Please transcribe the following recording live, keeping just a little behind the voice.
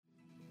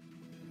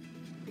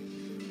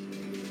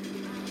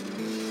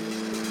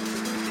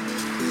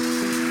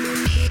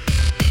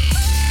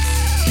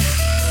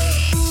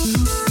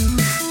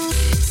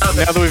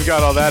now that we've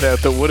got all that out,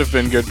 that would have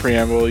been good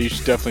preamble. You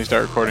should definitely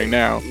start recording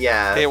now.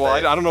 Yeah. Hey, well, I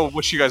don't know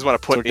what you guys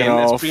want to put in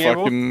all as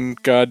preamble. fucking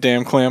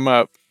goddamn clam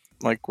up.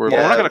 Like we're Well,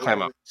 we're not going to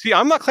clam up. See,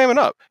 I'm not clamming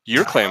up.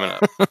 You're clamming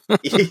up.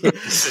 You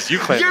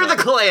clamming You're up.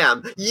 the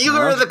clam.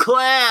 You're the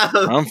clam.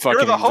 I'm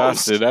fucking the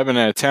host. exhausted. I've been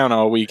out of town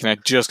all week, and I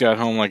just got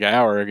home like an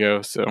hour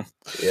ago. So,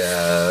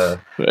 Yeah.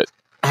 but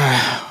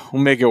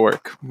we'll make it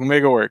work. We'll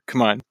make it work.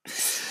 Come on,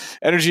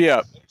 energy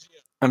up.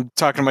 I'm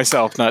talking to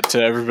myself, not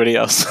to everybody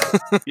else.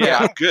 Yeah,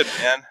 I'm good,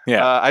 man.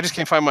 Yeah. I just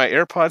can't find my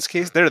AirPods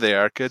case. There they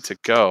are. Good to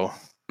go.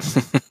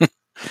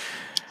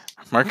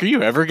 Mark, are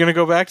you ever gonna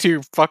go back to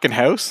your fucking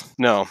house?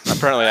 No,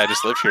 apparently I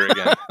just live here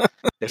again.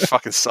 It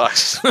fucking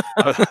sucks.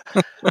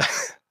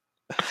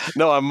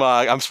 No,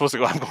 I'm supposed to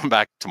go. I'm going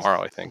back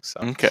tomorrow, I think. So.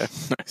 Okay,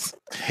 nice.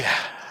 Yeah.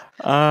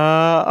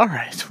 All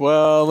right.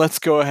 Well, let's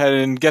go ahead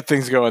and get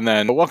things going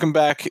then. Welcome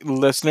back,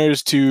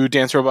 listeners, to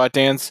Dance Robot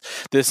Dance.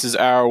 This is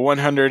our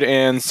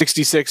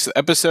 166th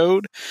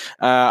episode.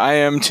 I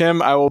am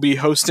Tim. I will be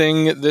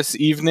hosting this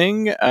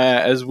evening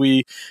as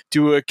we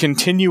do a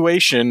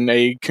conclusion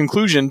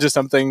to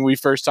something we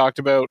first talked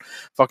about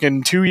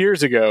fucking 2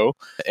 years ago.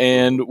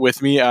 And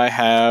with me, I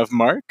have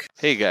Mark.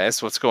 Hey,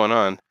 guys. What's going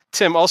on?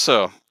 Tim,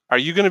 also, are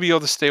you going to be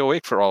able to stay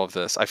awake for all of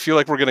this? I feel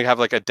like we're going to have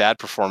like a dad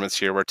performance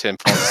here where Tim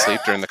falls asleep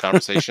during the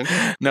conversation.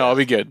 No, I'll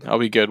be good. I'll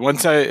be good.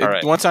 Once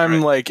I'm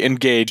like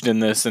engaged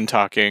in this and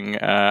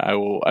talking, I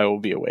will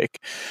be awake.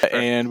 Right.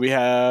 And we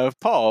have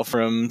Paul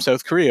from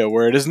South Korea,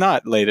 where it is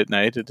not late at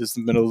night. It is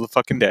the middle of the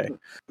fucking day.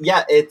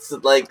 Yeah, it's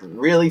like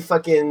really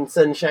fucking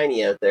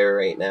sunshiny out there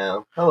right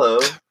now. Hello.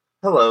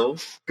 Hello.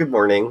 Good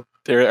morning.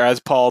 There, as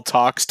Paul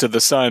talks to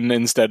the sun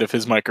instead of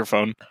his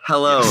microphone.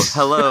 Hello.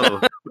 Hello.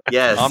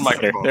 Yes. On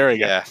microphone. There we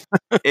go. Yeah.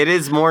 It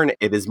is morning,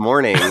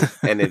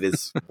 and it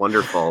is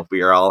wonderful.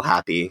 We are all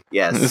happy.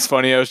 Yes. It's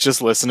funny, I was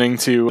just listening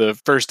to the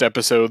first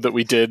episode that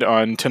we did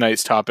on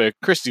tonight's topic.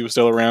 Christy was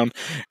still around,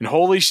 and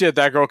holy shit,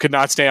 that girl could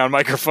not stay on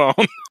microphone.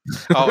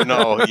 Oh,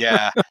 no.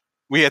 Yeah.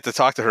 We had to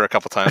talk to her a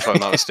couple times, if I'm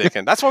not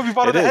mistaken. That's why we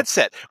bought her the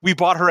headset. We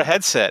bought her a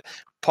headset.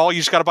 Paul, you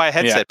just got to buy a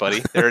headset,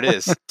 buddy. There it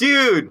is.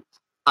 Dude,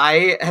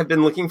 I have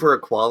been looking for a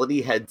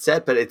quality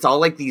headset, but it's all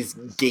like these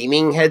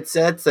gaming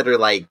headsets that are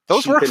like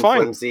those cheap work and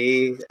fine.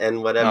 flimsy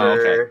and whatever. Oh,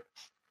 okay.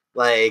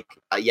 Like,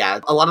 yeah,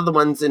 a lot of the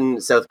ones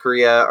in South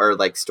Korea are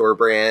like store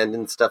brand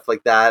and stuff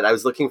like that. I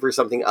was looking for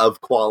something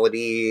of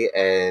quality,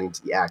 and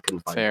yeah, I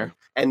couldn't find Fair. them.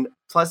 And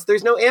plus,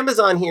 there's no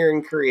Amazon here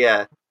in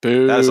Korea,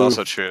 Boo. That is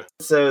also true.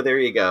 so there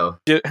you go.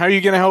 How are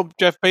you going to help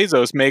Jeff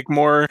Bezos make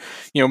more,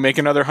 make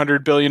another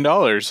 $100 billion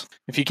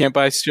if you can't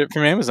buy shit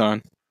from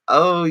Amazon?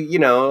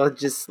 Oh,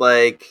 just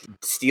like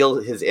steal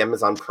his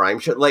Amazon Prime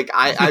show. Like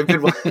I've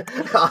been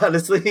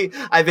honestly,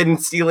 I've been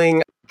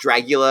stealing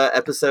Dragula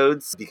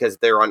episodes because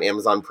they're on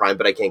Amazon Prime,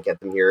 but I can't get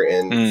them here.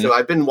 And so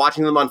I've been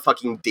watching them on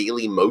fucking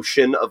Daily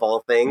Motion of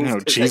all things. Oh,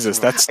 Jesus,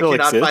 that still I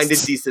cannot exists? find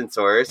a decent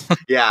source.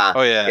 Yeah.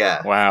 Oh, yeah.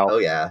 Yeah. Wow. Oh,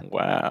 yeah.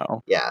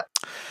 Wow. Yeah.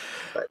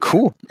 But,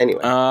 Cool.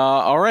 Anyway.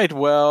 All right.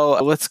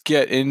 Well, let's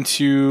get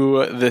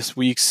into this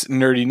week's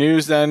nerdy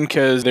news then,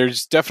 because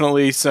there's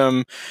definitely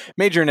some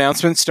major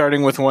announcements,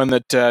 starting with one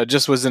that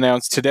just was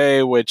announced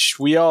today, which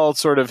we all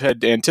sort of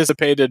had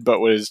anticipated,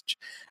 but was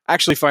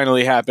actually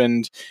finally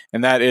happened.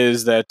 And that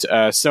is that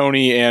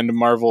Sony and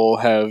Marvel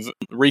have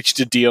reached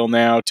a deal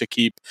now to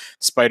keep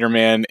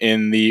Spider-Man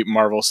in the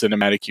Marvel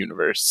Cinematic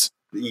Universe.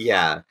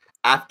 Yeah.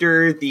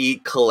 After the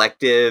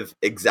collective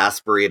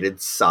exasperated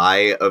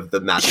sigh of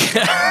the Matt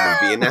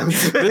movie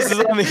announcement. This is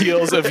on the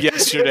heels of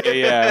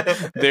yesterday, yeah.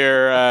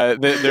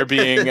 There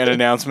being an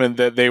announcement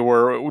that they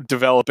were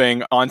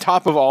developing on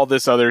top of all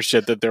this other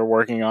shit that they're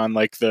working on,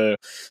 like the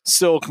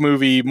Silk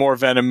movie, more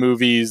Venom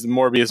movies, the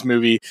Morbius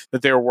movie,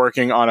 that they're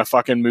working on a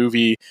fucking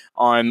movie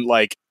on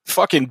like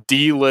fucking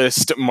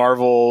D-list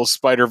Marvel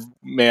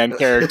Spider-Man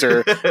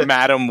character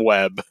Madam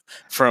Web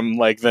from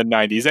like the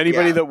 90s.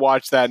 Anybody that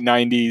watched that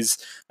 90s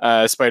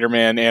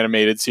Spider-Man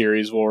animated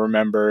series will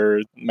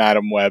remember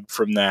Madam Web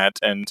from that.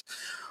 And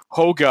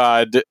oh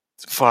god,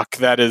 fuck,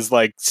 that is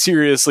like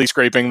seriously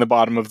scraping the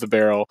bottom of the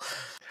barrel.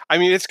 I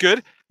mean, it's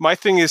good. My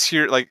thing is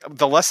here, like,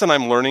 the lesson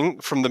I'm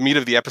learning from the meat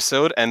of the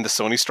episode and the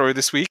Sony story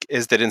this week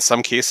is that in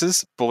some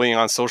cases, bullying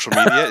on social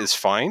media is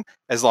fine,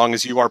 as long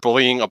as you are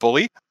bullying a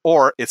bully,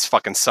 or it's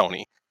fucking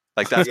Sony.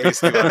 Like, that's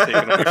basically what I'm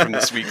taking away from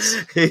this week's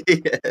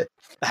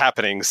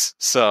happenings.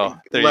 So,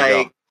 there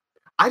you go.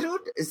 I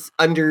don't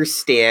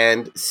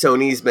understand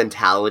Sony's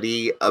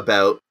mentality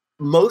about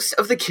most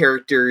of the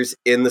characters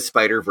in the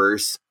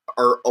Spider-Verse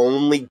are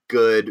only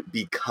good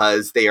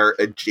because they are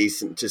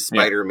adjacent to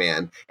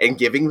Spider-Man, and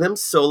giving them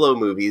solo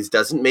movies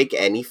doesn't make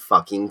any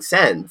fucking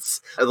sense.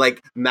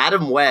 Like,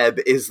 Madam Web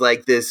is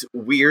like this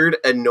weird,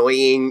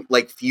 annoying,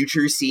 like,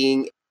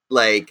 future-seeing,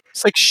 like...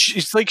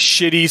 It's like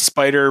shitty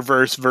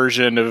Spider-Verse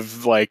version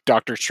of, like,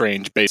 Doctor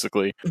Strange,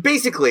 basically.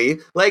 Basically,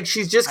 like,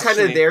 she's just kind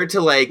of there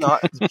to, like,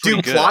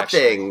 do plot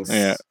things.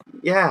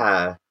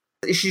 Yeah.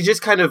 She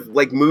just kind of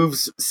like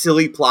moves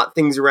silly plot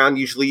things around,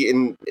 usually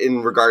in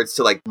regards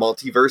to like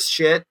multiverse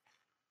shit.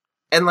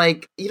 And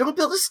like, you don't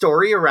build a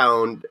story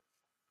around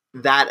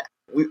that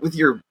with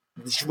your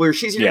where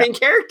she's your Yeah. main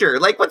character.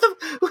 Like, what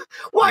the?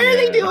 Why are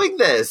they Yeah. doing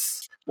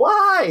this?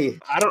 Why?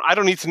 I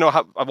don't need to know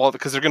how, well,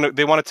 because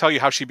they want to tell you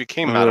how she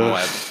became Madam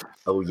Web.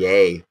 Oh,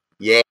 yay.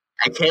 Yay.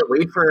 I can't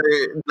wait for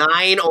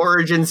 9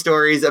 origin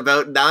stories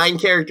about 9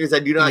 characters I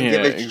do not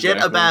give a shit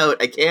exactly.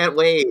 about. I can't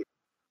wait.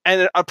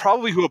 And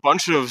probably who a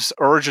bunch of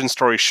origin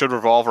stories should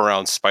revolve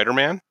around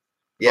Spider-Man.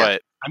 Yeah.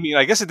 But, I mean,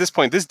 I guess at this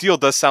point, this deal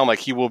does sound like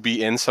he will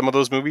be in some of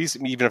those movies,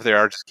 even if they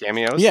are just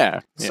cameos. Yeah.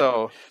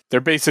 So,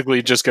 They're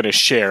basically just going to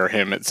share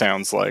him, it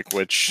sounds like,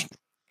 which,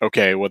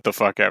 okay, what the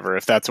fuck ever.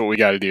 If that's what we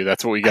got to do,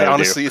 that's what we got to do.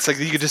 honestly, it's like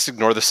you could just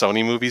ignore the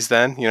Sony movies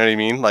then. You know what I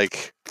mean?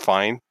 Like,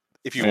 fine.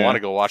 If you Yeah. want to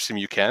go watch them,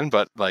 you can.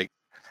 But, like,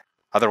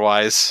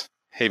 otherwise,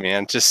 hey,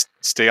 man, just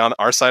stay on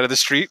our side of the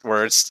street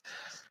where it's,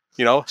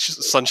 you know,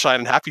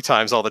 sunshine and happy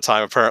times all the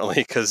time, apparently,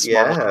 because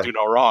Marvel Yeah. can do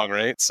no wrong,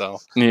 right? So,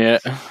 Yeah.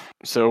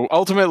 So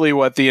ultimately,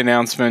 what the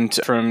announcement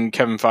from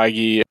Kevin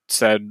Feige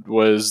said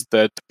was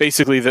that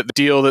basically that the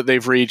deal that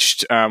they've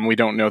reached, we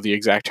don't know the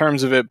exact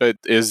terms of it, but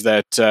is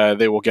that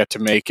they will get to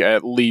make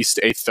at least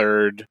a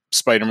third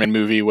Spider-Man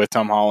movie with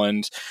Tom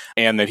Holland,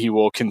 and that he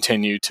will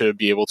continue to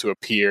be able to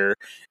appear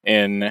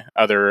in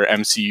other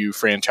MCU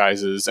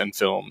franchises and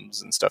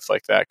films and stuff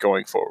like that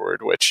going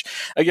forward. Which,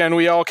 again,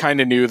 we all kind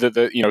of knew that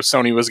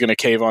Sony was going to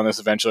cave on this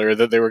eventually, or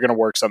that they were going to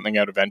work something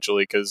out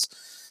eventually, because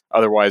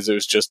otherwise it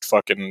was just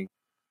fucking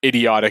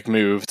idiotic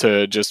move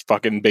to just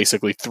fucking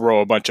basically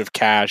throw a bunch of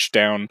cash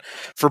down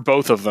for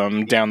both of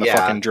them down the Yeah.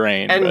 fucking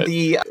drain. And But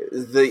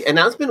the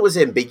announcement was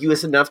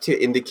ambiguous enough to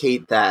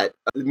indicate that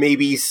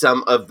maybe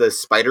some of the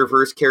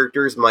Spider-Verse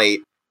characters might,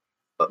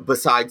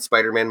 besides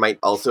Spider-Man, might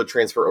also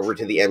transfer over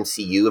to the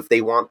MCU if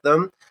they want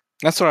them.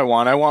 that's what I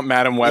want. I want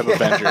Madam Web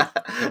Avenger.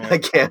 I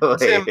can't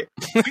Sam, wait.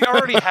 we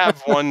already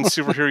have one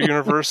superhero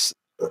universe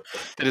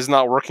that is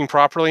not working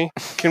properly.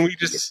 Can we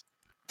just...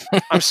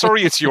 I'm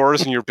sorry it's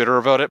yours and you're bitter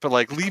about it, but,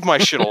 like, leave my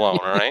shit alone,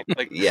 all right?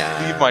 Like,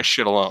 Yeah. leave my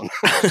shit alone.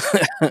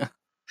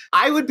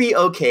 I would be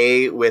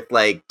okay with,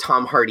 like,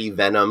 Tom Hardy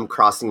Venom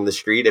crossing the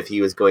street if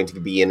he was going to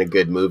be in a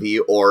good movie,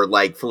 or,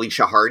 like,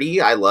 Felicia Hardy.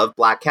 I love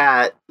Black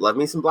Cat. Love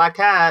me some Black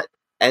Cat.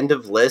 End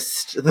of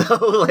list, though.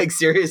 Like,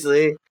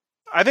 seriously.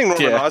 I think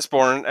Norman Yeah.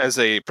 Osborn as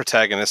a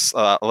protagonist,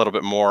 a little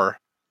bit more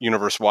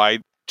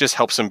universe-wide, just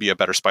helps him be a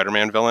better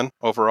Spider-Man villain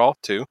overall,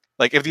 too.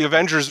 Like, if the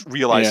Avengers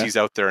realize Yeah. he's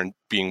out there and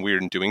being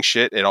weird and doing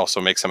shit, it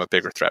also makes him a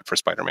bigger threat for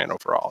Spider-Man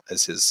overall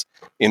as his,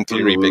 in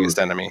theory, Mhm. biggest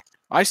enemy.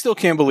 I still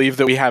can't believe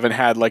that we haven't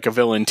had like a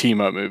villain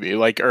team up movie,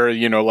 like, or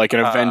like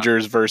an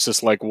Avengers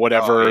versus like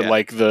whatever, yeah.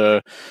 like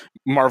the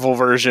Marvel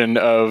version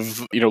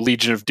of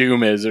Legion of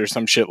Doom is, or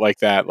some shit like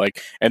that.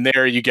 Like, and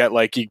there you get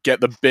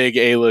the big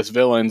A-list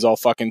villains all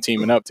fucking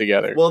teaming up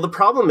together. Well, the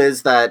problem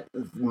is that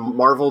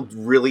Marvel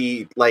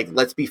really, like,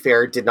 let's be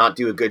fair, did not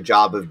do a good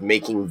job of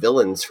making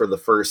villains for the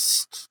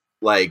first,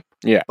 like,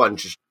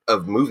 bunch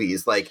of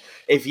movies. Like,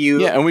 if you...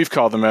 Yeah, and we've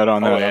called them out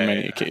on that yeah, on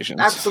many yeah. occasions.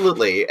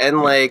 Absolutely.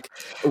 And, like,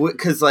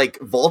 because, like,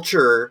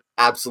 Vulture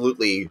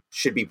absolutely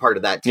should be part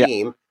of that Yeah.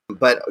 team.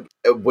 But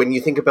when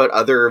you think about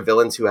other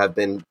villains who have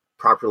been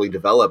properly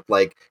developed,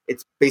 like,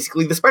 it's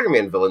basically the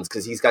Spider-Man villains,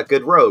 because he's got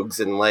good rogues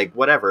and, like,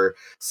 whatever.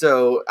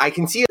 So I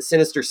can see a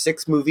Sinister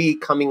Six movie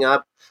coming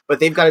up, but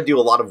they've got to do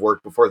a lot of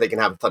work before they can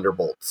have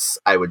Thunderbolts,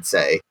 I would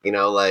say.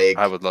 Like,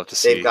 I would love to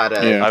see. they've got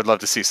to... Yeah. I'd love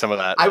to see some of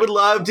that. I would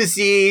love to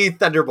see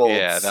Thunderbolts.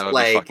 Yeah, that would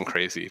like, be fucking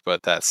crazy,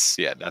 but that's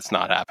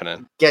not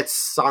happening. get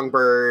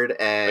Songbird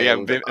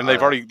and... But yeah,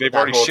 they've already that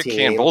whole shit canned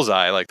team.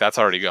 Bullseye. Like, that's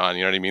already gone.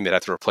 You know what I mean? They'd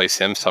have to replace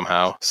him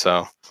somehow.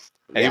 So,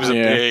 and he was a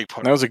Yeah. big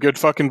part. That was a good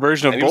fucking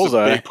version of And he was a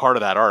Bullseye. big part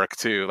of that arc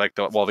too. Like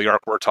the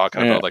arc we're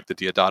talking Yeah. about, like the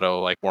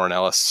Diodato, like Warren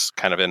Ellis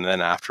kind of, and then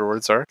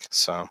afterwards arc.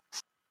 So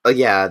Oh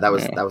yeah, that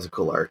was Yeah. a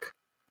cool arc.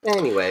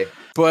 Anyway,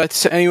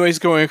 But anyways,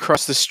 going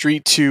across the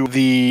street to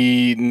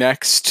the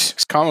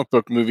next comic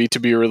book movie to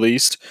be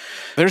released,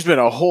 there's been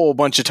a whole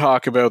bunch of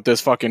talk about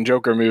this fucking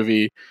Joker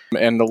movie,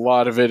 and a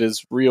lot of it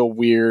is real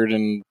weird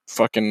and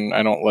fucking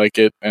I don't like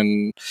it.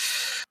 And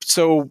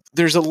so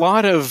there's a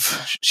lot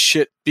of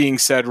shit being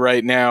said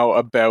right now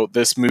about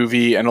this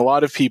movie, and a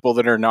lot of people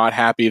that are not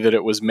happy that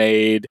it was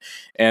made,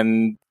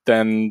 and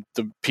then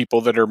the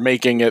people that are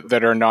making it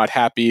that are not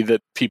happy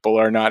that people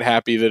are not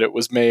happy that it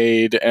was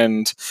made.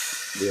 And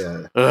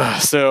yeah.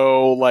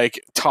 so like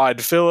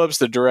Todd Phillips,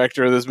 the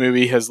director of this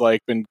movie, has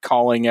like been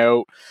calling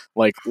out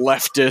like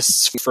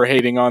leftists for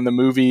hating on the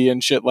movie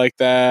and shit like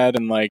that.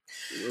 And like,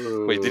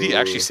 wait, did he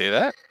actually say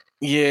that?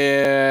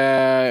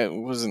 yeah, it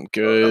wasn't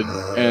good.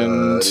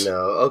 And no,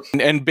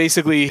 okay. and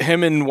basically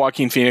him and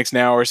Joaquin Phoenix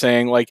now are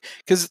saying like,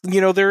 because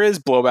there is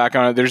blowback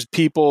on it. There's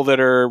people that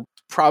are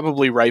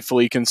probably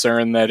rightfully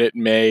concerned that it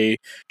may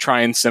try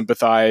and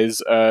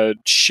sympathize a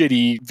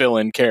shitty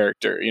villain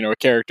character, a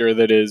character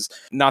that is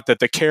not that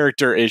the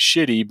character is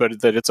shitty,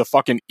 but that it's a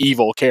fucking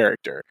evil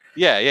character.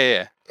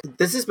 Yeah.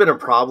 This has been a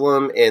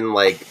problem in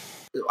like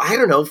I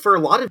don't know, for a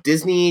lot of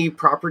Disney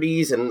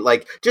properties and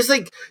like just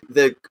like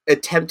the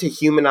attempt to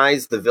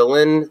humanize the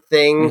villain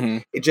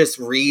thing, it just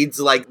reads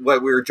like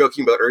what we were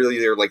joking about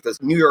earlier, like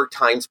those New York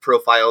Times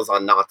profiles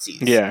on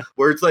Nazis. Yeah.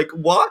 Where it's like,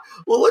 what?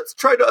 Well, let's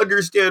try to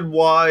understand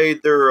why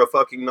they're a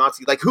fucking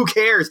Nazi. Like, who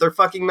cares? They're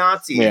fucking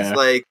Nazis. Yeah.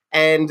 Like,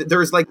 and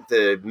there's like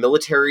the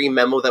military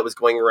memo that was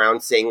going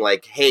around saying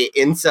like, hey,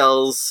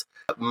 incels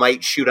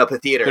might shoot up a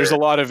theater. There's a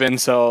lot of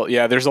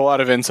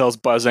incels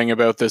buzzing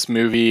about this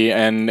movie,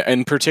 and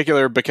in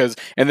particular because,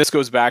 and this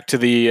goes back to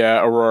the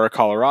Aurora,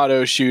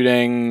 Colorado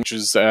shooting, which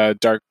is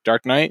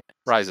Dark Knight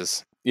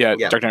Rises. Yeah,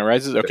 Dark Knight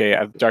Rises. Okay,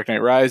 Dark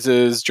Knight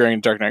Rises, during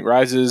Dark Knight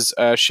Rises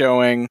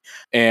showing,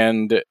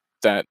 and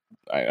that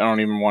I don't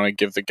even want to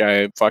give the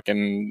guy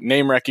fucking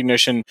name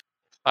recognition.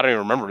 I don't even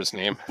remember his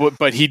name.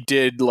 But he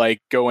did like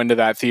go into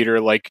that theater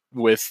like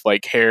with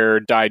like hair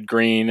dyed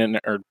green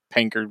or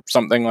pink or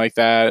something like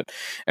that,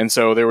 and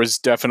so there was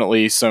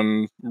definitely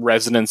some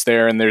resonance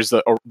there. And there's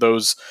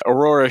those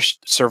Aurora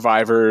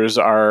survivors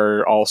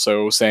are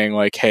also saying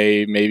like,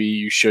 hey, maybe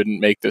you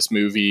shouldn't make this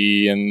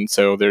movie, and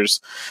so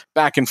there's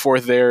back and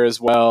forth there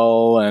as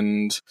well.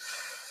 And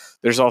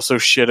there's also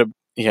shit. I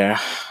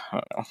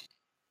don't know.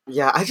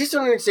 Yeah, I just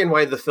don't understand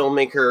why the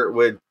filmmaker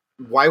would.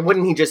 Why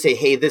wouldn't he just say,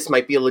 hey, this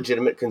might be a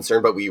legitimate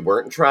concern, but we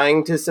weren't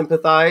trying to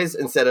sympathize,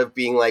 instead of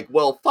being like,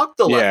 well, fuck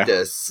the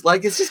leftists.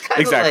 Like, it's just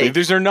kind of exactly. like...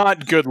 These are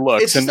not good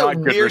looks and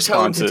not good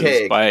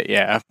responses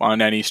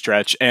on any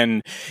stretch.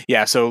 And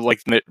so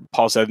like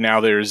Paul said, now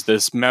there's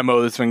this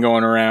memo that's been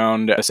going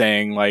around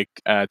saying like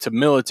to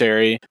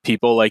military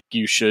people, like,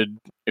 you should,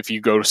 if you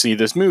go to see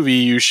this movie,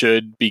 you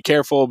should be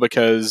careful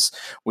because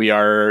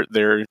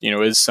there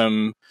is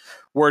some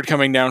word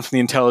coming down from the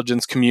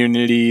intelligence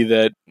community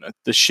that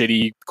the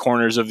shitty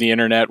corners of the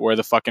internet where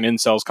the fucking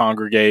incels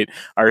congregate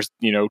are,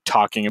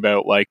 talking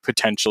about like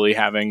potentially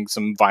having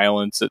some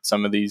violence at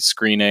some of these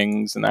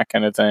screenings and that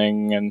kind of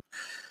thing. And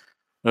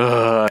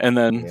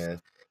then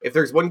if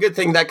there's one good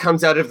thing that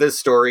comes out of this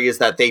story is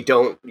that they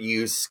don't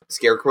use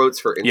scare quotes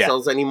for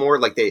incels anymore.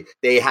 Like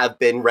they have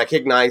been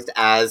recognized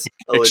as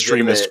a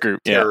extremist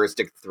group,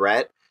 terroristic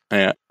threat.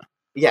 Yeah.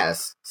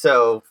 Yes.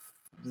 So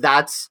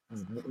that's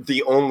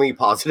the only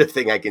positive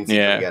thing I can see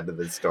coming out of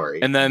this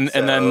story. And then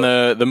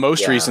the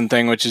most recent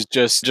thing, which is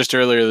just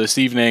earlier this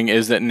evening,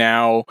 is that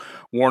now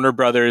Warner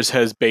Brothers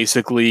has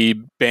basically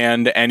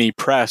banned any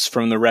press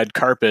from the red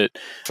carpet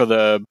for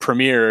the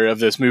premiere of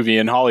this movie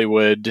in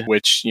Hollywood,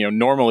 which,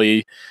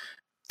 normally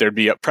there'd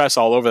be press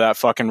all over that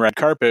fucking red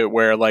carpet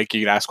where like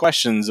you could ask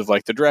questions of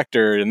like the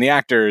director and the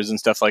actors and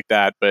stuff like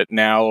that. But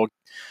now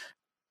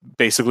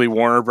basically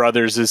Warner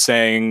Brothers is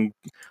saying,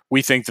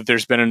 we think that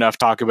there's been enough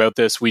talk about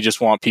this. We just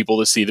want people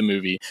to see the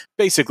movie.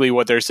 Basically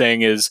what they're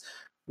saying is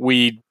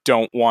we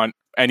don't want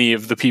any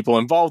of the people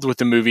involved with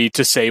the movie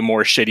to say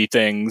more shitty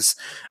things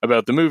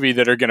about the movie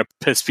that are going to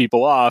piss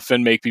people off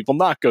and make people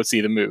not go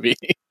see the movie.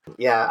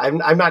 Yeah,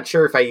 I'm not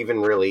sure if I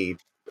even really...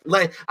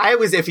 Like, I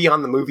was iffy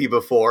on the movie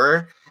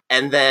before,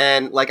 and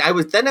then I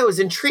was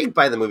intrigued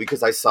by the movie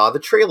because I saw the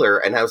trailer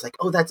and I was like,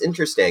 oh, that's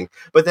interesting.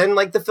 But then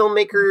like the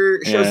filmmaker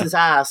shows his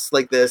ass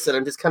like this, and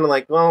I'm just kind of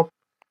like, well,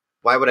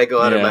 why would I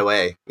go out of my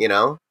way?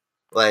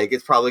 Like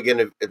it's probably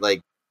gonna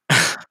like,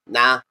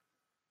 nah.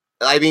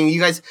 I mean,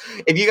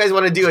 if you guys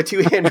want to do a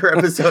 2-hander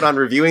episode on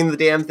reviewing the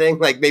damn thing,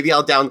 like maybe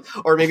I'll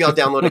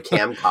download a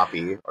cam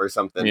copy or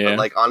something. Yeah. But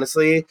like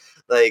honestly,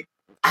 like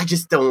I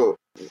just don't.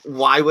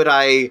 Why would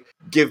I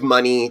give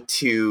money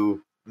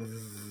to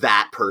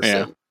that person?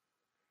 Yeah.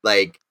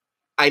 Like,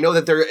 I know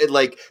that they're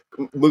like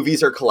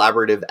movies are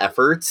collaborative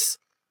efforts,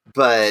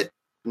 but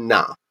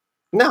no,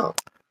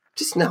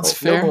 just no,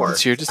 no more.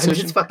 It's your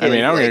decision. I'm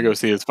gonna go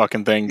see this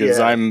fucking thing because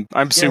I'm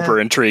super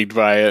intrigued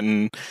by it,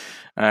 and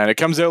it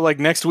comes out like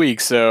next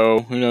week, so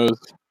who knows?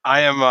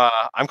 I'm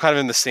kind of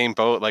in the same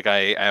boat. Like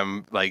I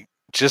am like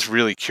just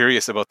really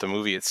curious about the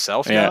movie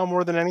itself now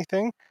more than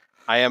anything.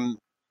 I am.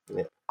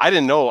 Yeah. I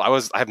didn't know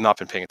I have not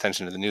been paying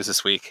attention to the news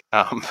this week.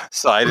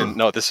 So I didn't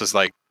know this was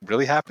like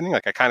really happening.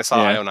 Like I kind of saw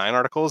IO9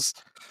 articles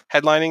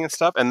headlining and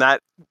stuff, and that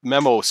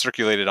memo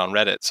circulated on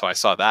Reddit. So I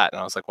saw that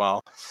and I was like,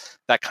 well,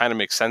 that kind of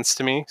makes sense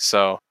to me.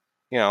 So,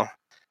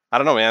 I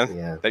don't know, man.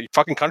 Yeah. That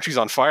fucking country's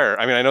on fire.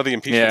 I mean, I know the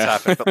impeachment's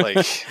happened, but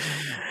like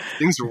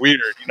things are weird,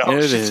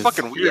 It's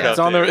fucking weird.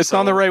 It's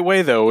on the right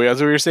way though.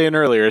 As we were saying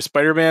earlier,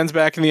 Spider-Man's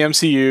back in the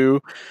MCU.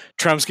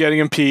 Trump's getting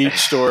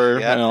impeached, or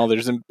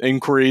there's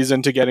inquiries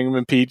into getting him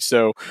impeached.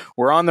 So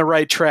we're on the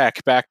right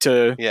track back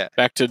to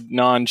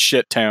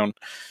non-shit town.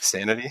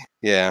 Sanity.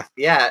 Yeah.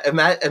 Yeah.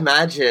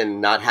 Imagine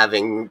not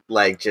having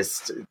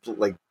just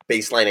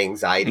baseline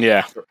anxiety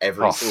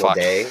every single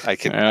day. I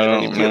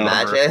don't even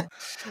imagine.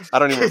 I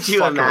don't even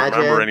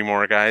remember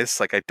anymore, guys.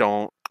 Like I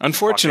don't.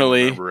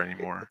 Unfortunately, remember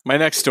anymore. My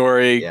next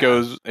story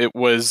it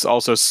was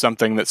also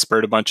something that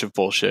spurred a bunch of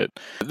bullshit.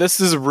 This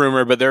is a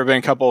rumor, but there have been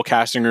a couple of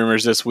casting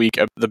rumors this week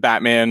of the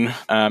Batman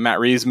Matt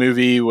Reeves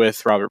movie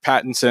with Robert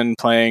Pattinson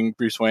playing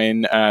Bruce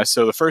Wayne.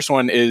 So the first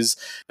one is,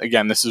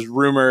 again, this is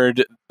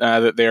rumored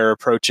that they're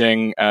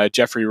approaching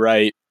Jeffrey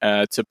Wright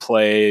to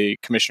play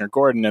Commissioner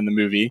Gordon in the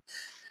movie.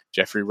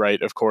 Jeffrey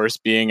Wright, of course,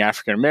 being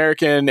African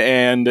American,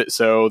 and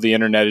so the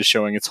internet is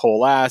showing its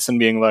whole ass and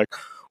being like,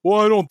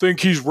 well, I don't think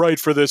he's right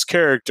for this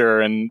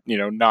character, and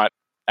not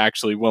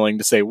actually willing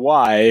to say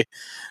why.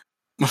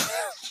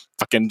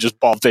 Fucking just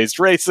bald-faced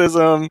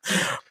racism.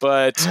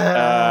 But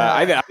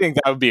I think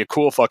that would be a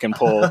cool fucking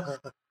pull.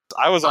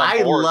 I was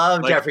on board. I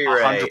love Jeffrey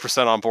Wright.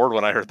 100% on board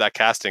when I heard that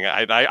casting.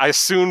 I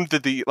assumed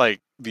that the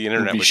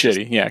internet would be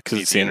shitty. Yeah, because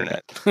it's the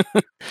internet.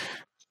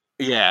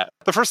 Yeah.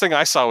 The first thing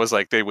I saw was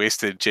like they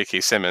wasted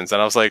J.K. Simmons,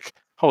 and I was like,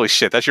 holy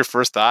shit, that's your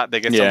first thought? They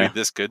get somebody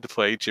this good to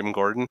play Jim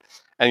Gordon,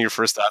 and your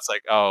first thought's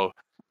like, oh,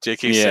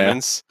 J.K.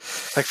 Simmons?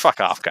 Like, fuck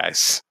off,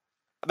 guys.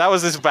 That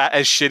was as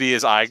shitty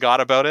as I got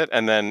about it,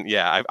 and then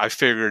I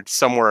figured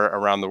somewhere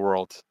around the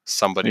world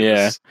somebody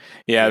was...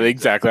 Yeah,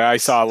 exactly. I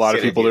saw a lot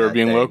of people that were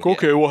being like,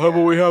 okay, well, how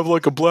about we have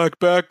like a black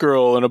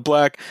Batgirl and a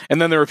black... And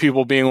then there were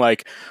people being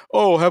like,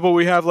 oh, how about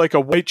we have like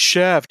a white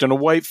Shaft and a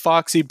white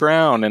Foxy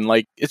Brown? And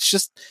like, it's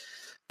just...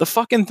 The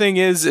fucking thing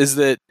is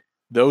that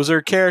those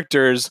are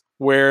characters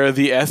where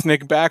the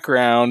ethnic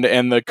background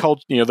and the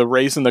the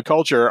race and the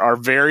culture are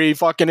very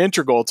fucking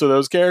integral to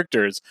those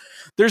characters.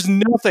 There's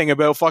nothing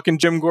about fucking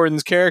Jim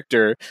Gordon's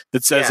character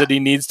that says that he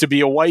needs to be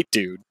a white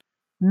dude.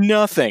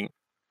 Nothing.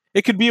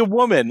 It could be a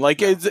woman. Like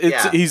he's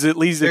at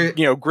least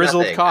a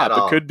grizzled cop.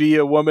 It could be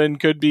a woman.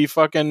 Could be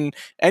fucking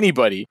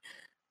anybody.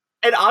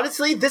 And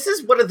honestly, this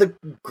is one of the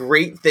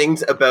great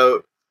things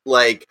about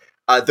like.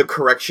 The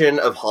correction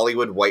of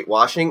Hollywood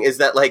whitewashing is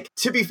that, like,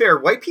 to be fair,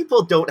 white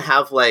people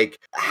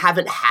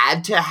haven't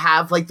had to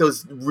have, like,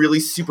 those really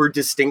super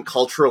distinct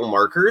cultural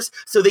markers,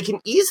 so they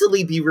can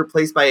easily be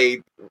replaced by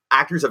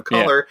actors of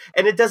color,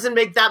 and it doesn't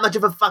make that much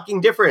of a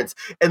fucking difference,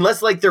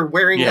 unless, like, they're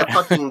wearing a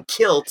fucking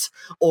kilt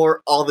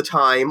or all the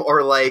time,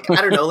 or, like, I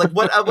don't know, like,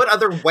 what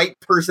other white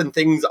person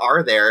things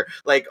are there?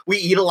 Like, we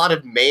eat a lot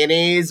of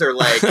mayonnaise, or,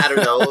 like, I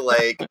don't know,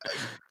 like...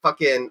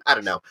 fucking, I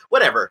don't know,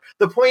 whatever.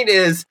 The point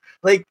is,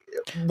 like...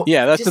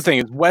 Yeah, that's the thing.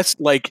 Is West,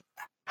 like...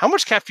 How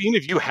much caffeine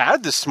have you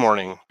had this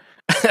morning?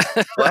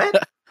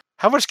 What?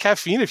 How much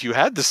caffeine have you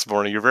had this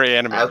morning? You're very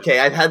animated. Okay,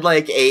 I've had,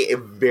 like, a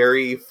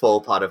very full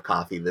pot of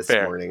coffee this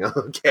morning,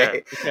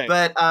 okay?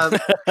 But,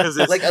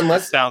 like,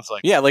 unless... Sounds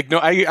like... Yeah, like, no,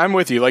 I'm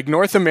with you. Like,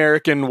 North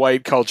American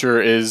white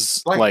culture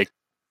is, like,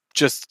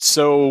 just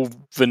so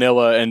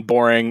vanilla and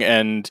boring,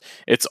 and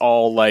it's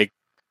all, like,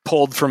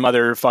 pulled from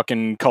other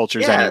fucking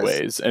cultures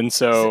anyways, and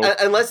so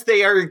unless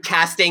they are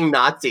casting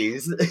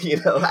Nazis,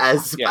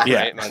 as black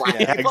people,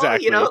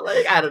 exactly,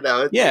 like, I don't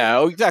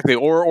know, exactly,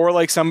 or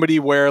like somebody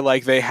where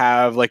like they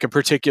have like a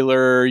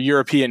particular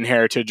European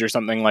heritage or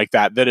something like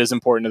that is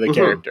important to the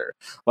character,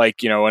 like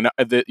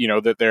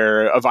that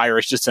they're of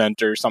Irish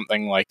descent or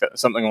something like that,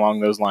 something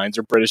along those lines,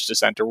 or British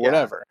descent or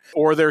whatever,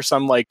 or there's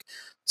some like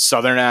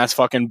Southern ass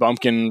fucking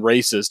bumpkin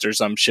racist or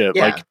some shit.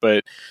 Like,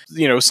 but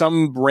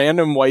some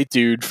random white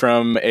dude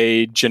from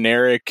a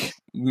generic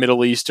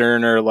Middle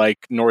Eastern or like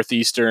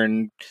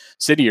Northeastern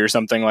city or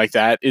something like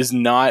that is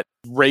not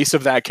race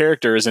of that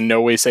character is in no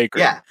way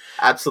sacred. Yeah,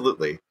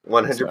 absolutely.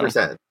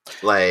 100%.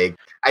 Like,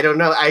 I don't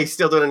know. I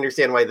still don't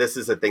understand why this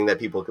is a thing that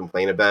people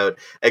complain about,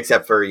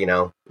 except for,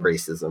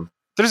 racism.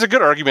 There's a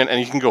good argument, and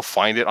you can go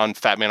find it on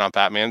Fat Man on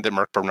Batman that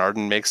Mark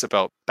Bernardin makes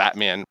about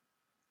Batman.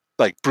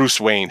 Like, Bruce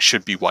Wayne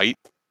should be white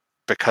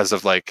because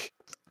of, like,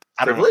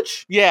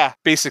 privilege? Yeah,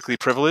 basically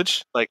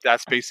privilege. Like,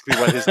 that's basically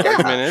what his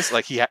argument is.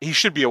 Like, he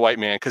should be a white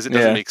man because it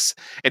doesn't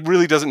it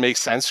really doesn't make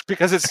sense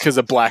because it's because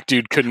a black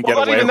dude couldn't get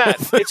away with that.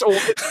 It's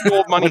the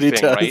old money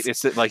thing, right?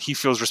 It's that, like, he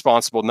feels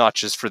responsible not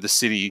just for the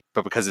city,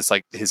 but because it's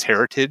like his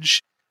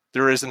heritage.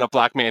 There isn't a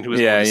black man who is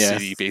in the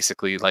city,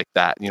 basically, like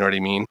that. You know what I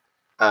mean?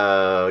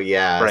 Oh,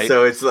 yeah. Right?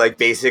 So it's like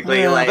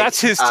basically like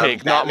that's his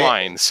take, not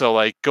mine. So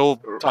like go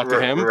talk to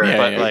him.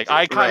 But like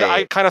I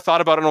kind of thought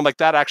about it and I'm like,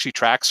 that actually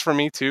tracks for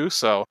me too.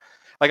 So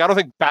like I don't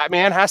think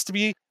Batman has to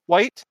be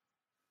white,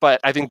 but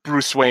I think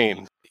Bruce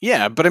Wayne.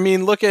 Yeah, but I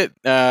mean look at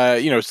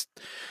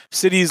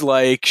cities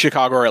like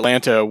Chicago or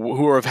Atlanta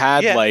who have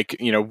had like,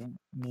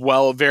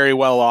 very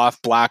well off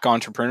black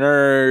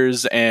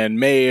entrepreneurs and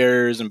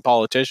mayors and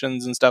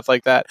politicians and stuff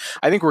like that.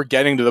 I think we're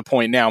getting to the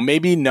point now,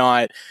 maybe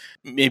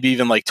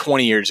even like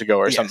 20 years ago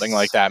or something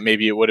like that.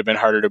 Maybe it would have been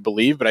harder to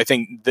believe, but I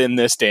think in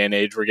this day and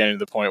age, we're getting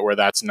to the point where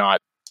that's not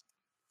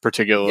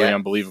particularly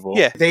unbelievable.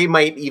 Yeah, they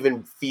might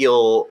even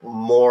feel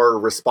more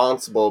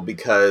responsible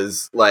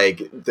because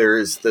like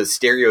there's the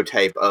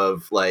stereotype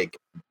of like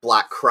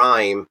black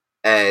crime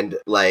and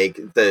like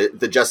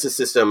the justice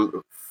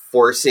system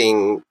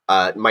forcing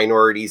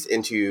minorities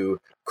into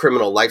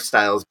criminal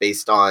lifestyles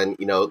based on,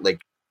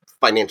 like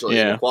financial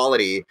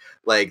inequality.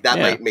 Like that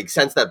might make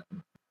sense that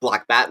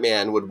Black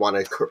Batman would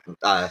want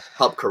to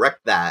help correct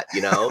that,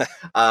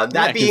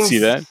 that being... I can see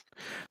that.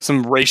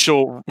 Some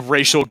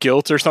racial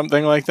guilt or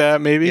something like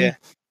that, maybe?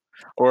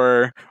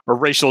 Or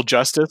racial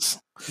justice.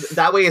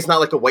 That way it's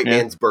not like a white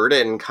man's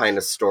burden kind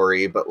of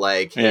story, but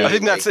like... I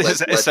think that's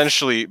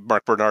essentially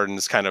Mark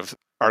Bernardin's kind of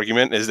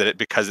argument, is that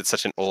because it's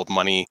such an old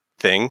money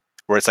thing,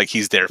 where it's like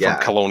he's there from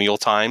colonial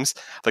times.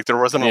 Like there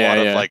wasn't a lot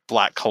of like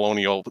black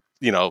colonial,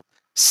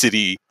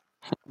 city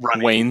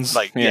running, Wayne's,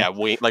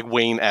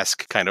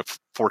 Wayne-esque kind of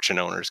fortune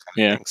owners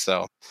kind of thing.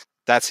 So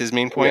that's his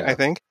main point, I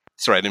think.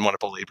 Sorry, I didn't want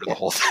to belabor the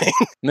whole thing.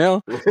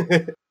 No.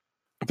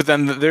 But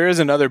then there is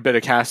another bit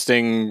of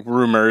casting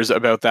rumors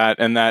about that,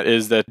 and that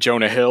is that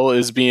Jonah Hill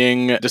is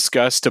being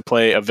discussed to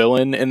play a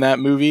villain in that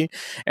movie.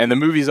 And the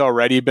movie's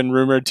already been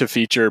rumored to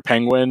feature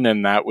Penguin,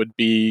 and that would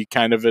be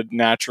kind of a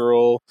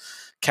natural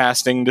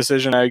casting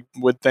decision, I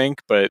would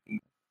think. But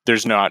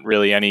there's not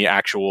really any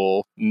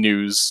actual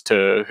news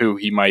to who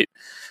he might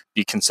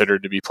be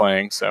considered to be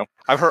playing. So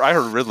I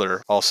heard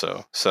Riddler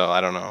also, so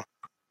I don't know.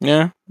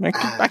 Yeah, I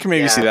can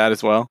maybe see that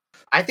as well.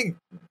 I think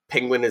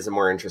Penguin is a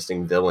more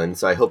interesting villain,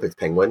 so I hope it's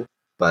Penguin.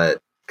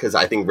 But because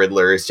I think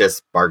Riddler is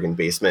just bargain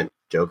basement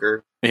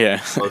Joker.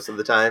 Yeah, most of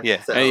the time.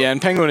 Yeah,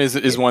 and Penguin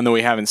is one that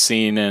we haven't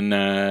seen in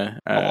a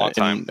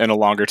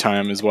longer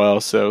time as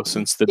well. So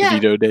since the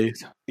DeVito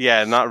days.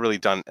 Yeah, not really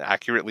done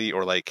accurately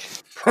or like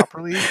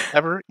properly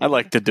ever. I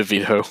like the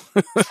DeVito.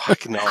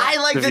 Fuck no. I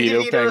like DeVito the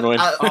DeVito Penguin.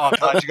 Oh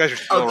god, you guys are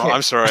so wrong.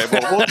 I'm sorry.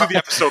 We'll do the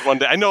episode one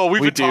day. I know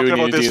we've been talking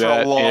about this for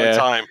a long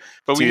time,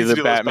 but we need to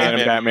do Batman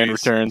and Batman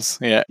movies. Returns.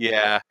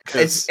 Yeah,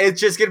 it's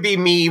just gonna be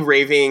me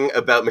raving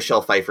about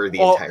Michelle Pfeiffer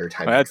the entire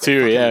time. That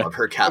too, yeah. Love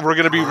her cat. We're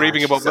gonna be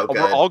raving about. So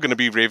we're all gonna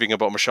be raving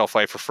about Michelle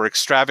Pfeiffer for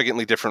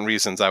extravagantly different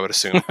reasons, I would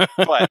assume.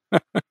 But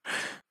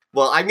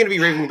well, I'm going to be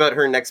raving about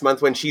her next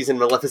month when she's in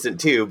Maleficent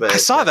 2. But I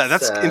saw that.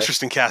 That's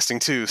interesting casting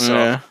too.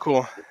 So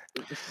cool.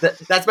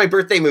 That's my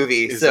birthday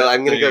movie, so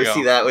I'm going to go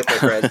see that with my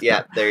friends.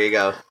 Yeah, there you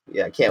go.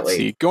 Yeah, can't wait.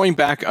 See. Going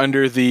back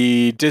under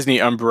the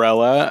Disney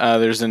umbrella,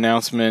 there's an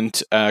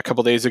announcement a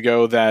couple days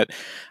ago that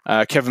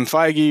Kevin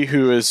Feige,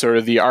 who is sort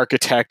of the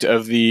architect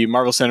of the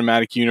Marvel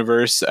Cinematic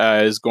Universe,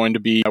 is going to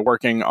be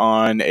working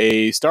on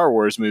a Star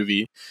Wars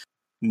movie.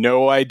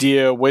 No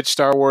idea which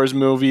Star Wars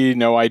movie,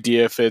 no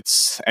idea if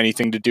it's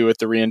anything to do with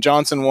the Rian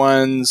Johnson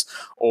ones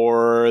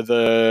or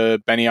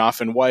the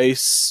Benioff and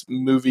Weiss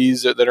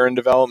movies that are in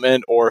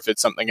development, or if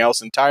it's something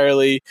else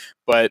entirely,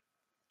 but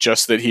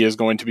just that he is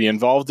going to be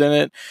involved in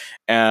it.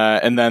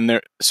 And then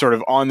they're sort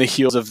of on the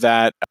heels of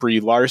that,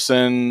 Brie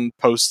Larson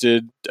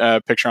posted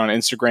a picture on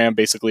Instagram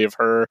basically of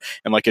her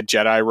in like a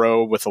Jedi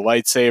robe with a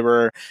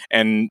lightsaber,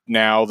 and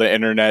now the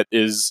internet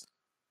is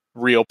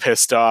real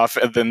pissed off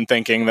and then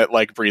thinking that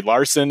like Brie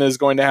Larson is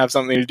going to have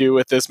something to do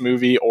with this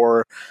movie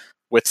or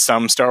with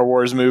some Star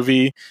Wars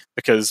movie,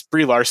 because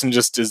Brie Larson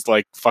just is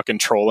like fucking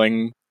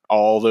trolling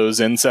all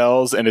those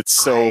incels, and it's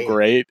so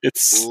great.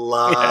 It's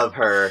love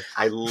her.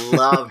 I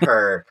love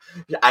her.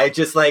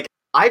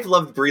 I've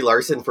loved Brie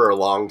Larson for a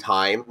long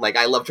time. Like,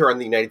 I loved her on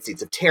the United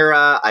States of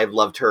Terra. I've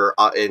loved her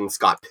in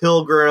Scott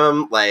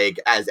Pilgrim, like,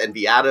 as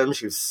Envy Adams.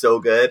 She was so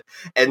good.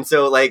 And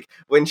so, like,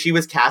 when she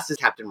was cast as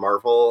Captain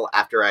Marvel,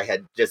 after I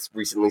had just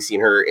recently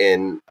seen her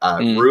in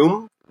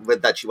Room,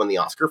 that she won the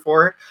Oscar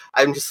for,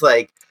 I'm just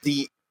like,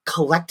 the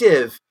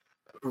collective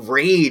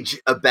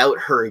rage about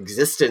her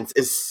existence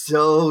is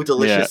so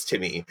delicious to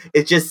me.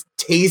 It just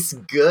tastes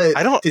good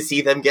to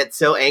see them get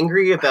so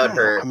angry about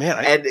her.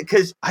 Man, and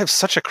because I have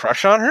such a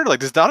crush on her.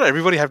 Like, does not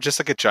everybody have just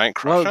like a giant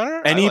crush on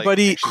her?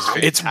 Anybody,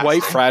 it's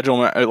fragile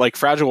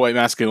white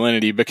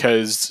masculinity,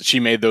 because she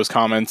made those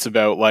comments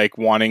about like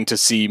wanting to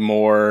see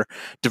more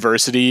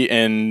diversity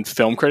in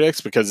film critics,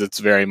 because it's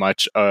very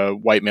much a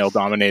white male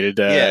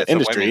dominated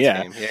industry.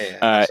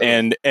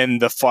 And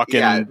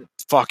the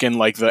fucking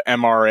like the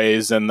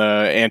MRAs and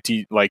the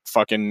anti like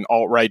fucking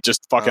alt-right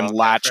just fucking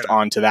latched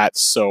onto that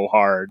so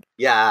hard.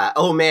 Yeah.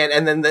 Oh man.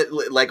 And then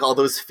like all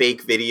those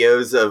fake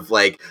videos of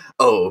like,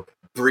 oh,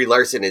 Brie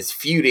Larson is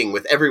feuding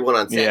with everyone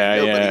on set.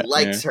 Nobody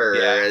likes her.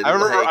 Yeah. And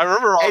I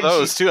remember all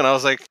those too, and I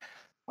was like,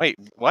 wait,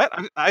 what?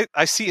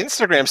 I see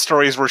Instagram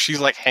stories where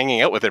she's like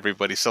hanging out with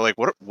everybody. So like,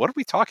 what are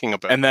we talking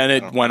about? And then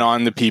it went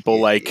on to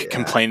people like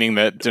complaining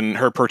that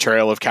her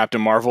portrayal of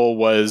Captain Marvel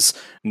was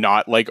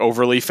not like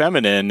overly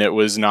feminine. It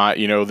was not,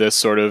 this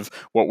sort of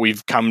what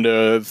we've come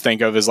to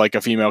think of as like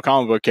a female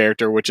comic book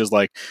character, which is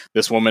like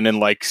this woman in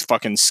like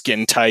fucking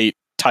skin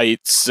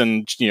tights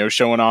and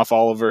showing off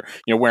all of her,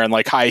 wearing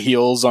like high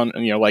heels on,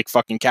 like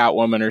fucking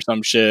Catwoman or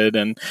some shit,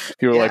 and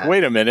people are like,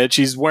 wait a minute,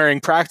 she's wearing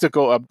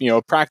practical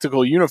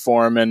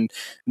uniform and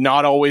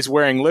not always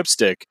wearing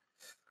lipstick.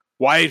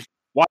 Why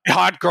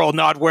hot girl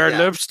not wear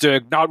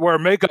lipstick, not wear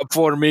makeup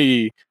for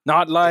me,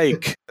 not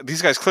like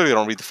these guys clearly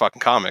don't read the fucking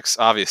comics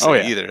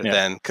obviously either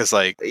then, because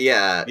like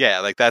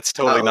like that's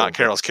totally not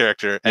Carol's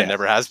character and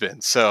never has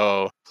been.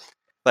 So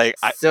like,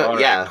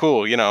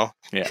 cool, Yeah.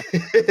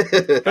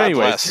 But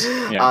anyways,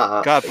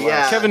 God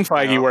bless. Kevin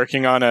Feige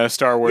working on a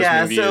Star Wars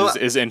movie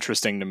is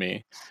interesting to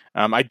me.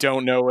 I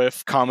don't know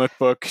if comic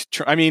book...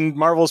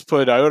 Marvel's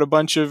put out a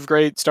bunch of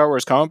great Star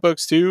Wars comic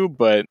books too,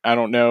 but I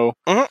don't know...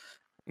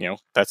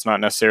 that's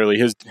not necessarily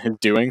his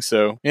doing,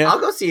 so I'll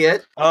go see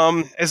it.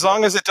 As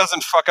long as it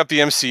doesn't fuck up the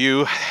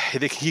MCU,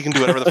 he can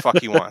do whatever the fuck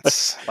he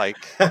wants. Like,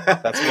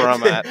 that's where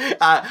I'm at.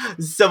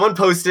 Someone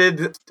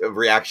posted a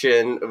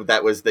reaction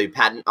that was the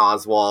Patton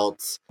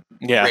Oswalt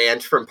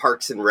rant from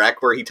Parks and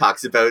Rec, where he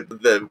talks about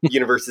the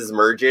universes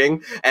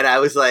merging, and I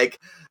was like,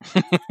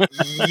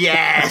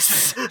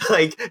 Yes,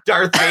 like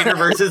Darth Vader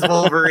versus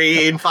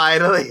Wolverine.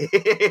 Finally,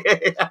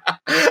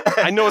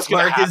 I know it's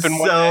gonna Mark happen is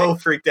one so day.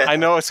 freaked out. I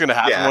know it's gonna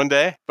happen Yeah. one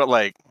day, but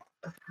like,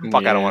 fuck,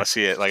 I Yeah. don't want to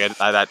see it. Like, that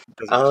doesn't.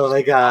 Oh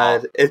my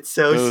god, it's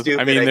so Those-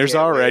 stupid. I mean, there's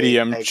can't already, wait.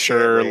 I'm I can't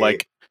sure, wait.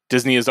 like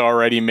Disney has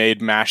already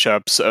made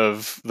mashups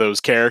of those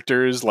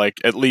characters, like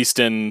at least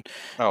in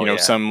Oh, yeah.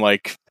 some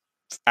like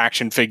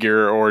action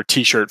figure or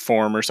T-shirt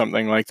form or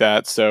something like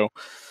that. So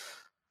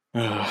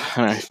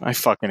I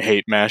fucking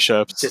hate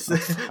mashups. Just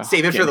I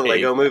save it for the fucking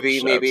Lego hate movie,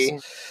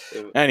 mashups.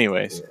 maybe.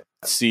 Anyways, Yeah.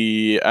 let's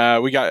see.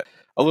 We got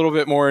a little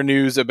bit more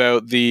news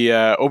about the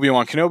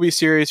Obi-Wan Kenobi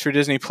series for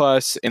Disney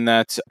Plus, in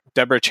that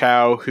Deborah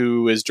Chow,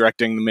 who is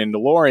directing The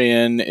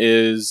Mandalorian,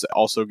 is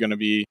also going to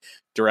be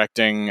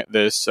directing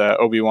this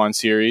Obi-Wan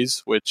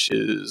series, which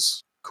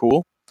is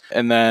cool.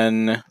 And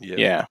then, Yep.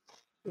 yeah,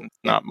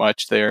 not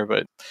much there,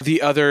 but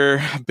the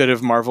other bit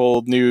of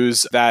Marvel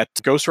news, that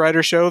Ghost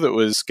Rider show that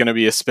was going to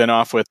be a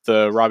spin-off with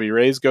the Robbie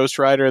Reyes Ghost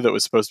Rider that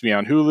was supposed to be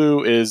on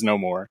Hulu is no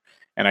more.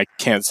 And I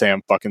can't say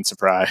I'm fucking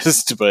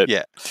surprised, but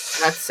Yeah.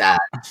 That's sad.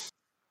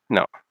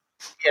 No.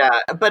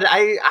 Yeah, but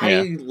I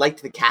Yeah.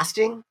 liked the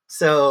casting.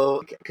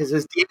 So, because it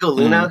was Diego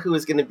Luna who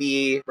was going to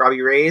be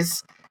Robbie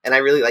Reyes, and I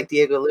really like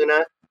Diego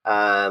Luna.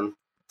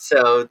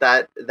 So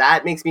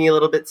that makes me a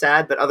little bit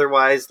sad, but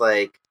otherwise,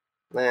 like,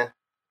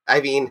 I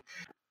mean,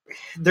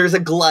 there's a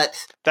glut.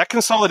 That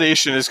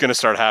consolidation is going to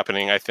start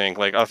happening. I think.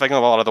 Like, I think of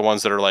a lot of the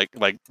ones that are like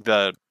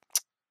the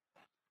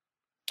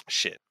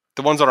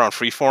ones that are on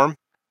Freeform,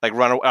 like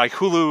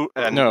Hulu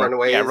and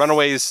Runaways. Yeah,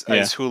 Runaways Yeah.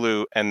 is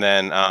Hulu, and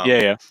then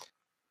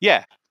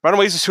yeah.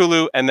 Runaways is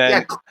Hulu, and then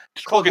Yeah,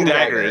 Cloak and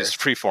Dagger is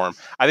Freeform.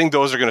 I think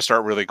those are going to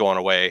start really going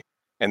away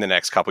in the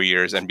next couple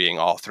years and being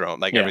all thrown.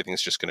 Like, Yeah.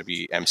 everything's just going to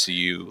be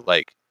MCU,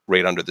 like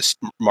right under the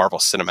Marvel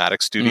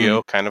Cinematic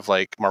Studio, kind of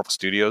like Marvel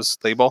Studios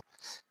label,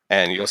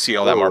 and you'll see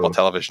all that Marvel Ooh.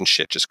 Television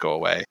shit just go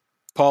away.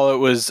 Paul, it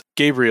was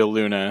Gabriel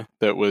Luna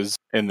that was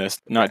in this,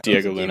 not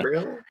Diego Luna.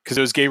 Gabriel? Because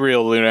it was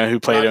Gabriel Luna who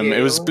played him.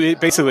 It was Gabriel?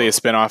 basically a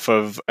spin-off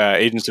of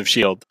Agents of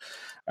S.H.I.E.L.D.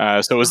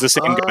 So it was the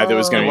same guy that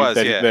was going It was,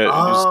 to yeah. that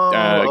was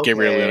Oh,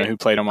 Gabriel okay. Luna who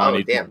played him on Oh,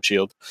 Agents damn.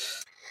 of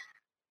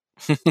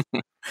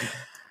S.H.I.E.L.D.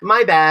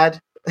 My bad.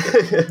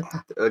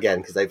 Again,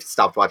 because I've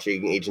stopped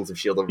watching Agents of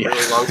S.H.I.E.L.D. a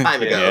really long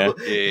time ago.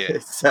 Yeah.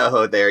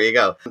 So there you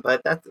go.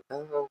 But that's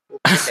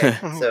okay.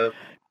 So,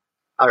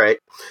 all right.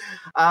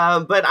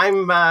 But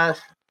I'm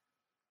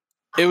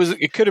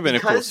It could have been a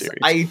cool because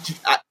series.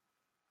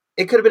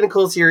 it could have been a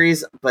cool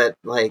series, but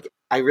like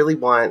I really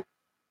want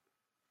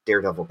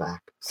Daredevil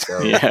back.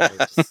 So Yeah.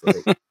 I just,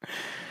 like,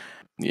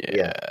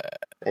 Yeah.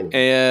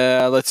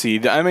 anyway. Let's see.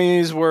 The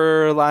Emmys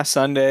were last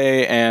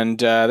Sunday, and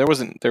there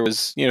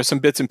was some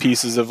bits and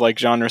pieces of like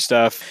genre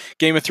stuff.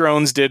 Game of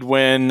Thrones did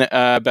win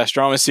Best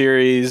Drama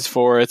Series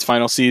for its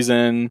final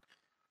season.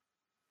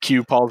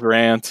 Cue Paul's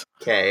rant.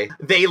 Okay.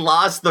 They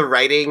lost the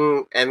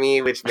writing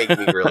Emmy, which makes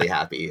me really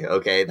happy.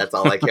 Okay, that's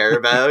all I care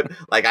about.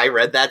 Like, I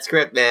read that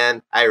script,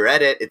 man. I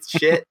read it. It's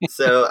shit.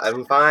 So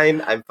I'm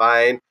fine.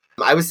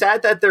 I was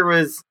sad that there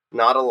was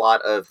not a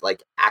lot of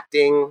like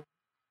acting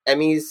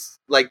Emmys.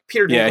 Like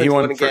Peter Dinklage Yeah, he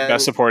won for again,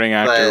 Best Supporting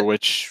Actor, but-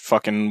 which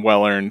fucking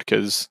well earned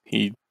because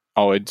he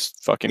always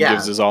fucking Yeah.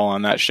 gives his all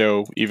on that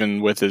show, even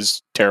with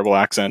his terrible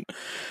accent.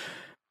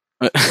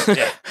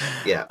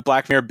 Yeah.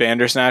 Black Mirror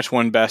Bandersnatch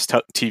won Best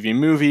TV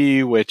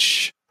Movie,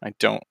 which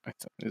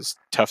is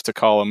tough to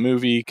call a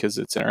movie because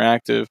it's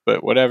interactive,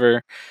 but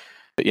whatever.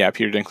 But yeah,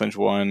 Peter Dinklage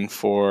won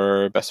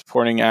for Best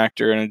Supporting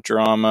Actor in a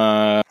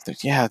Drama.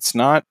 Yeah, it's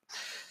not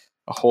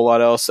a whole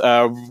lot else.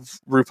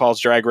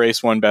 RuPaul's Drag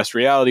Race won Best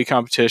Reality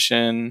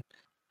Competition.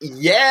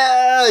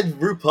 Yeah,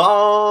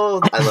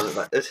 RuPaul. I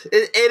love it.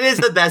 It is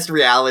the best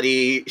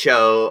reality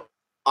show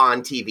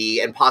on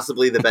TV and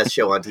possibly the best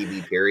show on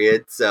TV,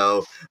 period.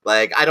 So,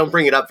 like, I don't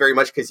bring it up very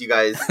much because you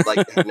guys,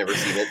 like, have never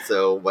seen it,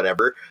 so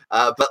whatever.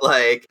 But,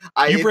 like,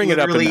 You bring it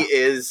up literally enough.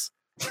 is...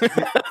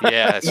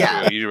 Yeah, that's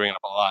Yeah. true. You bring it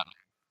up a lot.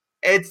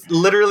 It's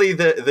literally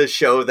the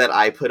show that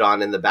I put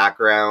on in the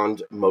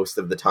background most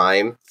of the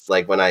time,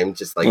 like when I'm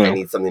just like, I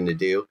need something to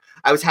do.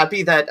 I was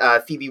happy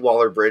that Phoebe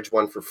Waller-Bridge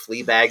won for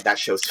Fleabag. That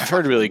show's I've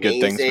heard really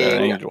good things about it. I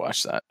amazing. need to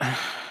watch that.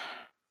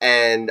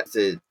 And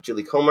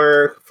Julie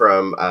Comer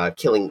from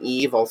Killing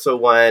Eve also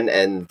won,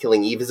 and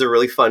Killing Eve is a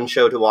really fun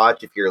show to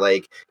watch if you're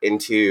like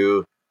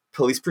into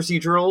police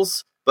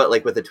procedurals, but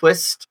like with a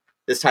twist.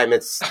 This time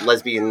it's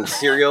lesbian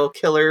serial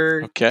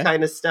killer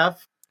kind of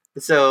stuff.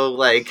 So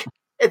like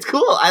it's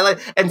cool. I like,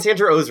 and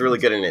Sandra Oh is really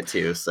good in it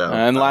too. So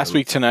and last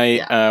week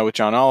tonight with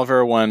John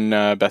Oliver won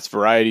Best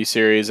Variety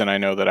Series, and I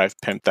know that I've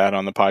pimped that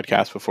on the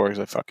podcast before because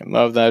I fucking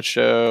love that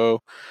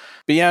show.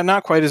 But yeah,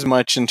 not quite as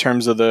much in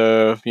terms of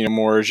the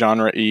more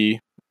genre-y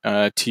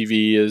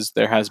TV as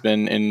there has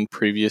been in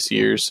previous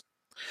years.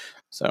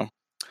 So,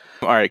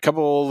 all right,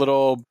 couple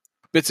little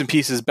bits and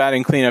pieces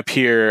batting cleanup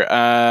here.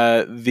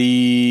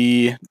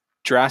 The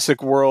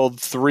Jurassic World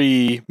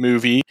 3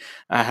 movie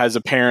has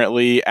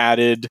apparently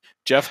added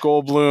Jeff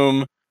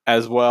Goldblum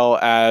as well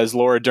as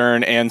Laura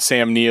Dern and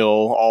Sam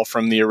Neill, all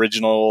from the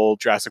original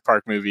Jurassic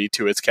Park movie,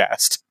 to its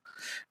cast.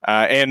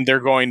 and they're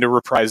going to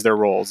reprise their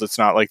roles. It's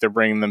not like they're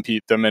bringing them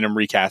in and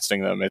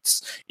recasting them.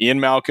 It's Ian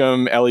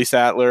Malcolm, Ellie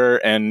Sattler,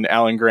 and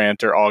Alan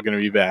Grant are all going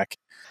to be back.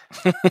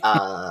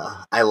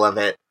 I love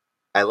it.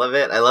 I love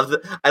it.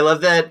 I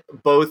love that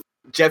both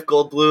Jeff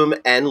Goldblum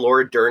and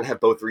Laura Dern have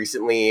both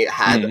recently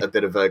had a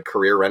bit of a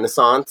career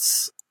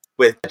renaissance,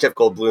 with Jeff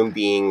Goldblum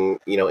being,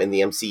 in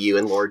the MCU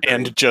and Laura Dern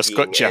and just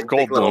got Jeff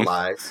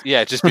Goldblum.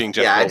 Yeah, just being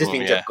Jeff Goldblum. Just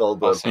being Jeff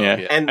Goldblum. Also,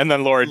 And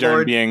then Laura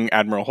Dern being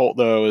Admiral Holt,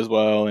 though, as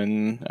well.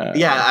 And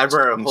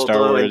Admiral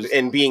Holt,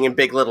 and being in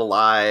Big Little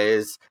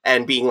Lies,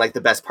 and being like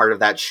the best part of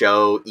that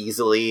show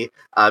easily.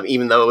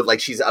 Even though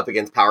like she's up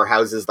against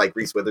powerhouses like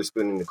Reese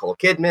Witherspoon and Nicole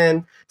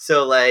Kidman.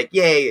 So like,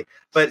 yay.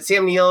 But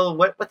Sam Neill,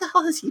 what the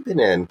hell has he been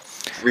in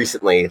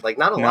recently? Like,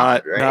 not a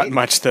lot, right? Not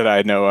much that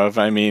I know of.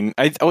 I mean,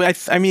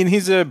 I mean,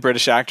 he's a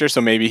British actor,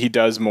 so maybe he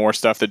does more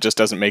stuff that just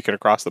doesn't make it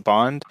across the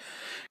pond,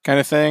 kind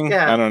of thing.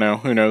 Yeah. I don't know.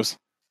 Who knows?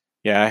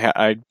 Yeah,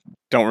 I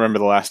don't remember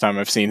the last time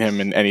I've seen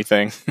him in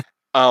anything.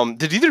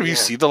 Did either of you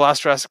see the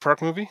last Jurassic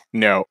Park movie?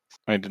 No,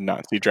 I did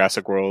not see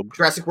Jurassic World.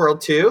 Jurassic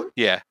World 2?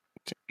 Yeah.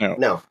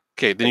 No.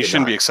 Okay, then you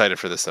shouldn't be excited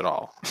for this at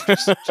all.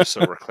 Just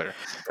so we're clear.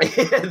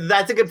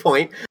 That's a good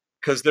point.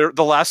 Because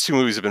the last two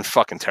movies have been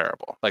fucking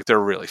terrible. Like, they're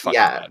really fucking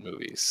bad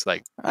movies.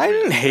 Like, I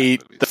didn't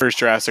hate the first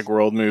Jurassic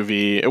World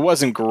movie. It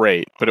wasn't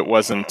great, but it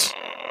wasn't.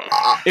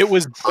 It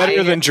was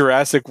better than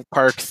Jurassic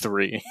Park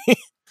 3.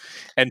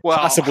 And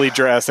possibly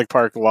Jurassic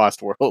Park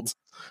Lost World.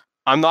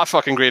 I'm not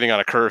fucking grading on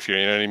a curve here,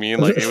 you know what I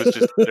mean? Like, it was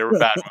just, they were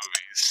bad movies.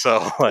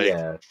 So, like.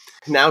 Yeah.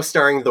 Now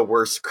starring the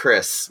worst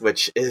Chris,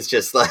 which is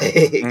just like.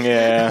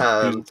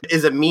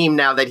 Is a meme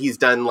now that he's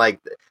done, like,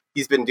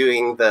 he's been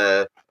doing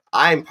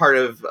I'm part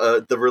of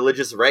the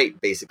religious right,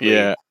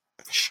 basically,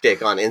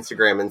 shtick on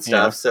Instagram and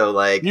stuff. So,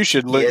 like, you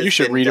should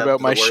read about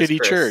my shitty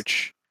Chris.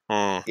 Church.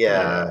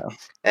 Yeah.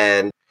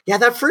 And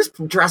that first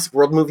Jurassic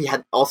World movie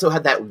also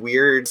had that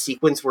weird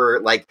sequence where,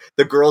 like,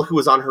 the girl who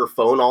was on her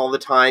phone all the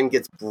time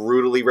gets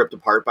brutally ripped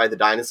apart by the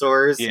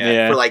dinosaurs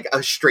for like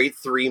a straight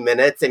 3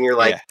 minutes, and you're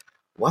like,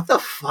 what the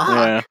fuck?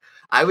 Yeah.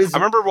 I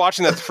remember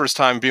watching that the first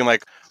time, being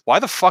like, why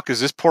the fuck is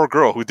this poor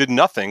girl who did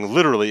nothing,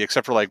 literally,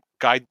 except for, like,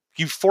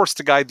 he forced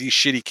to guide these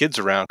shitty kids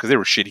around because they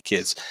were shitty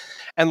kids.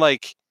 And,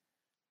 like,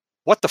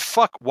 what the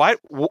fuck? Why?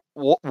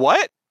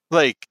 What?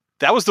 Like,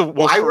 that was the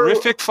most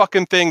horrific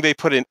fucking thing they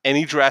put in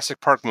any Jurassic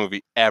Park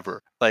movie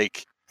ever.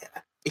 Like,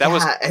 that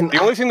was the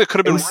only thing that could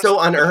have been so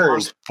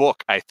unearned. The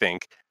book, I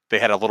think, they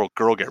had a little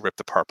girl get ripped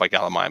apart by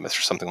Gallimimus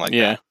or something like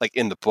that, like,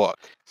 in the book.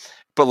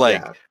 But,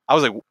 like, I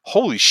was like,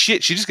 holy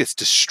shit, she just gets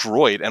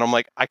destroyed. And I'm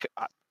like,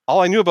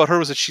 all I knew about her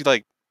was that she,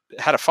 like,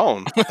 had a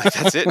phone. Like,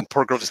 that's it, and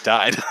poor girl just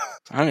died.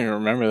 I don't even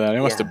remember that. I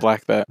must have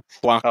blocked that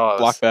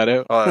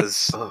out.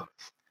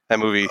 That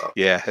movie,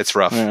 it's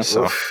rough. Yeah.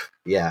 So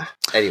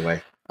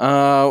Anyway,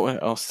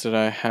 what else did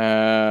I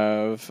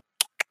have?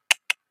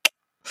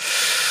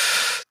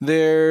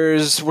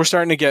 We're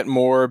starting to get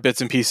more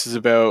bits and pieces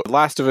about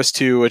Last of Us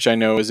 2, which I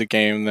know is a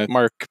game that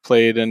Mark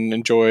played and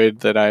enjoyed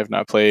that I have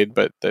not played,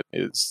 but that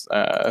is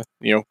a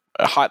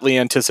hotly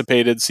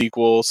anticipated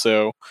sequel.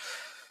 So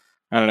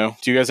I don't know.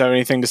 Do you guys have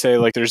anything to say?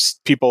 Like,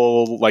 there's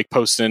people like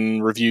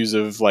posting reviews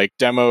of like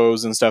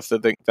demos and stuff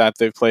that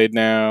they've played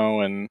now,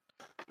 and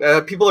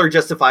people are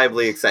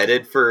justifiably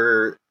excited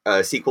for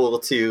a sequel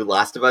to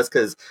Last of Us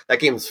because that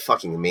game's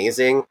fucking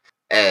amazing.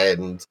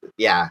 And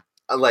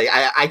like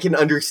I can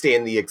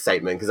understand the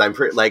excitement because I'm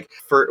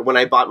for when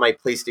I bought my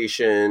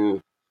PlayStation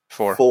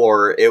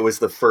 4, it was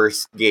the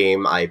first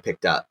game I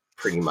picked up,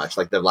 pretty much,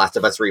 like the Last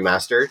of Us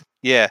remastered.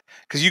 Yeah,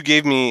 because you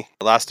gave me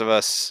Last of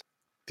Us,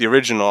 the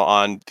original,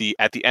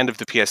 at the end of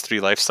the PS3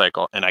 life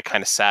cycle, and I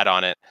kind of sat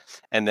on it.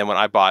 And then when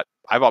I bought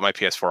my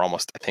PS4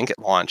 almost, I think, at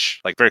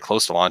launch, like very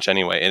close to launch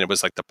anyway, and it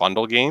was like the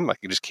bundle game, like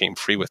it just came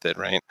free with it,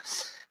 right?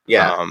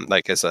 Yeah.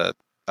 Like as a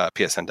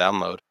PSN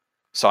download.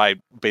 So I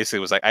basically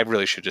was like, I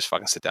really should just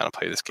fucking sit down and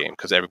play this game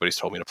because everybody's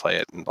told me to play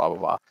it and blah blah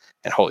blah.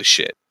 And holy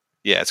shit,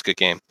 yeah, it's a good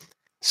game.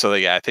 So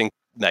I think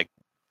like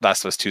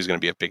Last of Us 2 is going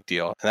to be a big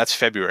deal, and that's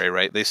February,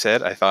 right? They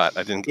said. I thought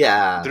I didn't.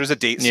 Yeah. There's a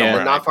date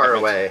somewhere. Not far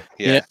away.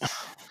 Yeah.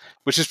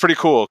 Which is pretty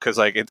cool because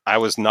I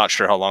was not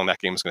sure how long that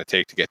game was going to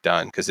take to get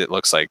done because it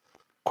looks like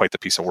quite the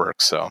piece of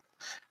work. So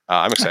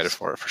I'm excited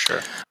for it for sure.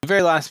 The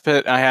very last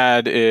bit I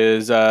had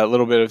is a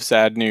little bit of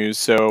sad news.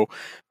 So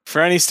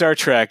for any Star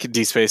Trek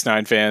Deep Space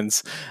Nine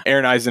fans,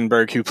 Aaron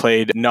Eisenberg, who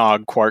played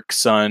Nog, Quark's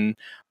son,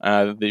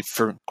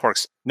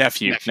 Quark's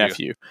nephew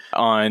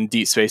on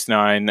Deep Space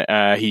Nine,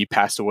 he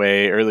passed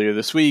away earlier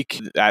this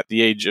week at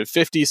the age of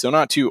 50, so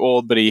not too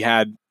old, but he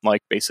had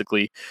like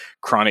basically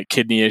chronic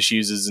kidney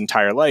issues his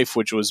entire life,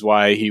 which was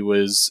why he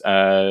was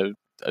a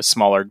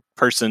smaller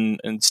person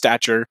in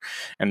stature,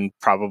 and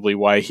probably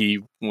why he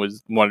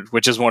was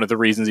which is one of the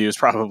reasons he was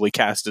probably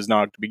cast as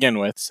Nog to begin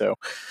with. So,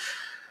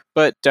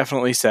 but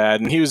definitely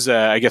sad. And he was,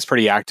 I guess,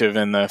 pretty active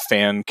in the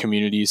fan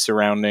community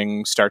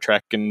surrounding Star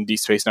Trek and Deep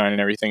Space Nine and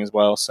everything as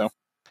well. So,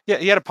 yeah,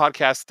 he had a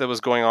podcast that was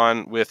going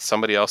on with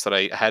somebody else that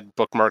I had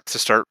bookmarked to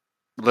start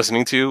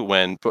listening to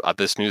when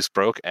this news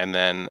broke. And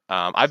then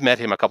I've met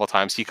him a couple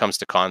times. He comes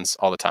to cons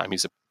all the time.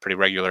 He's a pretty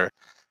regular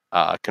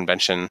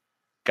convention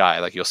guy.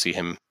 Like you'll see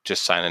him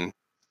just signing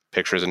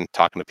pictures and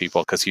talking to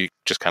people because he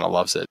just kind of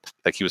loves it.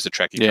 Like he was a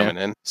Trekkie coming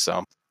in,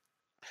 so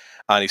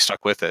and he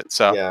stuck with it.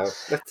 So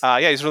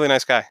he's a really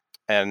nice guy,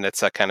 and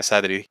it's kind of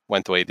sad that he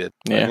went the way he did.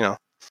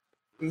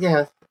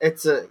 But,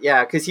 it's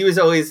because he was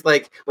always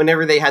like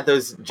whenever they had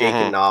those Jake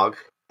and Nog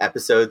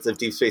episodes of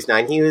Deep Space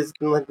Nine,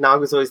 Nog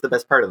was always the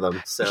best part of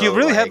them. So he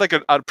really had like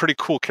a pretty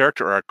cool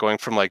character arc, going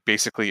from like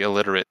basically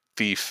illiterate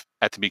thief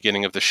at the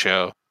beginning of the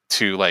show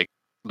to like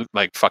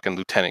fucking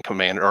lieutenant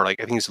commander, or like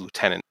I think he's a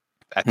lieutenant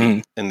at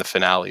in the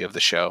finale of the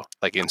show,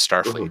 like in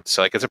Starfleet.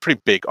 So like it's a pretty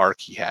big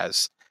arc he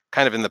has,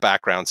 kind of in the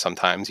background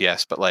sometimes,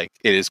 yes, but like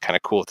it is kind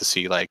of cool to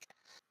see like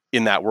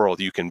in that world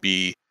you can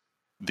be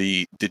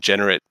the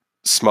degenerate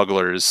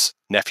smuggler's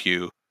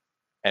nephew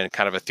and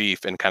kind of a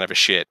thief and kind of a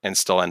shit and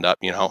still end up,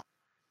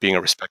 being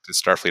a respected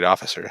Starfleet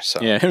officer. So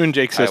yeah, him and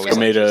Jake Sisko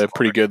made a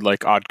pretty good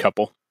like odd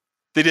couple.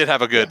 They did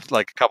have a good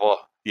like couple.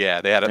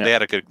 Yeah, they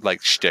had a good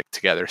like shtick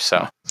together.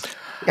 So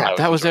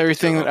that was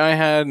everything that I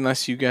had.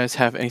 Unless you guys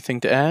have anything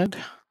to add.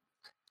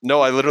 No,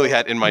 I literally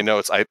had in my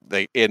notes. I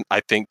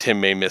think Tim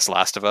may miss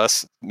Last of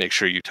Us. Make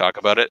sure you talk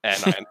about it,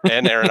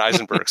 and Aaron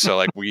Eisenberg. So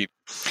like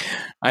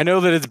I know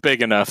that it's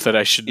big enough that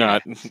I should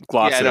not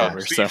gloss it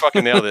over. So you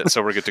fucking nailed it.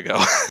 So we're good to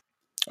go.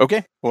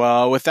 Okay.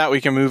 Well, with that, we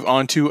can move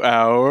on to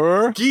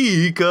our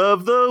Geek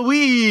of the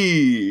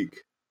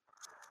Week.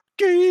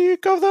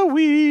 Geek of the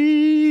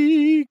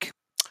Week,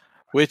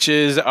 which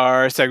is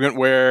our segment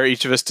where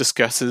each of us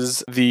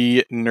discusses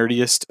the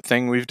nerdiest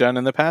thing we've done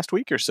in the past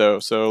week or so.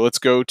 So let's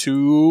go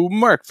to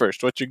Mark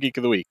first. What's your Geek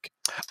of the Week?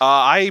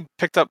 I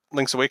picked up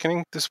Link's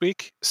Awakening this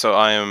week, so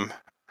I am,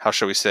 how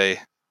shall we say,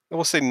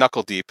 we'll say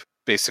knuckle deep,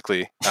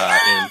 basically,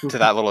 into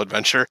that little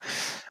adventure.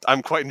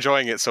 I'm quite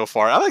enjoying it so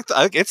far. I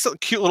like it's a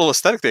cute little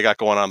aesthetic they got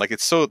going on. Like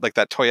it's so like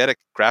that toyetic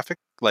graphic,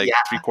 like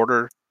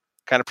 3/4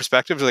 kind of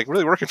perspective is like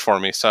really working for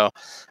me. So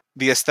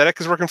the aesthetic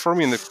is working for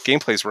me and the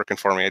gameplay is working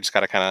for me. I just got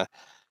to kind of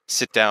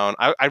sit down.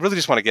 I really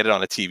just want to get it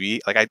on a TV.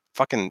 Like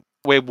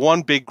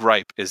one big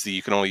gripe is that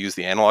you can only use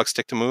the analog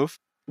stick to move.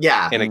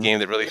 Yeah. In a game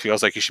that really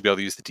feels like you should be able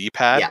to use the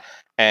D-pad. Yeah.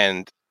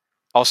 And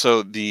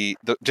also the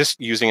just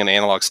using an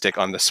analog stick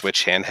on the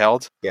Switch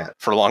handheld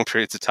for long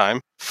periods of time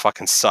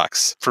fucking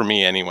sucks for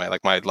me anyway.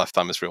 Like my left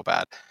thumb is real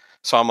bad.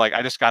 So I'm like,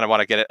 I just kind of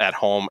want to get it at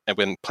home and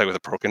then play with a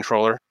Pro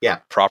Controller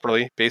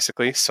properly,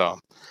 basically. So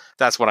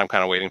that's what I'm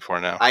kind of waiting for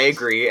now. I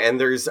agree.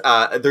 And there's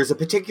a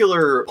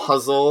particular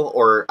puzzle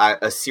or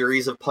a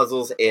series of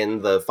puzzles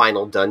in the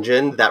final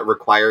dungeon that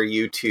require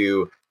you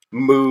to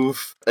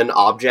move an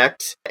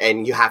object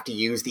and you have to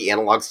use the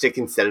analog stick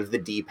instead of the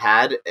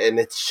D-pad. And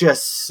it's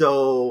just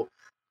so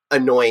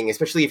annoying,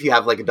 especially if you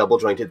have like a double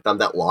jointed thumb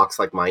that locks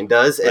like mine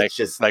does. It's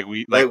just like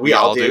we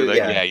all do.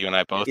 Like, you and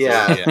I both.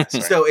 Yeah.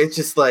 So it's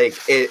just like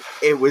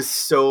it was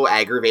so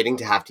aggravating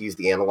to have to use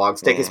the analog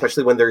stick,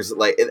 especially when there's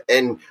like,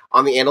 and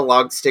on the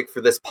analog stick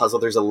for this puzzle,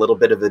 there's a little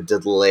bit of a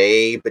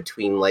delay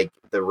between like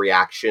the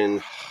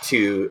reaction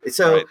to.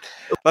 So right.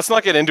 Let's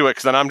not get into it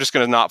because then I'm just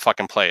going to not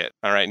fucking play it.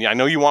 All right. And I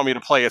know you want me to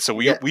play it, so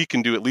we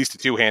can do at least a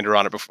two-hander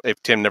on it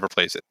if Tim never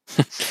plays it.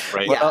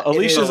 Right. Well,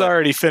 Alicia's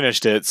already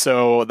finished it,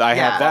 so I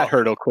have that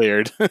hurdle cleared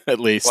at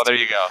least. Well, there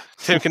you go.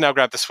 Tim can now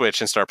grab the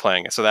Switch and start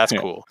playing it, so that's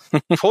cool.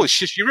 Holy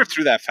shit, you ripped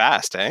through that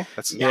fast, eh?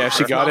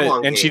 She got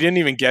it, and she didn't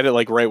even get it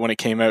like right when it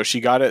came out. She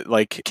got it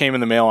like came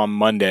in the mail on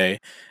Monday,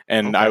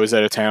 and I was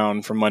out of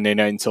town from Monday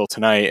night until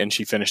tonight, and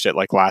she finished it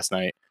like last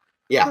night.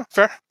 Yeah,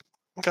 fair.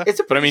 Okay,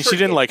 but I mean, she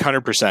didn't like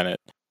 100% it.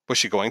 Was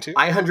she going to?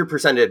 I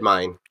 100%ed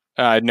mine.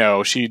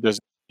 No, she does.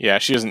 Yeah,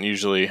 she doesn't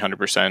usually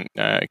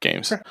 100%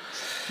 games. Fair.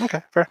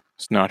 Okay, fair.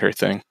 It's not her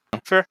thing.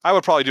 Fair. I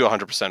would probably do a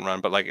 100%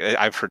 run, but like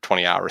I've heard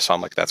 20 hours, so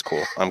I'm like, that's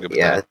cool. I'm good with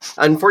that.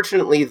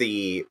 Unfortunately,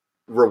 the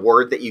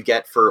reward that you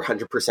get for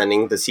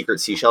 100%ing the secret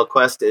seashell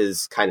quest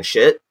is kind of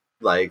shit.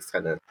 Like, it's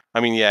kind of. I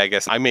mean, yeah, I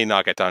guess I may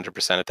not get to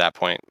 100% at that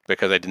point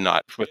because I did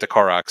not with the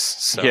Koroks.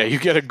 So. Yeah, you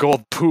get a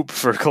gold poop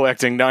for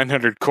collecting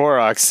 900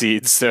 Korok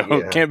seeds, so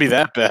it can't be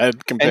that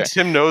bad. And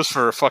Tim knows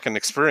for fucking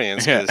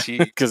experience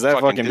because that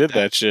fucking did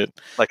that shit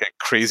like a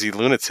crazy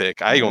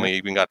lunatic. I only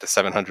even got to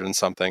 700 and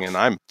something, and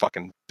I'm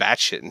fucking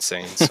batshit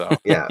insane. So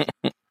yeah.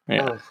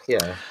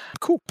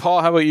 Cool.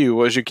 Paul, how about you?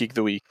 What was your Geek of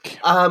the Week?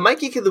 My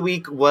Geek of the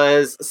Week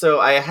was,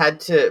 so I had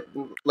to,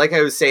 like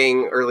I was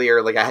saying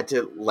earlier, like I had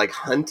to like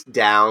hunt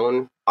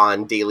down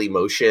on Daily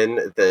Motion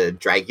the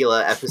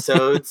Dragula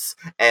episodes,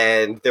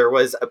 and there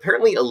was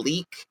apparently a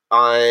leak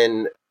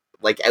on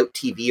like Out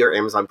TV or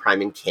Amazon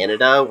Prime in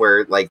Canada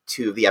where like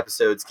 2 of the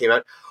episodes came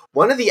out.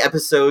 One of the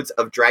episodes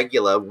of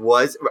Dragula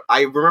was,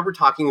 I remember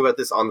talking about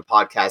this on the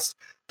podcast,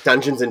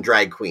 Dungeons and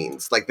Drag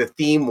Queens. Like the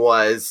theme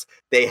was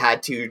they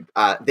had to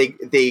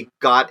they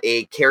got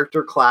a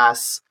character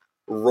class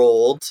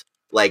rolled,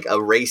 like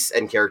a race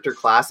and character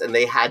class, and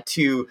they had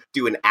to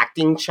do an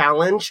acting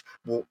challenge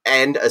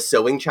and a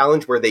sewing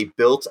challenge where they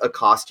built a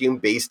costume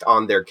based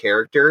on their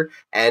character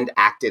and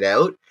acted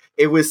out.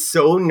 It was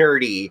so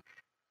nerdy.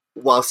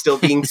 while still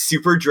being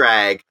super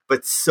drag,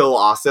 but so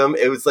awesome.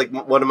 It was like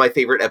one of my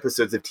favorite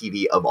episodes of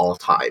TV of all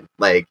time.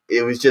 Like,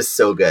 it was just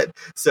so good.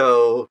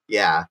 So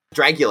yeah,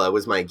 Dragula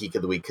was my geek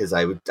of the week because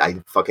I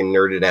fucking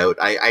nerded out.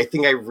 I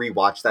think I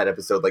rewatched that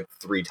episode like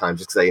 3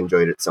 times just because I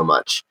enjoyed it so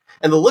much.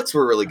 And the looks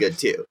were really good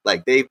too.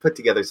 Like, they put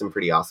together some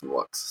pretty awesome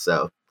looks.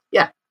 So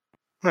yeah.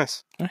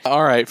 Nice.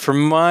 All right. For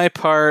my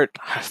part,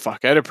 I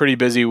had a pretty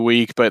busy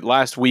week, but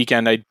last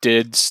weekend I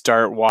did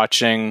start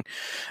watching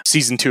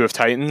season 2 of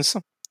Titans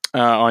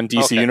on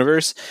DC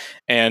Universe,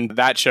 and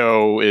that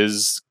show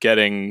is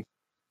getting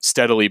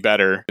steadily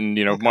better. And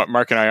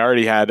Mark and I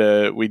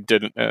already we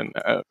did an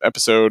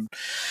episode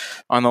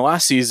on the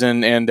last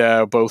season, and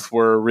both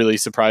were really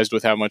surprised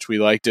with how much we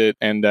liked it.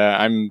 And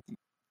I'm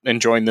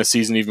enjoying this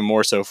season even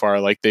more so far.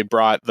 Like, they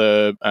brought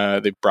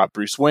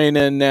Bruce Wayne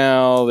in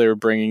now. They're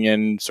bringing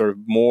in sort of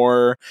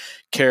more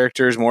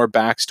characters, more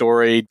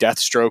backstory.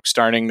 Deathstroke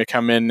starting to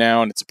come in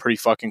now, and it's a pretty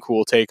fucking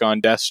cool take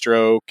on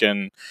Deathstroke.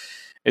 And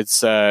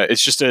it's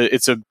just a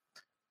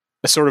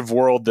sort of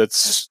world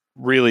that's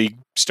really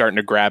starting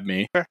to grab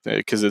me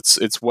because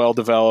it's well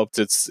developed.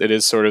 It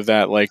is sort of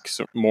that like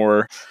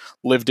more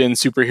lived in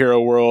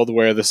superhero world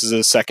where this is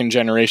a second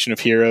generation of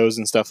heroes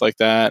and stuff like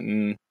that.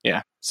 And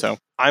yeah, so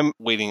I'm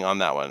waiting on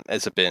that one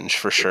as a binge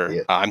for sure.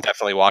 Yeah. I'm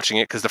definitely watching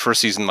it because the first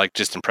season like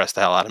just impressed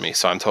the hell out of me.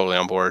 So I'm totally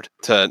on board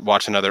to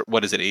watch another.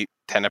 What is it?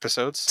 8-10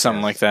 episodes?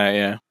 Something like that.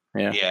 Yeah.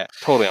 Yeah,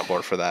 totally on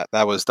board for that.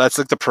 That's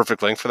like the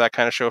perfect length for that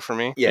kind of show for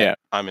me. Yeah.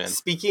 I'm in.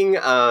 Speaking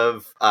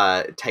of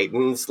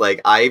Titans,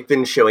 like, I've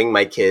been showing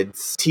my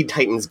kids Teen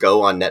Titans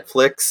Go on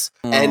Netflix,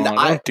 and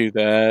don't do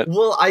that.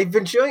 Well, I've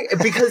been showing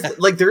because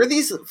like there are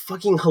these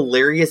fucking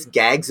hilarious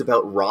gags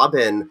about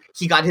Robin.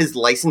 He got his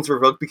license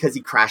revoked because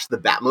he crashed the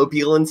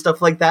Batmobile and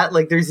stuff like that.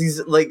 Like, there's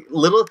these like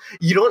little,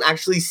 you don't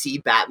actually see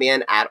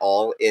Batman at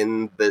all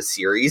in the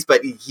series,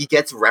 but he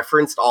gets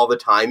referenced all the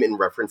time in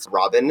reference to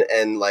Robin,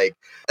 and like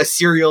a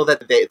cereal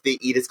that they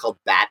eat is called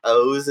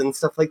Bat-O's and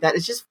stuff like that.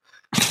 It's just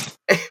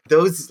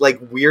those like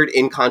weird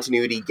in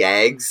continuity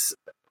gags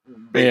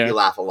make me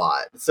laugh a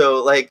lot.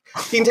 So like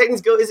Teen Titans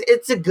Go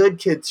it's a good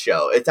kids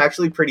show. It's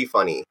actually pretty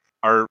funny.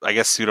 Our, I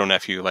guess, pseudo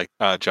nephew, like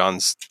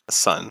John's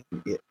son,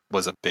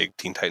 was a big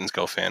Teen Titans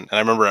Go fan, and I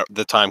remember at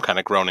the time kind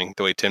of groaning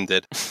the way Tim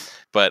did.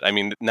 But I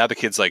mean, now the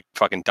kid's like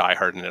fucking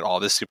diehard into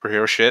all this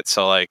superhero shit.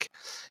 So like,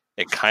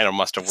 it kind of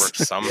must have worked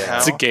somehow.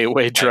 It's a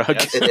gateway drug.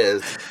 It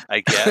is.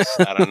 I guess.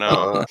 I don't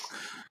know.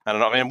 I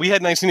don't know. I mean, we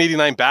had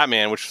 1989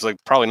 Batman, which was like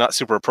probably not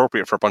super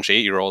appropriate for a bunch of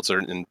 8-year-olds,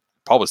 and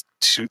Paul was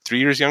 2-3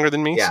 years younger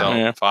than me,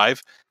 so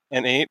 5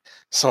 and 8.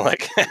 So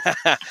like,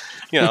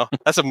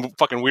 that's a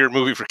fucking weird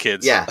movie for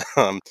kids. Yeah.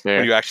 When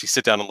you actually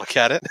sit down and look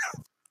at it.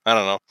 I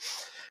don't know.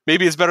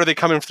 Maybe it's better they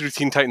come in through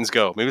Teen Titans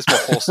Go. Maybe it's more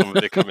wholesome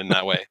if they come in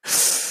that way.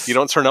 You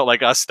don't turn out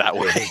like us that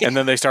way. And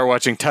then they start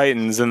watching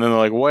Titans, and then they're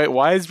like,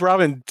 why is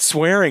Robin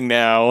swearing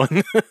now?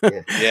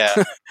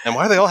 Yeah. And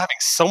why are they all having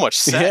so much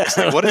sex?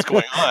 Yeah. Like, what is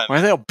going on? Why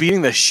are they all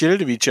beating the shit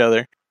out of each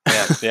other?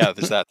 Yeah,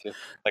 there's that too.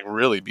 Like,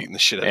 really beating the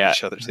shit out of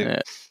each other too.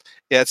 Yeah.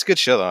 It's a good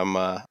show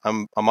though.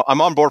 I'm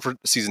on board for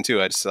season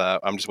 2.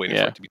 I'm just waiting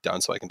for it to be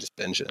done so I can just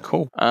binge it.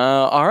 Cool.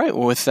 All right.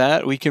 Well, with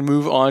that, we can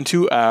move on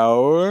to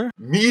our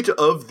meat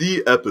of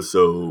the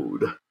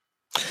episode.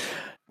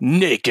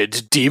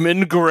 Naked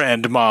Demon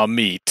Grandma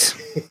meat.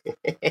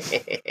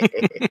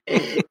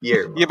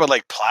 Yeah, but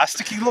like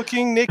plasticky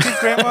looking naked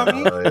grandma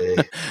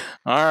meat.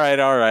 All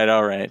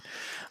right.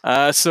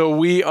 So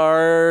we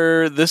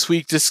are this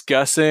week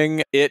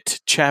discussing It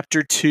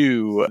Chapter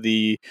 2,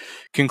 the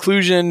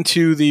conclusion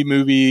to the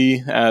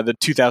movie, the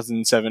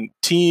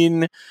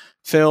 2017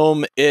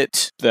 film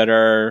It, that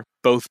are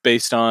both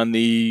based on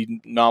the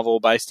novel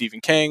by Stephen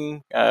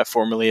King,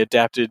 formerly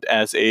adapted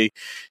as a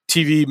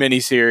TV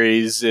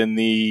miniseries in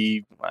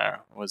the,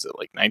 was it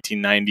like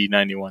 1990,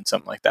 91,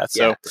 something like that.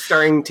 So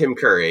starring Tim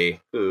Curry.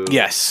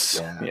 Yes.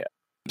 Yeah.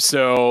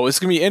 So it's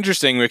going to be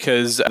interesting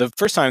because the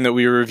first time that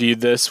we reviewed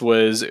this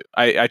was,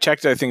 I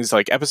checked, I think it's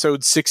like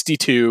episode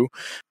 62.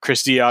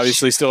 Christy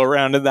obviously still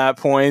around at that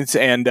point,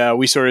 and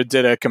we sort of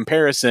did a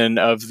comparison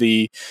of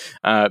the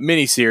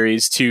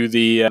miniseries to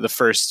the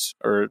first,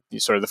 or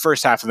sort of the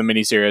first half of the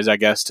miniseries, I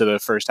guess, to the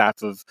first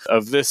half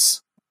of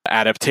this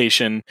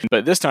adaptation.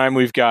 But this time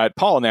we've got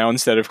Paul now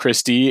instead of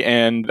Christy,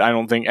 and I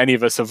don't think any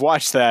of us have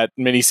watched that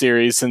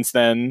miniseries since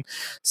then.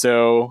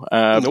 So,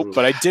 nope.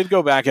 But I did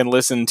go back and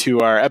listen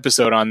to our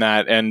episode on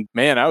that, and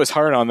man, I was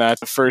hard on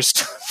that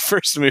first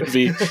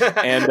movie,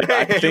 and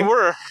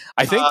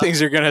I think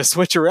things are going to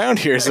switch around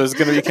here, so it's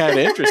going to be kind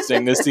of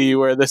interesting to see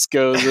where this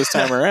goes this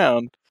time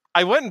around.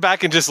 I went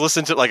back and just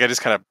listened to, like, I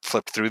just kind of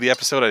flipped through the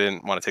episode. I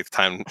didn't want to take the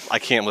time. I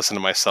can't listen to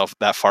myself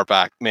that far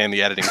back. Man,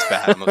 the editing's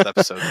bad on those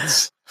episodes.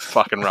 It's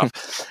fucking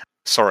rough.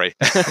 Sorry.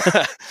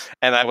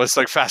 And I was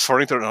like fast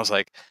forwarding through it, and I was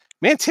like,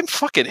 man, Tim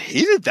fucking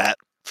hated that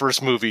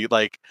first movie.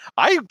 Like,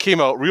 I came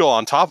out real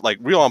on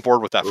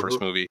board with that first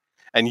movie.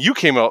 And you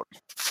came out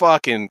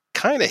fucking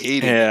kind of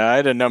hating it. Yeah, I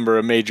had a number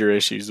of major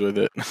issues with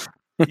it.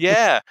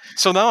 Yeah.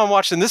 So now I'm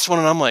watching this one,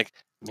 and I'm like,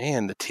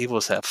 man, the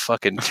tables have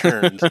fucking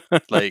turned.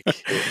 Like,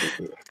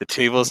 the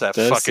tables have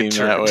Does fucking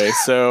seem that turned. way.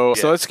 So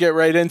Yeah. let's get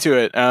right into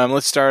it.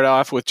 Let's start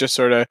off with just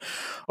sort of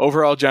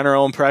overall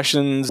general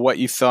impressions, what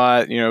you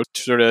thought,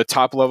 sort of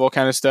top level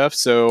kind of stuff.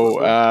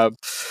 So,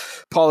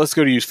 Paul, let's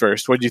go to you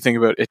first. What did you think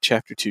about it,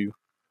 Chapter 2?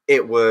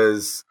 It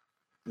was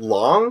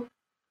long,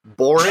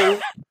 boring,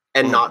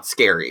 and not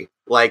scary.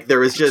 Like, there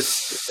was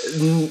just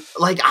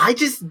like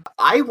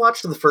I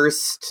watched the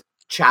first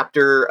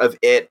chapter of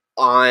it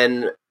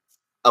on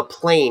a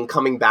plane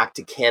coming back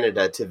to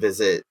Canada to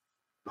visit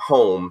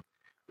home.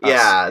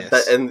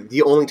 Yes. And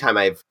the only time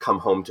I've come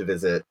home to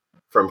visit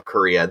from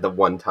Korea, the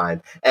one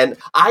time. And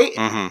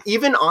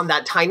even on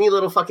that tiny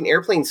little fucking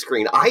airplane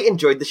screen, I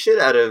enjoyed the shit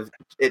out of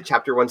it,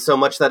 Chapter 1, so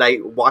much that I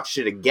watched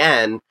it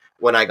again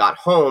when I got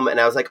home, and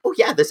I was like, oh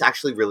yeah, this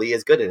actually really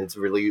is good, and it's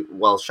really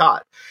well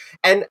shot.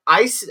 And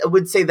I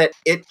would say that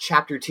it,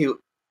 Chapter 2,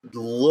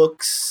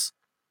 looks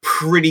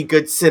pretty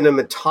good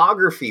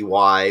cinematography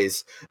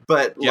wise,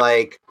 but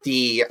like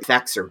the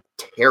effects are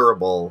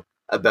terrible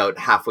about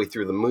halfway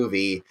through the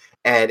movie,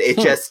 and it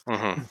just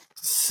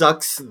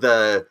sucks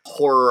the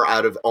horror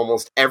out of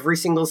almost every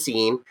single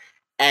scene.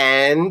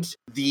 And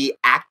the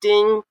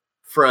acting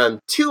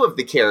from two of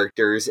the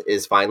characters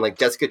is fine. Like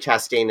Jessica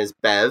Chastain as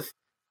Bev,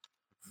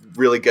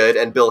 really good,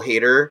 and Bill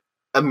Hader,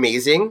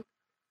 amazing.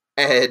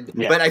 And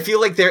but I feel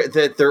like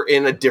they're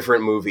in a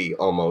different movie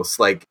almost,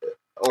 like,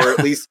 or at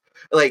least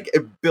like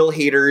Bill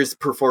Hader's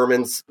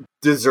performance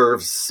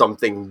deserves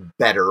something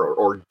better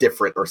or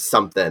different or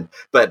something.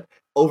 But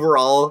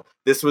overall,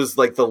 this was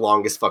like the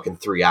longest fucking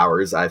 3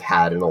 hours I've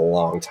had in a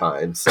long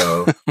time.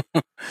 So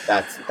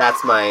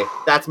that's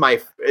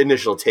my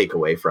initial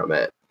takeaway from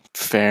it.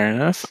 Fair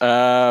enough.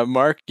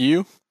 Mark,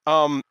 you?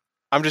 I'm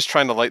just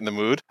trying to lighten the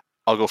mood.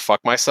 I'll go fuck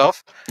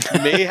myself.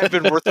 May have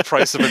been worth the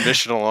price of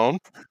admission alone,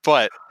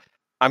 but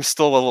I'm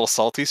still a little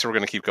salty, so we're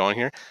going to keep going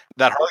here.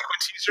 That Harley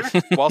Quinn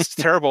teaser, whilst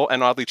terrible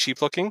and oddly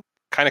cheap looking,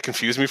 kind of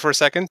confused me for a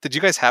second. Did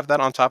you guys have that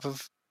on top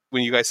of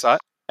when you guys saw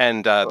it?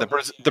 And the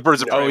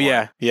birds of prey. Oh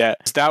yeah, yeah.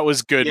 That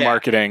was good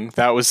marketing.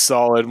 That was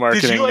solid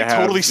marketing. Did you like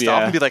totally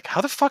stop and yeah. be like,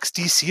 "How the fuck's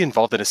DC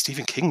involved in a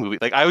Stephen King movie?"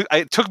 Like,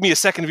 it took me a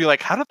second to be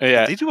like, "How did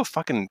they do a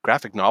fucking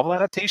graphic novel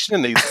adaptation?"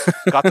 And they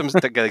got them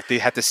like they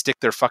had to stick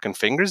their fucking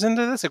fingers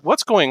into this. Like,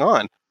 what's going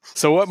on?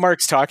 So what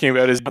Mark's talking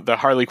about is the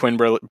Harley Quinn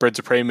Birds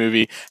of Prey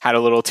movie had a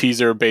little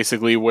teaser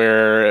basically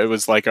where it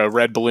was like a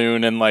red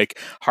balloon and like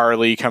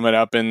Harley coming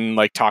up and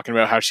like talking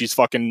about how she's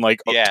fucking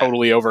like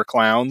totally over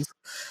clowns.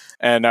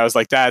 And I was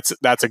like, that's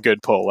a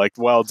good pull. Like,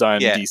 well done,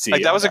 DC.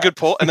 Like, that was a good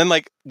pull. And then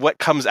like what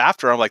comes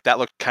after, I'm like, that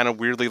looked kind of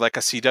weirdly like a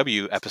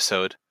CW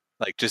episode,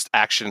 like just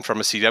action from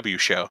a CW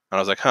show. And I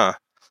was like, I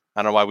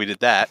don't know why we did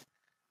that.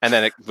 And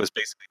then it was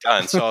basically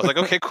done. So I was like,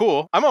 okay,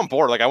 cool. I'm on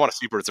board. Like, I want to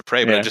see Birds of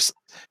Prey, but it just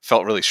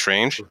felt really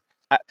strange.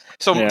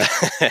 So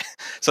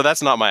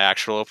that's not my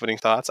actual opening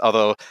thoughts.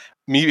 Although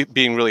me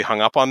being really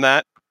hung up on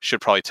that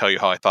should probably tell you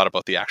how I thought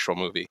about the actual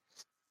movie.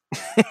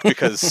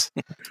 Because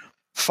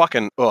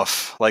fucking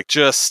oof. Like,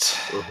 just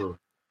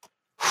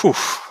whew,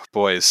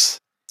 boys.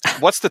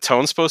 What's the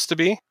tone supposed to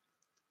be?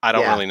 I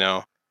don't really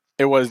know.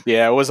 It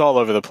was all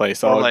over the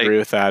place. I'll agree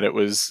with that. It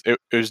was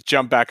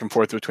jump back and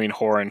forth between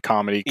horror and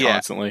comedy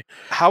constantly.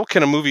 How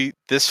can a movie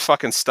this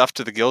fucking stuffed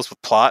to the gills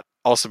with plot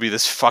also be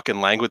this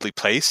fucking languidly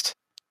paced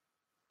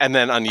and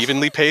then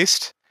unevenly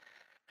paced?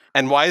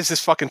 And why is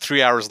this fucking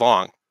 3 hours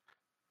long?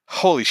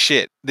 Holy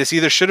shit. This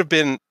either should have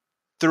been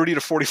 30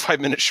 to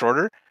 45 minutes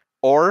shorter,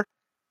 or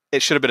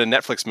it should have been a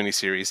Netflix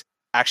miniseries.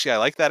 Actually, I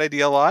like that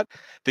idea a lot.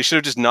 They should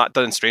have just not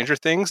done Stranger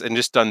Things and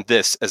just done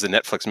this as a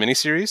Netflix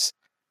miniseries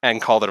and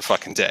called it a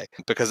fucking day.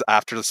 Because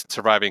after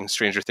surviving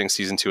Stranger Things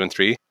season 2 and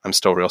 3, I'm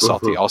still real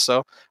salty.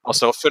 Also,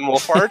 Finn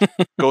Wolfhard,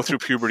 go through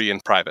puberty in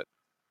private.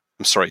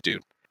 I'm sorry,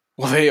 dude.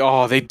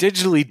 Well, they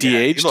digitally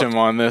de-aged him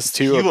on this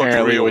too,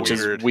 apparently, which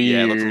is weird.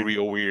 Yeah, it looked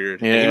real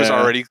weird. Yeah. And he was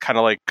already kind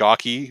of like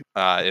gawky.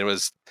 It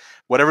was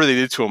whatever they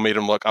did to him made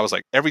him look. I was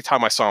like, every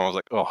time I saw him, I was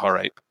like, oh, all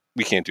right,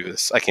 we can't do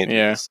this. I can't do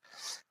this.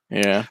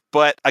 Yeah.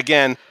 But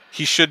again,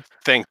 he should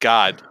thank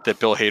God that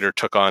Bill Hader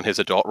took on his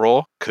adult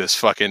role, because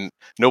fucking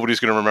nobody's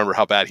going to remember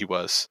how bad he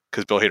was,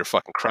 because Bill Hader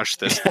fucking crushed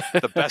this.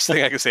 The best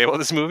thing I can say about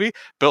this movie,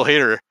 Bill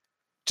Hader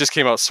just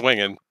came out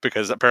swinging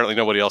because apparently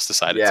nobody else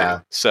decided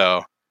to.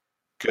 So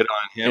good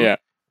on him. Yeah.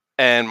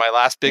 And my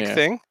last big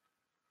thing,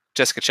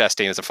 Jessica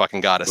Chastain is a fucking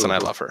goddess, and I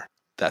love her.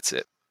 That's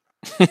it.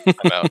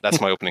 I'm out.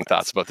 That's my opening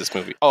thoughts about this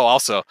movie. Oh,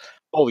 also,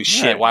 holy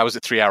shit, why was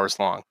it 3 hours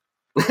long?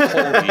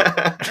 Holy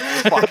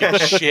fucking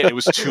shit, it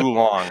was too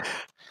long.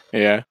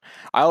 Yeah,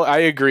 I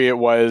agree.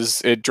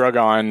 It drug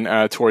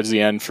on towards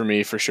the end for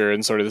me, for sure,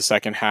 in sort of the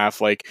second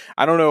half. Like,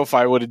 I don't know if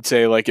I would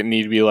say like it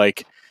need to be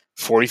like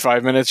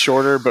 45 minutes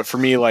shorter, but for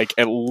me, like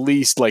at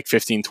least like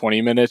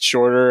 15-20 minutes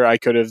shorter I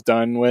could have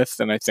done with,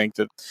 and I think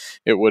that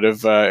it would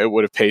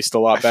have paced a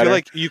lot better. I feel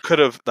like you could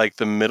have, like,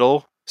 the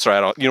middle,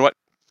 sorry, you know what,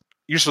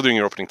 You're still doing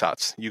your opening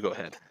thoughts. You go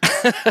ahead.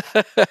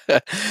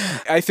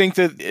 I think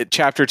that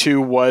chapter 2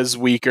 was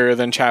weaker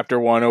than chapter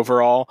 1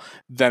 overall.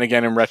 Then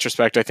again, in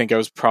retrospect, I think I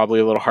was probably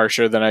a little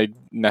harsher than I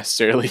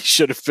necessarily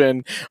should have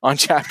been on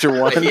chapter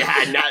 1.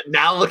 Yeah,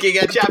 now looking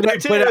at chapter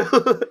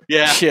 2.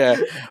 Yeah.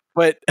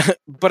 But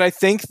I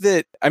think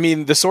that, I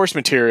mean, the source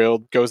material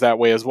goes that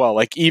way as well.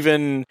 Like,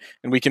 even,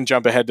 and we can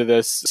jump ahead to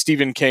this,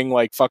 Stephen King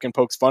like fucking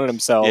pokes fun at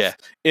himself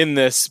in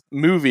this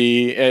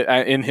movie,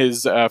 in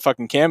his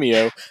fucking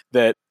cameo,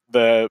 that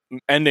the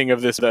ending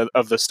of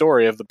the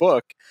story of the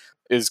book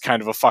is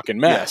kind of a fucking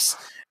mess.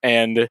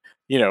 And,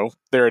 you know,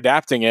 they're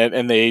adapting it,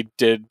 and they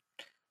did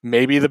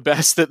maybe the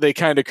best that they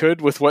kind of could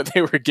with what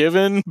they were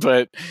given,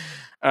 but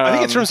I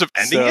think in terms of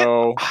ending it,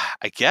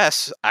 I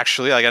guess,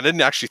 actually, like, I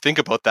didn't actually think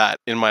about that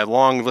in my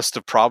long list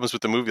of problems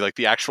with the movie. Like,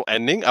 the actual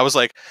ending, I was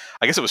like,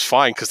 I guess it was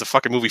fine because the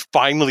fucking movie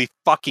finally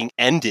fucking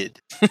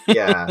ended.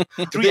 Yeah.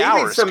 3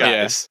 hours,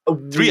 guys.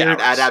 Weird 3 hours.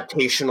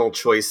 Adaptational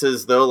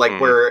choices, though, like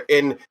where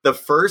in the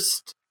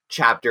first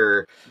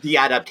chapter the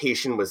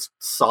adaptation was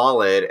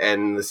solid,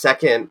 and the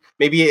second,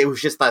 maybe it was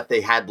just that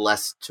they had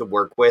less to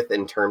work with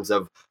in terms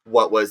of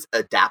what was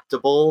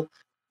adaptable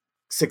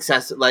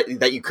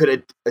that you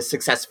could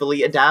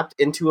successfully adapt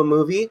into a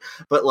movie.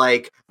 But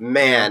like,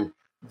 man,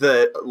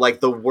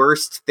 the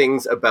worst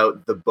things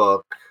about the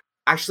book,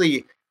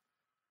 actually,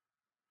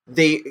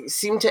 they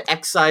seem to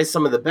excise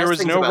some of the best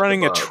things. There was no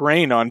running a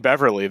train on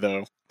Beverly,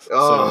 though.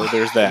 So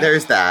there's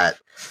that.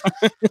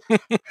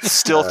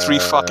 Still 3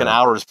 fucking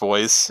hours,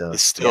 boys.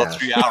 It's still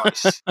 3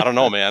 hours. I don't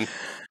know, man.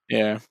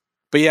 Yeah.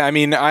 But yeah, I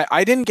mean,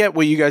 I didn't get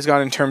what you guys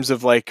got in terms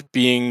of like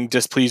being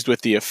displeased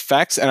with the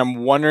effects, and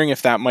I'm wondering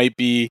if that might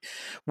be,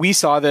 we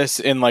saw this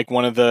in like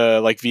one of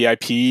the like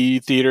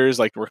VIP theaters,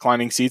 like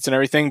reclining seats and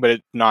everything, but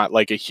it's not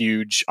like a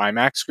huge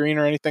IMAX screen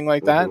or anything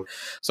like that.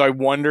 So I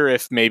wonder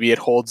if maybe it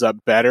holds up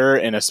better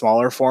in a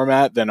smaller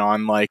format than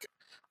on like,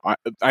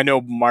 I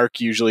know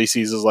Mark usually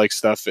sees his like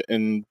stuff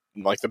in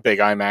like the big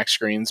IMAX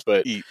screens,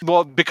 but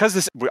because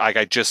this, like,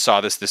 I just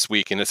saw this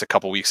week, and it's a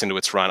couple weeks into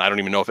its run. I don't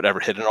even know if it ever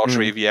hit an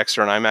Ultra AVX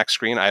or an IMAX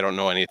screen. I don't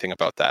know anything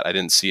about that. I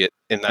didn't see it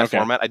in that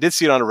format. I did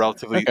see it on a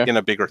relatively in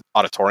a bigger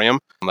auditorium.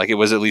 Like, it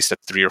was at least a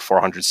 300 or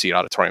 400 seat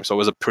auditorium, so it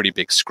was a pretty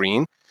big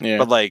screen.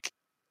 But like,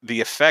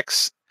 the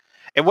effects,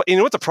 and what, you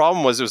know what the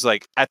problem was? It was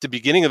like at the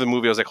beginning of the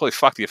movie, I was like, holy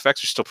fuck, the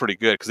effects are still pretty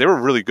good, because they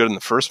were really good in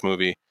the first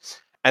movie.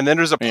 And then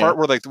there's a part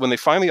where, like, when they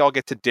finally all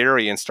get to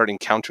Derry and start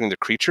encountering the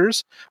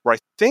creatures, where I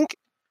think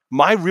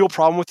my real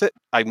problem with it,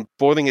 I'm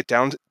boiling it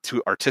down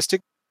to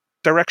artistic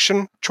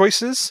direction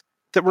choices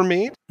that were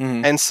made,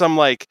 and some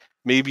like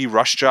maybe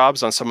rush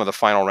jobs on some of the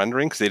final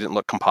rendering because they didn't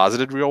look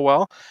composited real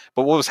well.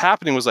 But what was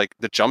happening was like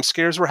the jump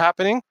scares were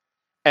happening,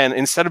 and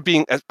instead of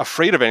being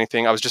afraid of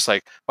anything, I was just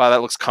like, wow,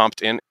 that looks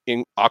comped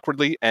in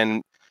awkwardly,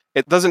 and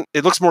it doesn't.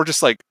 It looks more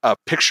just like a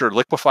picture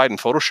liquefied in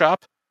Photoshop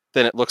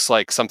than it looks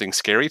like something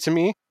scary to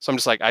me. So I'm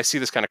just like, I see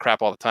this kind of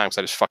crap all the time because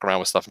I just fuck around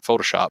with stuff in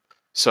Photoshop.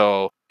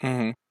 So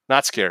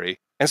not scary.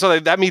 And so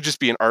that may just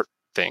be an art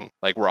thing,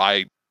 like where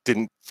I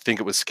didn't think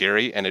it was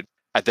scary, and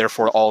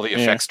therefore all the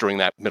effects during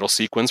that middle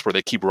sequence where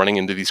they keep running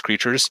into these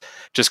creatures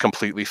just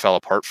completely fell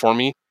apart for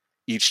me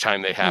each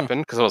time they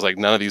happened, because I was like,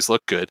 none of these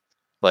look good.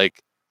 Like,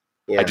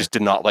 I just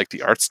did not like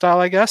the art style,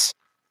 I guess.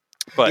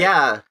 But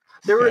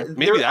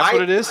maybe that's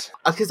what it is.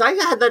 Because I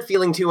had that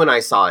feeling too when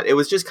I saw it. It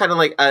was just kind of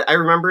like, I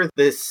remember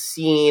this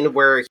scene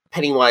where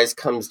Pennywise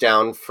comes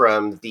down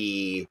from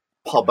the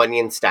Paul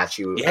Bunyan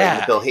statue,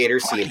 the Bill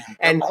Hader scene,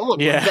 and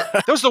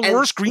that was the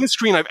worst green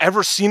screen I've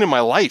ever seen in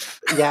my life.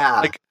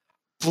 Like,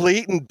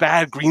 blatant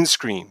bad green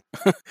screen.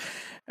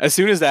 As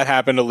soon as that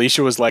happened,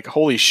 Alicia was like,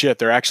 holy shit,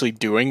 they're actually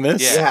doing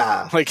this?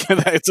 Like,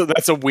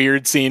 that's a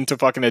weird scene to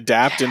fucking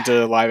adapt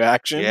into live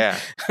action.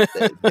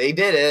 They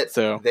did it.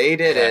 They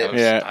did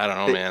it. I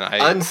don't know, man.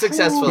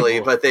 Unsuccessfully,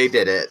 but they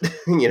did it.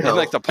 You know, and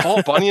like the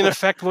Paul Bunyan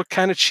effect looked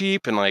kind of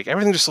cheap, and like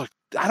everything just looked,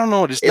 I don't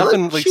know, just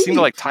nothing like seemed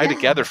to like tie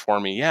together for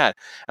me. And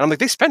I'm like,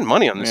 they spend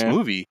money on this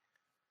movie.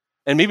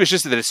 And maybe it's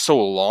just that it's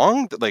so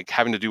long that like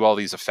having to do all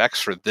these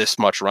effects for this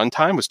much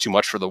runtime was too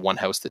much for the one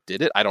house that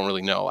did it. I don't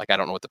really know. Like, I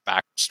don't know what the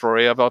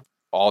backstory about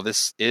all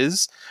this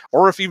is,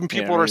 or if even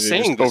people are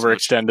saying just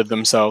overextended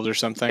themselves or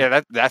something.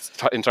 Yeah, that's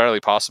entirely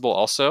possible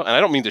also. And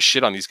I don't mean to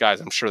shit on these guys.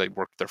 I'm sure they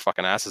worked their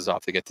fucking asses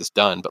off to get this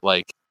done, but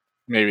like,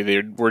 maybe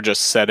they were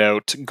just set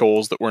out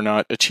goals that were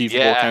not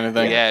achievable, kind of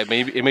thing. Yeah,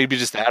 maybe it may be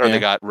just that, or they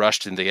got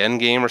rushed in the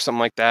end game or something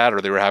like that, or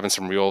they were having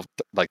some real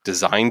like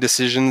design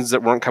decisions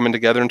that weren't coming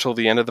together until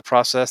the end of the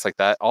process, like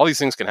that. All these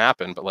things can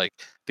happen, but like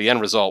the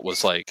end result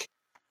was like,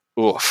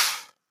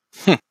 oof.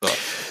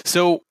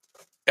 So,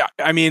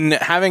 I mean,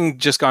 having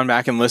just gone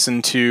back and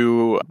listened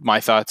to my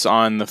thoughts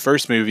on the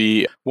first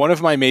movie, one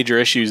of my major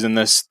issues in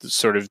this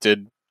sort of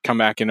did come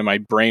back into my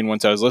brain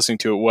once I was listening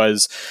to it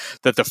was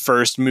that the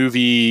first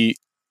movie,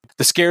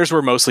 the scares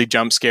were mostly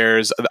jump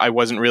scares. I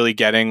wasn't really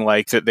getting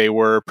like that they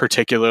were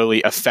particularly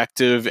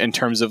effective in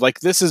terms of like,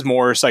 this is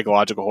more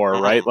psychological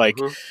horror, right? Like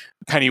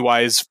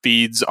Pennywise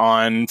feeds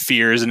on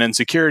fears and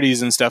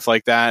insecurities and stuff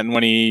like that. And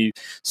when he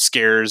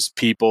scares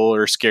people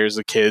or scares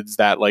the kids,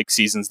 that like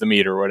seasons the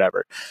meat or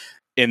whatever.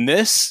 in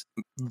this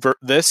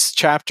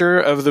chapter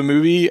of the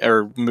movie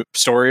or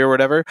story or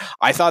whatever,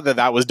 I thought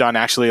that was done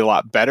actually a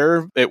lot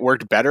better. It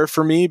worked better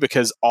for me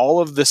because all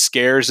of the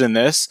scares in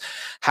this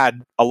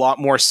had a lot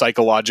more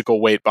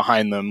psychological weight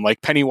behind them.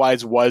 Like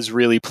Pennywise was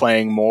really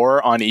playing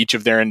more on each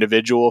of their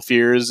individual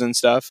fears and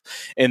stuff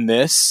in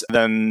this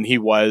than he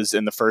was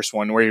in the first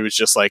one, where he was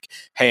just like,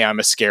 hey, I'm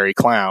a scary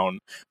clown.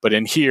 But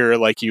in here,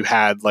 like, you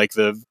had like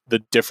the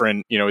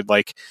different,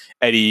 like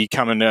Eddie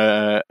coming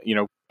to,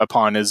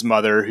 upon his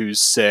mother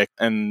who's sick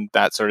and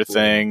that sort of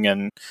thing.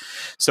 And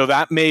so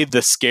that made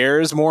the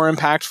scares more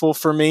impactful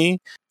for me.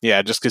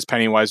 Yeah, just because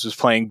Pennywise was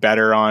playing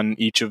better on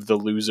each of the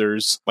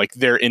losers, like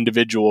their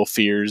individual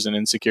fears and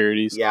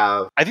insecurities.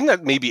 Yeah. I think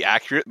that may be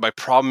accurate. My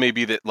problem may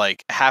be that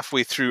like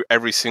halfway through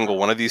every single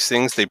one of these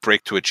things, they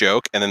break to a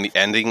joke and then the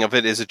ending of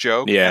it is a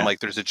joke. Yeah. And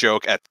like there's a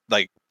joke at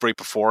like right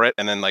before it.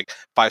 And then like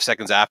 5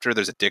 seconds after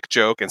there's a dick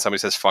joke and somebody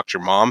says, fuck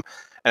your mom.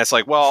 And it's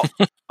like, well,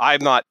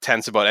 I'm not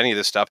tense about any of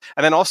this stuff.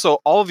 And then also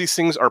all of these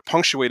things are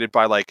punctuated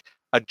by like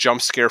a jump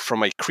scare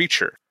from a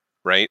creature,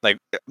 right? Like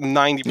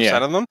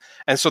 90% of them.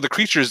 And so the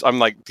creatures, I'm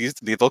like,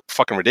 they look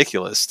fucking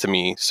ridiculous to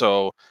me.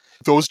 So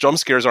those jump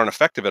scares aren't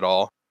effective at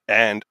all.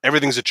 And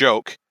everything's a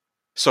joke.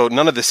 So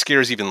none of the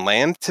scares even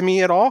land to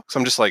me at all. So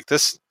I'm just like,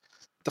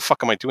 the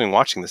fuck am I doing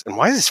watching this? And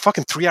why is this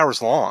fucking 3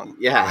 hours long?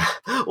 Yeah.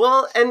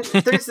 Well, and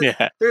there's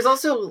there's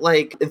also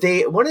like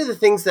one of the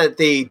things that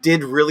they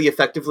did really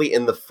effectively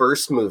in the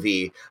first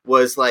movie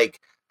was like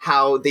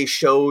how they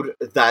showed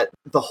that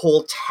the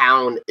whole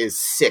town is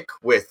sick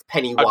with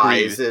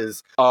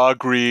Pennywise's.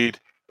 Agreed.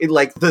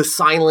 Like the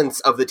silence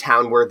of the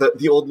town where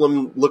the old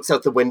woman looks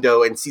out the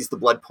window and sees the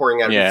blood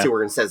pouring out of the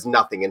sewer and says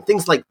nothing and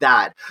things like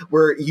that,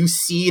 where you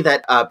see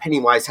that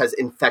Pennywise has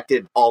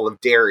infected all of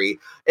Derry.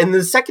 In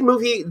the second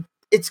movie,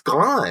 it's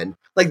gone.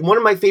 Like one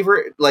of my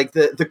favorite, like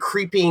the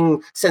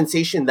creeping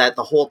sensation that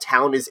the whole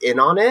town is in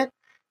on it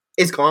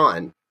is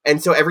gone.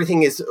 And so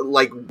everything is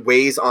like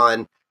weighs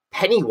on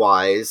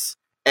Pennywise,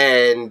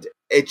 and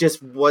it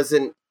just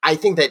wasn't, I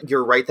think that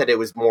you're right that it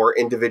was more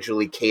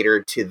individually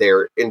catered to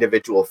their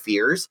individual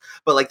fears,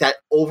 but like that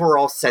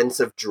overall sense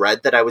of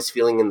dread that I was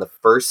feeling in the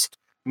first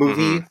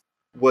movie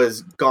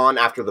was gone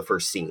after the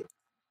first scene.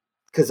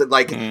 Because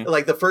like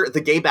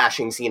the gay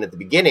bashing scene at the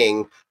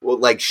beginning will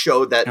like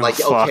showed that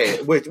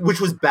which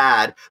was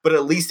bad, but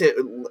at least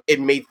it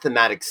made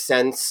thematic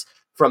sense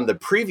from the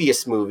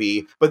previous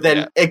movie. But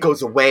then it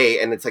goes away,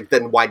 and it's like,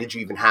 then why did you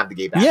even have the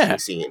gay bashing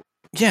scene?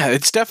 Yeah,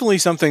 it's definitely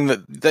something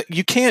that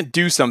you can't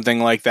do something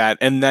like that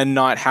and then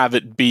not have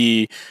it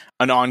be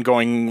an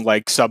ongoing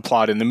like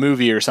subplot in the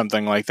movie or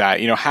something like that.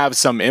 Have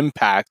some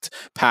impact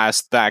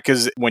past that,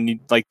 because when you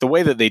like the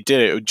way that they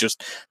did it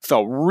just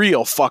felt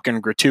real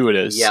fucking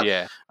gratuitous.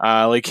 Yeah.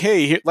 Like,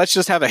 hey, let's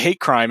just have a hate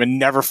crime and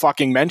never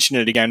fucking mention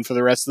it again for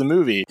the rest of the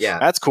movie. Yeah,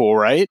 that's cool,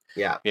 right?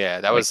 Yeah.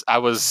 That was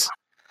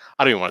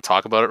I don't even want to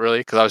talk about it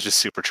really because I was just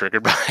super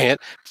triggered by it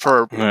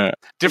for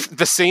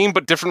the same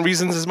but different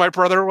reasons as my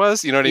brother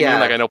was. You know what I mean?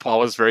 Like I know Paul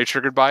was very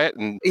triggered by it,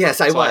 and yes,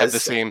 I was. I have the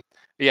same.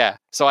 Yeah,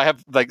 so I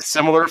have like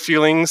similar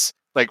feelings,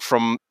 like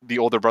from the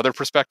older brother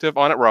perspective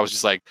on it, where I was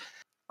just like,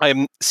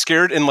 I'm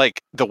scared in like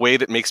the way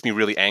that makes me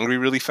really angry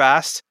really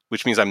fast,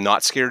 which means I'm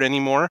not scared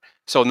anymore.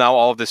 So now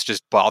all of this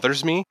just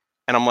bothers me,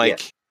 and I'm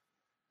like.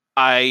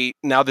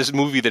 Now this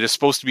movie that is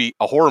supposed to be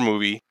a horror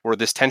movie where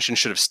this tension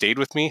should have stayed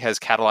with me has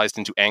catalyzed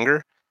into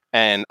anger.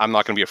 And I'm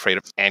not going to be afraid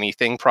of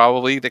anything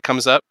probably that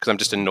comes up because I'm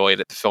just annoyed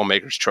at the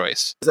filmmaker's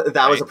choice.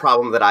 That was a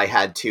problem that I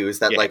had too, is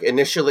that like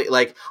initially,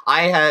 like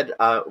I had,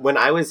 when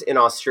I was in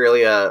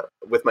Australia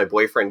with my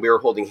boyfriend, we were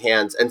holding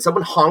hands and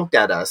someone honked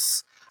at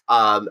us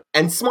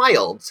and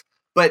smiled.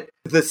 But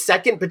the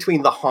second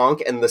between the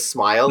honk and the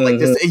smile, like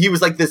this, he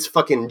was like this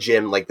fucking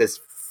Jim, like this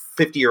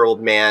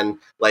 50-year-old man,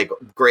 like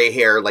gray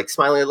hair, like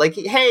smiling, like,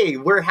 hey,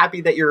 we're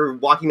happy that you're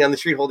walking down the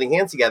street holding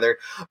hands together.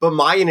 But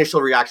my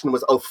initial reaction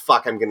was, oh,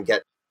 fuck, I'm going to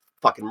get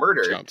fucking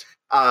murdered.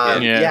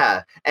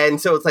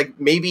 And so it's like,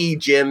 maybe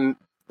Jim,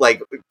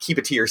 like, keep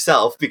it to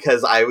yourself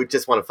because I would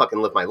just want to fucking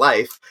live my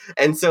life.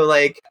 And so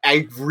like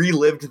I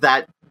relived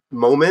that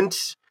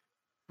moment,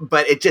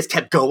 but it just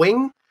kept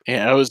going.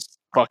 Yeah, it was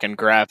fucking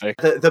graphic.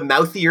 The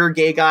mouthier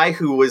gay guy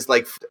who was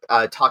like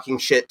talking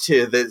shit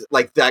to the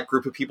like that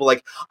group of people,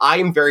 like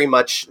I'm very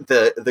much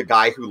the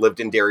guy who lived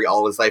in Derry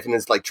all his life and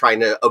is like trying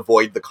to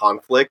avoid the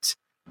conflict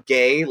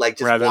gay, like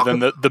just rather than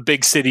the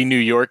big city New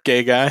York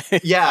gay guy.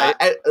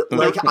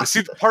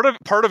 See, part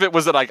of it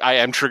was that I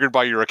am triggered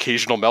by your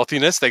occasional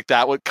meltiness. Like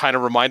that what kind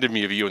of reminded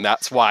me of you, and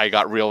that's why I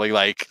got really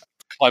like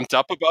clumped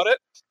up about it.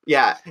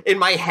 Yeah, in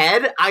my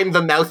head, I'm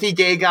the mouthy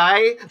gay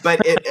guy,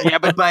 but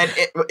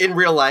in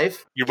real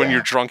life, when you're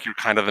drunk, you're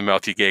kind of the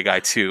mouthy gay guy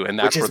too, and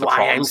that's which where is the why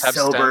problems I'm have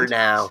sober stemmed.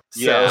 now.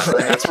 Yeah,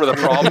 and that's where the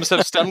problems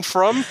have stemmed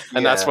from,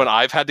 and that's when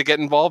I've had to get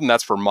involved, and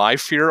that's where my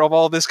fear of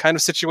all this kind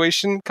of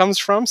situation comes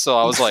from. So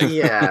I was like,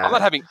 I'm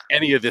not having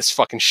any of this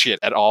fucking shit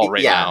at all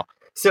right now.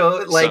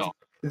 So like.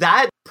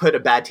 that put a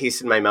bad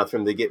taste in my mouth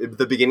from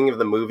the beginning of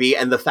the movie,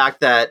 and the fact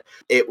that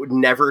it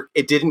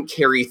didn't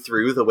carry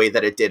through the way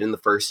that it did in the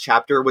first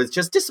chapter was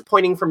just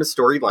disappointing from a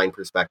storyline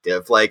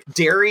perspective. Like,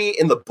 Derry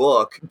in the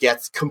book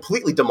gets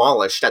completely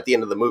demolished at the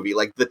end of the movie.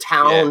 Like, the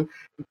town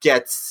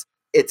gets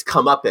its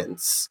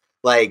comeuppance.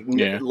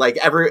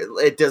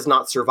 It does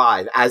not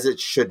survive, as it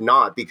should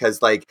not,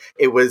 because like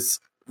it was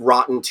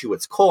rotten to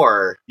its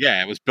core.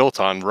 Yeah, it was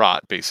built on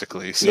rot,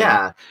 basically. So.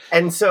 Yeah,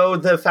 and so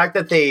the fact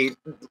that they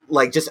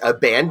like just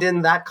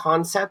abandoned that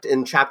concept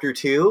in chapter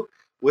 2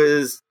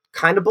 was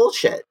kind of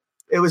bullshit.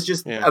 It was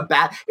just it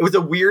was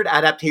a weird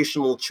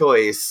adaptational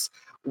choice,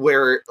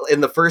 where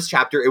in the first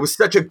chapter it was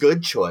such a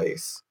good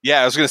choice.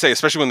 Yeah, I was going to say,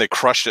 especially when they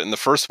crushed it in the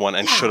first one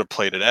and should have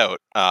played it out,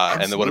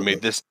 and they would have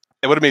made this.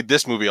 It would have made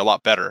this movie a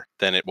lot better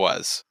than it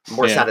was.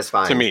 More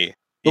satisfying to me.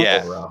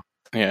 Yeah. Overall.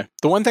 Yeah.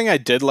 The one thing I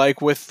did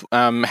like with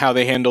how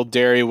they handled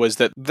Derry was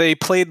that they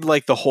played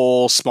like the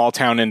whole small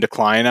town in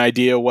decline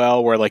idea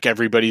well, where like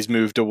everybody's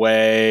moved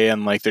away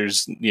and like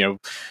there's,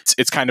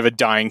 it's kind of a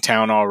dying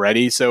town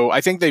already. So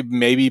I think they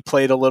maybe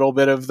played a little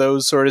bit of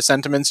those sort of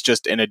sentiments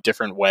just in a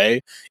different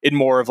way, in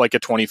more of like a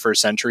 21st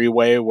century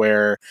way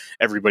where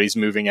everybody's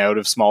moving out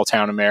of small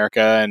town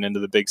America and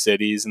into the big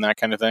cities and that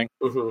kind of thing.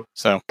 Mm-hmm.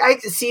 So I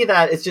see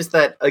that. It's just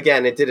that,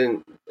 again,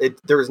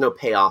 there was no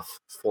payoff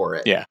for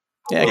it. Yeah.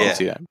 Yeah, I can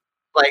see that.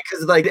 Like,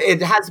 because like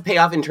it has a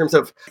payoff in terms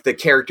of the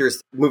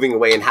characters moving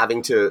away and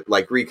having to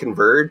like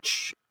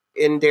reconverge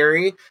in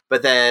Derry,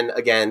 but then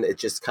again, it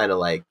just kind of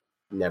like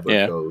never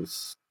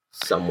goes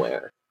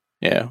somewhere.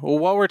 Yeah. Well,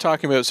 while we're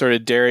talking about sort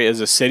of Derry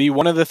as a city,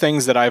 one of the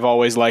things that I've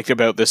always liked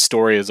about this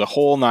story as a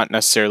whole, not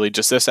necessarily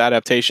just this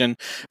adaptation,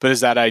 but is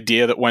that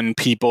idea that when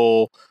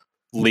people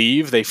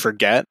leave, they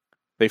forget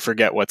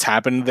what's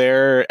happened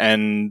there,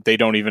 and they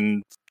don't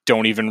even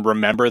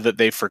remember that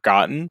they've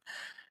forgotten.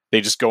 They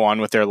just go on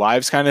with their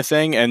lives kind of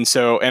thing. And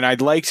I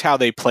liked how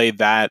they played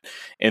that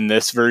in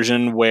this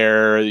version,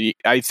 where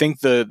I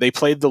think they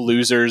played the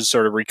losers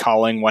sort of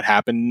recalling what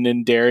happened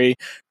in Derry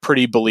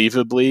pretty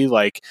believably,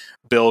 like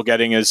Bill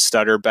getting his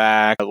stutter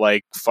back,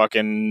 like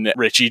fucking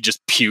Richie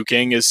just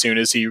puking as soon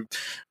as he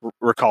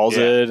recalls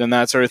it and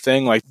that sort of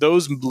thing. Like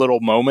those little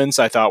moments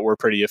I thought were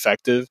pretty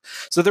effective.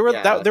 So there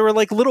were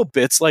like little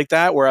bits like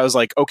that where I was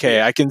like,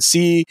 okay, I can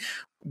see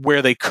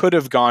where they could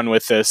have gone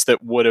with this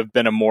that would have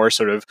been a more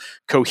sort of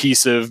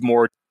cohesive,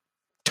 more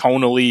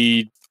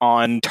tonally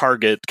on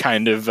target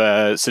kind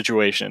of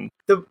situation.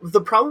 The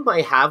problem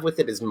I have with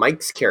it is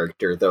Mike's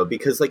character, though,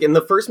 because like in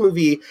the first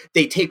movie,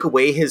 they take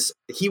away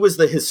he was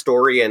the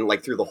historian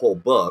like through the whole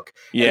book.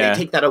 And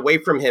they take that away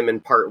from him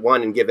in part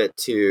 1 and give it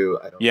to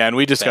and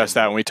we discussed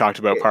that when we talked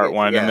about part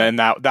 1, and then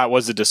that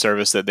was a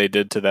disservice that they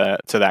did to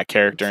that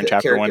character in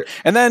chapter 1.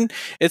 And then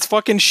it's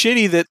fucking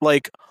shitty that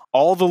like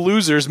all the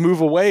losers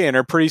move away and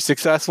are pretty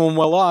successful and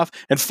well off,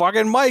 and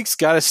fucking Mike's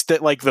got to stay,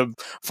 like the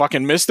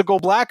fucking mystical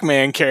black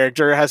man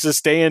character has to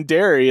stay in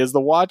Derry as the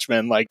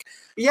watchman. Like,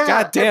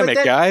 God damn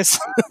it, guys.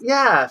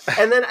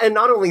 And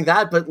not only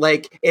that, but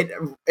like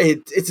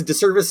it's a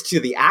disservice to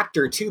the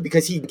actor too,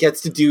 because he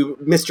gets to do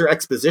Mr.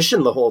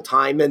 Exposition the whole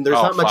time, and there's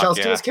not much else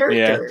to his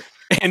character. Yeah.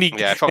 And he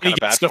gets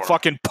to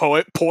fucking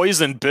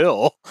poison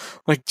Bill.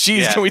 Like,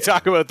 geez, can we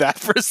talk about that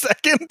for a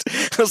second?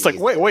 I was like,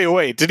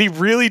 wait. Did he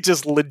really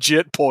just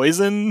legit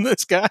poison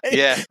this guy?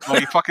 Yeah. Well,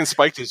 he fucking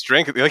spiked his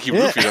drink. Like, he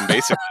roofied him,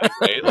 basically.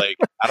 Right? Like,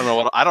 I don't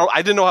know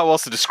I didn't know how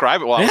else to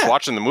describe it while I was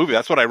watching the movie.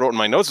 That's what I wrote in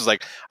my notes. Was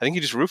like, I think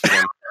he just roofied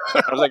him.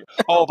 I was like,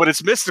 oh, but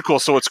it's mystical,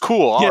 so it's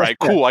cool. All right,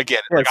 cool. I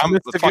get it.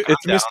 Like,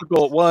 it's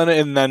mystical one,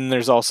 and then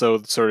there's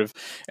also sort of,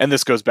 and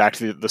this goes back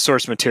to the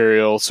source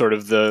material, sort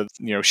of the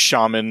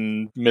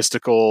shaman,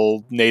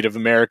 mystical Native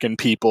American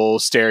people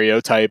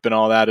stereotype and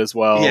all that as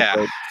well. Yeah,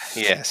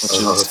 which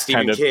is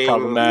kind of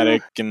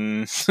problematic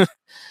and.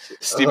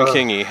 Stephen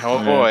Kingy.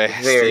 Oh boy.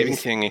 Stephen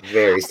Kingy.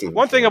 Very Stephen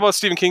One thing Kingy. about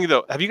Stephen Kingy,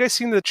 though, have you guys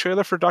seen the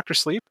trailer for Dr.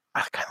 Sleep?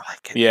 I kind of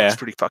like it. Yeah. It's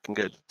pretty fucking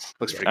good.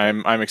 Looks pretty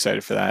good. I'm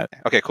excited for that.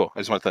 Okay, cool. I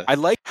just wanted to... I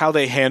like how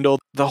they handled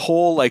the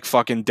whole like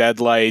fucking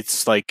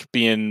deadlights, like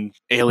being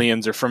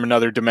aliens or from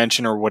another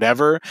dimension or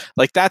whatever.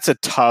 Like, that's a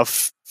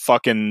tough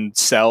fucking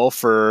sell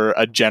for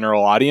a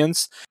general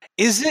audience.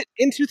 Is it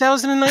in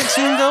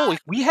 2019 though?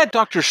 Like, we had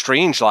Doctor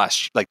Strange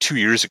 2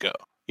 years ago,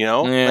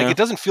 Like, it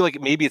doesn't feel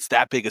like maybe it's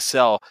that big a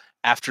sell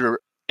after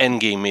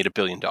Endgame made $1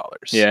 billion.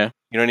 Yeah.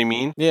 You know what I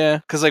mean? Yeah.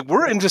 Because like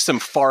we're into some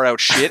far out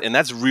shit, and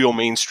that's real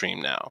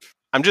mainstream now.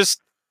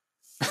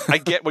 I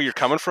get where you're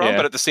coming from,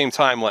 but at the same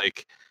time,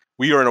 like,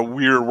 we are in a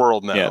weird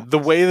world now. Yeah. The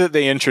way that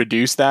they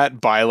introduced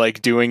that by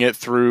like doing it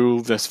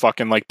through this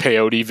fucking like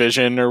peyote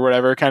vision or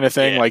whatever kind of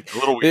thing, like a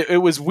little weird. It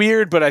was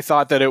weird, but I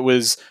thought that it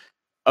was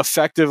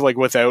effective, like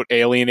without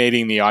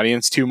alienating the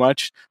audience too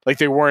much. Like,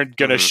 they weren't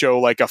gonna show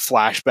like a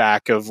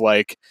flashback of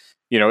like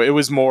it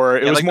was more.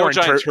 It was like more no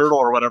giant turtle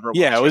or whatever.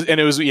 Yeah, it was, and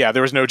it was. Yeah,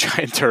 there was no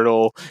giant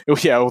turtle.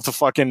 With the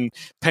fucking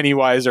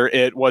Pennywise or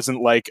it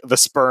wasn't like the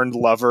spurned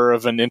lover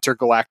of an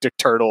intergalactic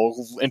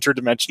turtle,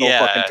 interdimensional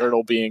fucking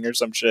turtle being or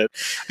some shit.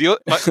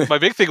 My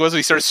big thing was when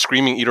he started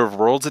screaming "Eater of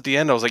Worlds" at the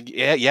end. I was like,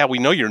 yeah, we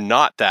know you're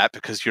not that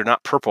because you're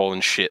not purple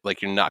and shit.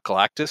 Like you're not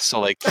Galactus. So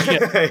like,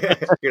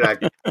 you're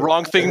not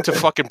wrong thing to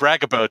fucking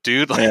brag about,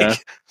 dude.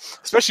 Like,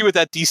 especially with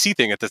that DC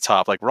thing at the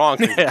top. Like, wrong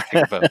thing to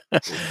brag about.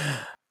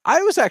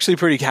 I was actually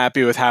pretty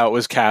happy with how it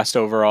was cast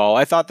overall.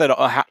 I thought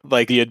that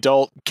like the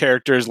adult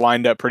characters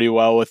lined up pretty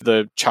well with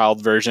the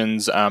child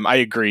versions. I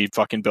agree.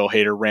 Fucking Bill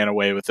Hader ran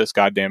away with this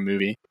goddamn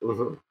movie.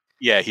 Mm-hmm.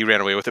 Yeah, he ran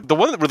away with it. The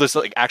one that really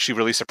like actually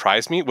really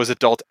surprised me was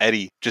adult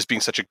Eddie just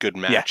being such a good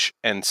match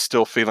and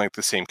still feeling like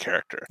the same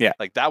character. Yeah,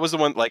 like that was the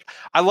one. Like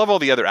I love all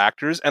the other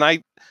actors, and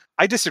I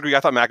disagree. I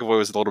thought McAvoy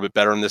was a little bit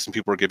better in this than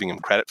people were giving him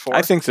credit for.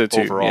 I think so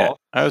too. Overall, yeah.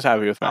 I was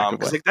happy with McAvoy.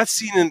 Because like that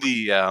scene in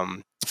the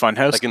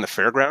Funhouse, like in the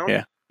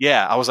fairground.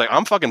 Yeah, I was like,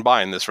 I'm fucking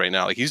buying this right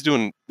now. Like he's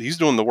doing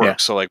the work.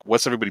 So like,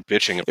 what's everybody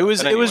bitching about?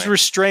 It was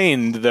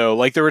restrained though.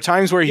 Like there were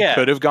times where he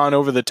could have gone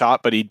over the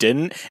top, but he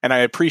didn't, and I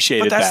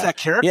appreciated that. But that's that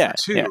character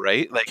too,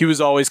 right? Like he was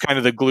always kind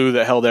of the glue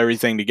that held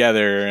everything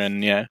together,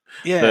 and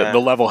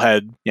the level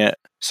head. Yeah.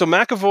 So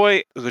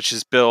McAvoy, which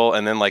is Bill,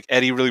 and then like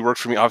Eddie really worked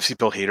for me. Obviously,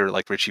 Bill Hader,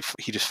 like Richie,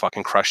 he just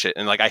fucking crushed it.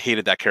 And like I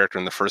hated that character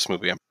in the first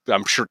movie.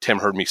 I'm sure Tim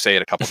heard me say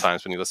it a couple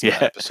times when he listened to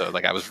that episode.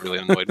 Like I was really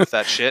annoyed with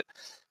that shit.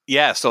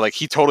 Yeah, so like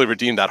he totally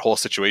redeemed that whole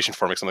situation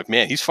for me. So I'm like,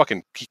 man, he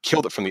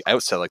killed it from the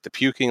outset, like the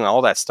puking and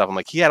all that stuff. I'm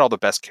like, he had all the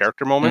best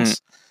character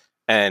moments,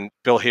 and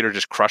Bill Hader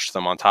just crushed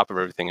them on top of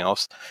everything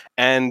else.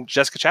 And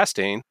Jessica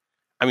Chastain,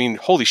 I mean,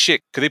 holy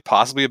shit, could they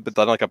possibly have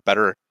done like a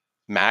better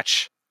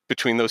match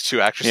between those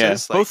two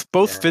actresses? Yeah, like,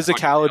 both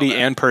physicality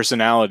and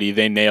personality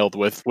they nailed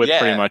with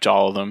pretty much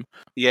all of them.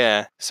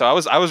 Yeah, so I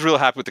was real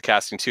happy with the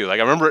casting too. Like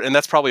I remember, and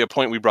that's probably a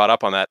point we brought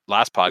up on that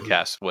last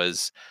podcast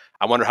was.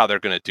 I wonder how they're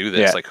going to do this.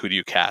 Yeah. Like, who do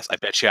you cast? I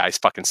bet you I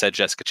fucking said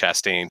Jessica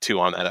Chastain, too,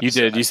 on that episode. You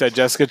did. You said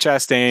Jessica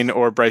Chastain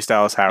or Bryce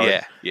Dallas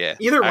Howard. Yeah.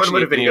 Either one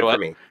would have been good for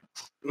me.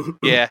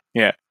 Yeah.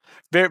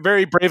 Very,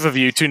 very brave of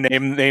you to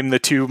name the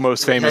two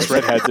most famous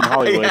redheads in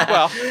Hollywood.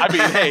 Well, I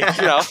mean, hey,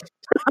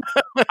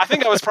 I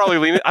think I was probably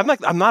leaning.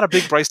 I'm not a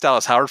big Bryce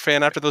Dallas Howard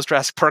fan after those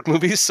Jurassic Park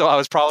movies, so I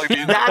was probably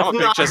leaning. That's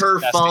not her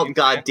fault.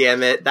 God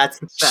damn it! That's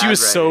she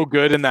was so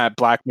good in that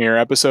Black Mirror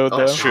episode,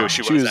 though. True,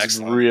 she was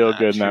real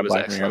good in that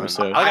Black Mirror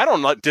episode. I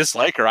don't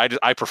dislike her.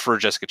 I prefer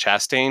Jessica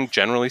Chastain,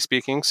 generally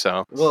speaking.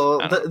 So, well,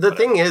 the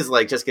thing is,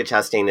 like Jessica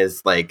Chastain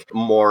is like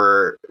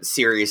more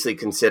seriously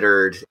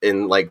considered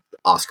in like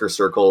Oscar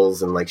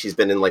circles, and like she's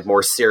been in like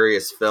more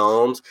serious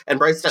films. And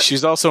Bryce,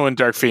 she's also in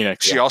Dark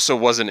Phoenix. She also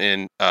wasn't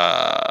in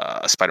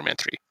Spider-Man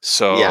 3.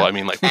 So I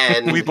mean, like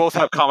we both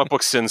have comic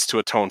book sins to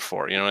atone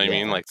for. You know what I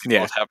mean? Like we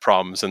both have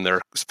problems in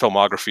their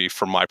filmography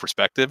from my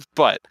perspective,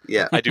 but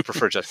I do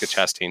prefer Jessica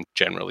Chastain,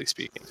 generally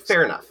speaking.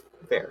 Fair enough.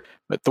 Fair.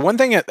 But the one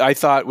thing that I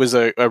thought was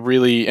a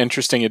really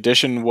interesting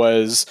addition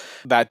was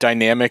that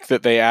dynamic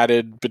that they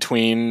added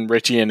between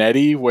Richie and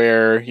Eddie,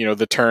 where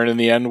the turn in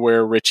the end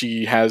where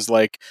Richie has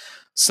like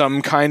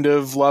some kind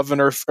of love and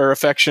or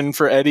affection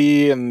for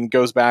Eddie and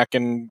goes back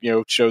and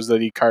shows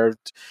that he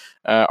carved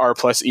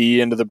R+E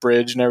into the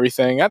bridge and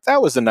everything.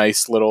 That was a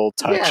nice little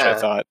touch, I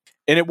thought.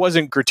 And it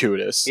wasn't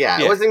gratuitous.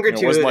 Yeah, it wasn't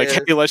gratuitous. It wasn't like,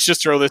 hey, let's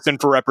just throw this in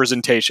for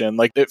representation.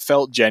 Like, it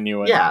felt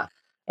genuine. Yeah.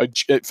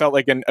 It felt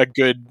like a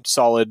good,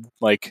 solid,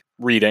 like,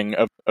 reading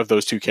of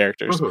those two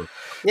characters.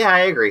 Mm-hmm. Yeah, I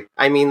agree.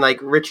 I mean, like,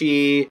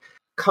 Richie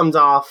comes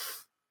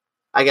off,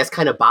 I guess,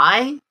 kind of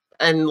bi.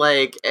 And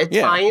like it's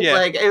fine. Yeah.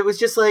 Like it was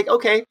just like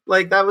okay,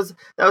 like that was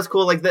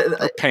cool. Like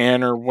the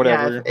pan or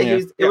whatever.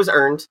 It was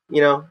earned.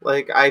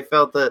 Like I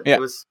felt that it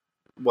was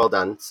well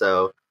done.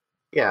 So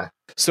yeah.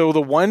 So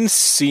the one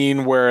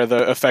scene where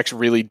the effects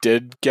really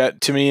did get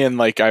to me and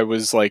like I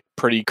was like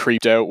pretty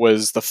creeped out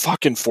was the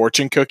fucking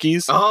fortune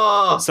cookies.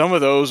 Oh, some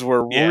of those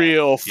were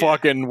real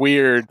fucking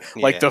weird.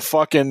 Like the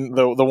fucking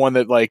the one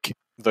that like.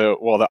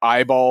 The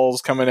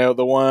eyeballs coming out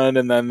the one,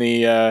 and then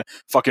the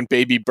fucking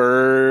baby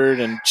bird,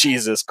 and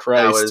Jesus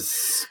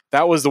Christ,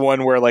 that was the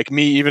one where like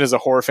me, even as a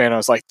horror fan, I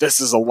was like, this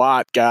is a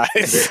lot,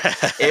 guys.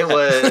 It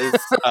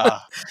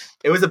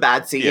was a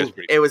bad scene.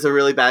 It was a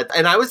really bad,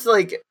 and I was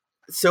like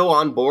so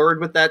on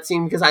board with that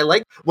scene because I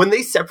like when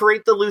they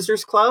separate the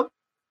Losers Club.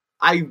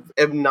 I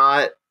am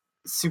not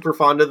super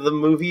fond of the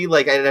movie,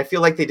 like, and I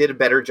feel like they did a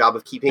better job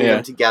of keeping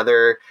them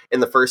together in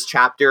the first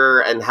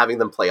chapter and having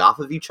them play off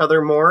of each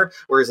other more,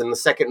 whereas in the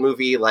second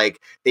movie, like,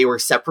 they were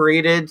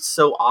separated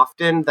so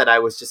often that I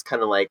was just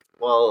kind of like,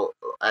 well,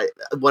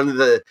 one of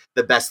the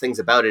best things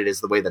about it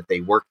is the way that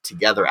they work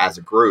together as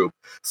a group.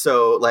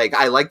 So like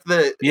I like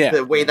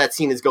the way that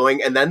scene is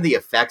going, and then the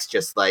effects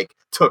just like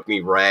took me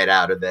right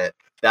out of it.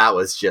 That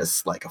was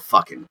just like a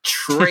fucking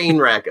train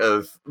wreck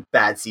of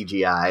bad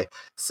CGI.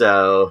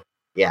 So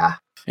yeah.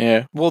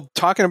 Yeah. Well,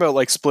 talking about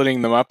like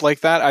splitting them up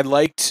like that, I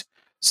liked.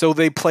 So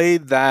they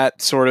played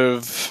that sort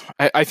of.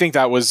 I think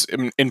that was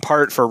in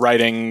part for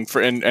writing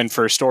and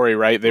for story,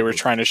 right? They were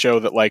trying to show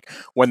that like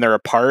when they're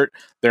apart,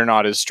 they're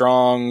not as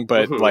strong,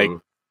 but like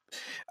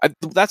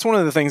That's one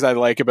of the things I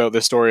like about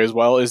this story as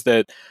well, is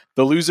that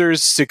the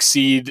losers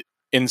succeed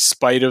in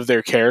spite of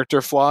their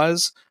character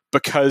flaws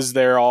because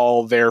they're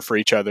all there for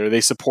each other. They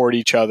support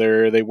each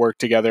other. They work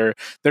together.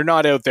 They're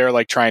not out there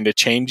like trying to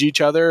change each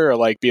other or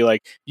like be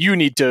like, you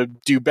need to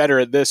do better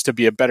at this to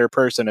be a better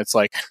person. It's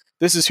like,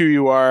 this is who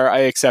you are. I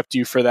accept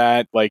you for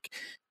that. Like,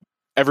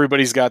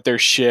 everybody's got their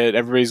shit.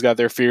 Everybody's got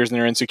their fears and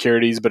their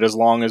insecurities. But as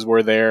long as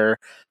we're there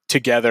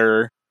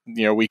together,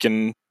 you know, we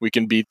can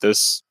beat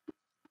this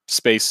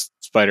space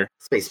spider.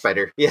 Space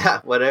spider.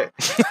 Yeah, what a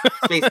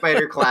space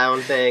spider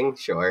clown thing.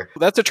 Sure.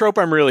 That's a trope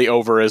I'm really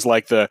over, is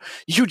like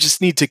you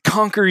just need to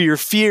conquer your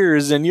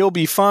fears and you'll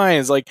be fine.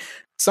 It's like,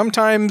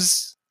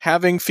 sometimes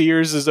having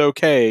fears is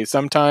okay.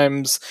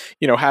 Sometimes,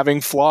 you know,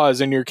 having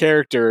flaws in your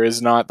character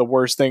is not the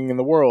worst thing in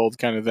the world,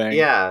 kind of thing.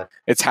 Yeah.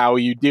 It's how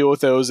you deal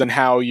with those and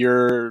how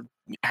your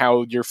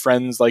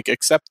friends like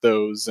accept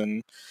those,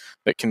 and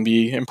that can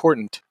be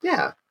important.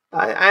 Yeah.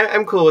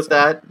 I'm cool with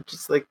that.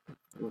 Just like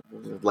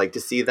to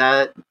see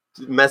that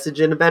message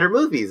in a better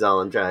movie is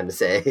all I'm trying to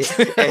say.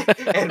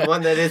 and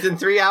one that isn't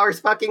 3 hours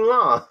fucking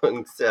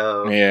long.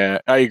 So yeah,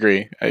 I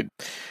agree.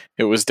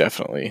 It was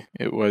definitely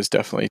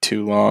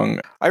too long.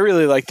 I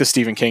really like the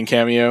Stephen King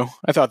cameo.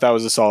 I thought that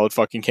was a solid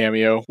fucking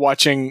cameo.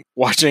 Watching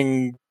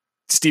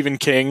Stephen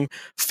King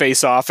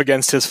face off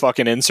against his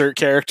fucking insert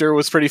character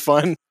was pretty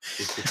fun.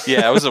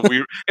 Yeah,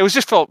 it was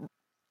just felt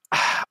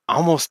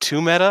almost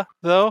too meta,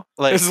 though.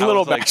 Like, it's a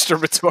little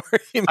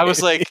masturbatory. I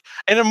was like,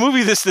 in a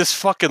movie this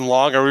fucking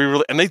long, are we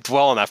really? And they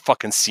dwell on that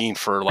fucking scene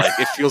for like,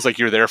 it feels like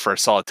you're there for a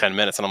solid 10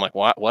 minutes, and I'm like,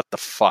 what the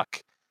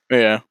fuck?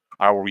 Yeah,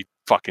 are we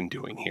fucking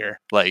doing here?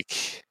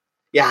 Like,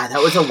 yeah,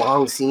 that was a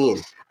long scene.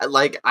 I'm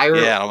like,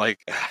 because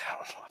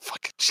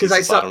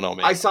I don't know,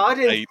 man. I saw it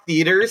in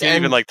theaters, and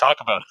even like talk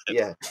about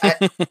it.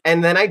 Yeah,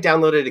 and then I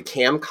downloaded a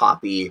cam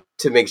copy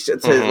to make sure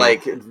to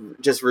like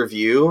just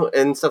review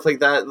and stuff like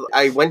that.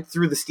 I went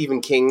through the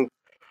Stephen King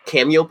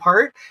cameo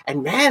part,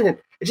 and man,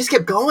 it just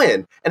kept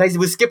going, and I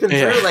was skipping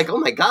through like, oh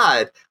my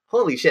god,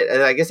 holy shit!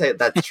 And I guess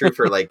that's true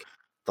for like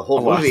the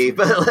whole movie,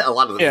 but a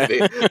lot of the movie.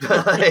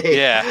 But like,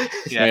 yeah.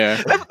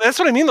 That's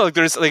what I mean. Like,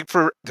 there's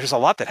a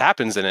lot that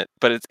happens in it,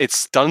 but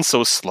it's done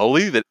so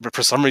slowly that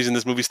for some reason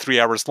this movie's 3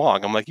 hours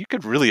long. I'm like, you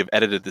could really have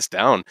edited this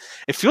down.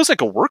 It feels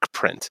like a work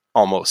print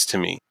almost to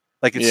me.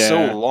 Like, it's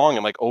so long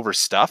and like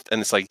overstuffed,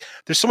 and it's like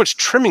there's so much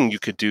trimming you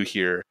could do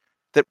here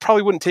that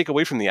probably wouldn't take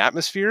away from the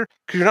atmosphere,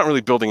 because you're not really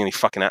building any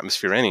fucking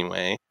atmosphere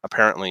anyway,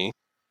 apparently.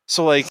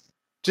 So like,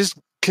 just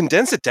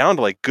condense it down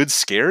to like good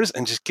scares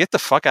and just get the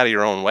fuck out of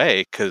your own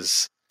way,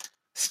 because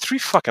it's 3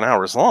 fucking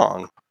hours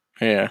long.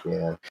 Yeah.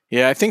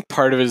 I think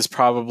part of it is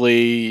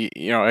probably,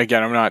 you know,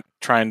 again, I'm not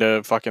trying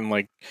to fucking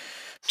like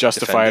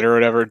justify it or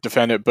whatever,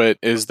 defend it, but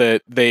is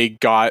that they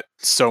got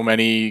so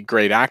many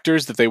great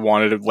actors that they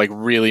wanted to like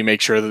really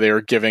make sure that they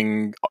were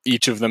giving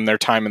each of them their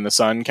time in the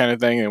sun, kind of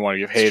thing. They want to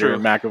give Hader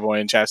and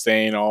McAvoy and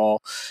Chastain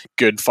all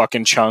good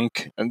fucking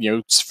chunk, and, you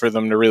know, for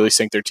them to really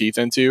sink their teeth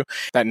into.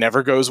 That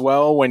never goes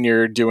well when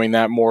you're doing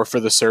that more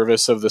for the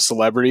service of the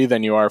celebrity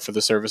than you are for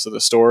the service of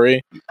the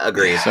story.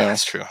 Agreed. So,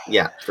 that's true.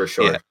 Yeah, for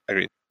sure. Yeah,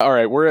 agreed. All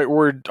right,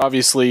 we're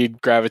obviously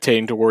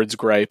gravitating towards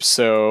gripes,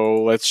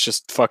 so let's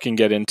just fucking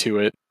get into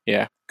it.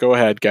 Yeah, go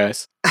ahead,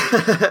 guys.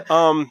 Fuck,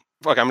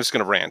 I'm just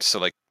gonna rant, so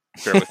like,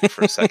 bear with me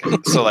for a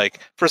second. So like,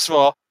 first of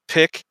all,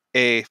 pick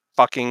a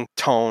fucking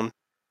tone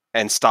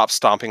and stop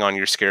stomping on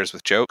your scares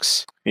with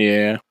jokes.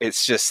 Yeah.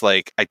 It's just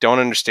like, I don't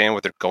understand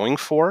what they're going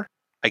for.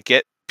 I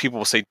get people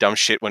will say dumb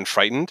shit when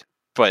frightened,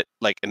 but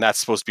like, and that's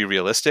supposed to be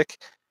realistic,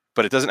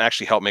 but it doesn't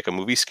actually help make a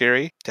movie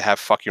scary to have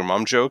fuck your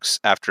mom jokes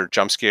after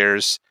jump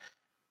scares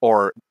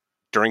or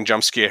during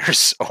jump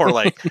scares or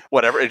like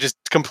whatever. It just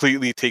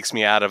completely takes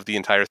me out of the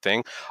entire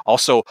thing.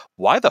 Also,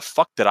 why the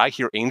fuck did I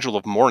hear Angel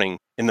of Morning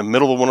in the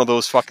middle of one of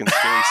those fucking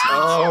scary scenes?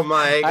 Oh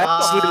my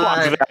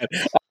god.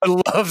 I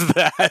love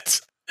that.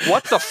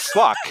 What the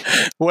fuck?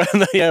 when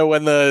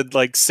the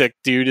like sick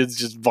dude is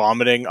just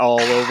vomiting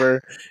all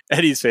over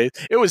Eddie's face.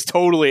 It was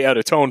totally out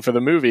of tone for the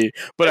movie,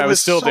 but I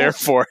was still so there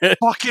for it.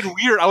 Fucking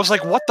weird. I was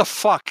like, what the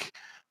fuck?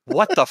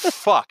 What the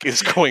fuck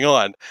is going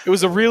on? It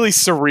was a really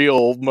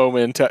surreal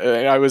moment.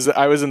 I was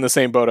in the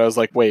same boat. I was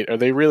like, wait, are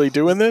they really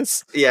doing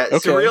this? Yeah,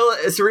 okay.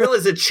 Surreal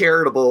is a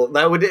charitable.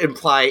 That would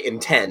imply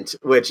intent,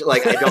 which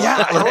like I don't.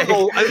 Yeah, I don't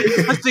know.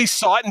 They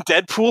saw it in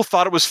Deadpool,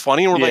 thought it was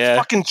funny, and were like,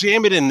 fucking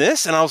jam it in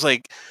this. And I was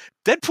like,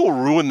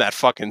 Deadpool ruined that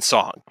fucking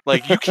song.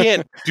 Like, you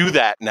can't do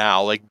that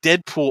now. Like,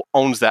 Deadpool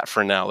owns that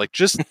for now. Like,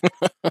 just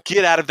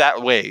get out of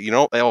that way. You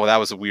know? Oh, that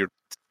was a weird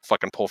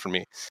fucking pull for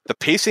me. The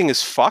pacing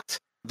is fucked.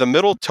 The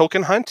middle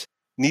token hunt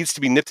needs to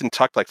be nipped and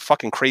tucked like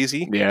fucking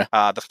crazy. Yeah.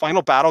 The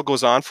final battle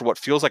goes on for what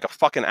feels like a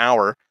fucking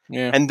hour.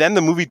 Yeah. And then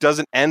the movie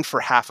doesn't end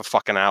for half a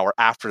fucking hour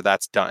after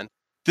that's done.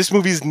 This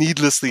movie is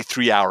needlessly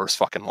 3 hours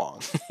fucking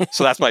long.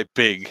 So that's my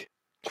big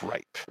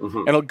gripe.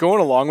 Mhm. And going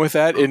along with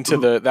that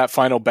into that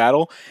final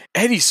battle,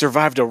 Eddie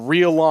survived a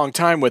real long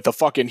time with a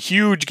fucking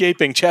huge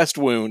gaping chest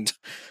wound.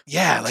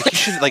 Yeah, like he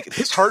should, like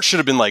his heart should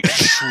have been like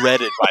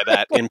shredded by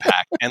that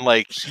impact, and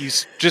like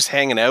he's just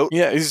hanging out.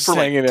 Yeah, he's For, just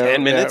like, hanging 10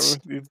 out, minutes?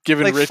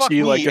 giving Like, fuck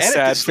Richie me, like a edit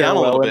sad this down a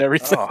little farewell and bit.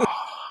 everything.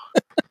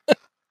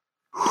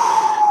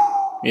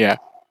 Oh. Yeah.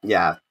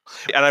 Yeah.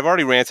 And I've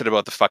already ranted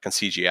about the fucking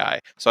CGI,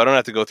 so I don't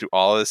have to go through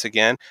all of this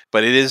again.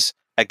 But it is,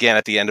 again,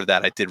 at the end of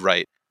that, I did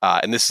write,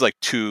 and this is like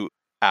 2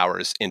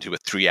 hours into a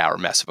 3-hour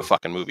mess of a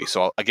fucking movie.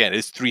 So again,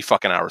 it's 3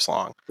 fucking hours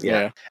long.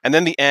 Yeah. And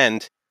then the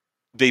end,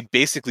 they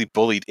basically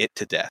bullied it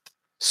to death.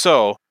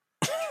 So,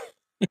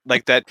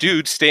 like that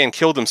dude Stan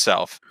killed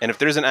himself, and if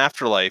there's an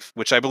afterlife,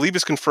 which I believe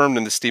is confirmed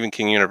in the Stephen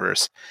King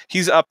universe,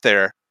 he's up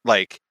there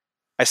like,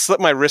 I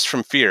slipped my wrist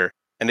from fear.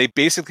 And they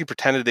basically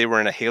pretended they were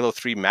in a Halo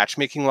 3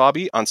 matchmaking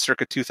lobby on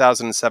circa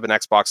 2007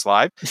 Xbox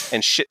Live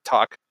and shit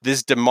talk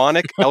this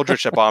demonic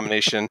eldritch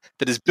abomination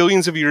that is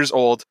billions of years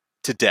old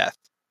to death.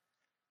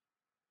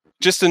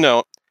 Just a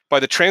note, by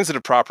the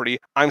transitive property,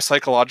 I'm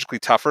psychologically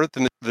tougher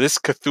than this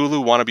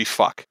Cthulhu wannabe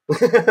fuck.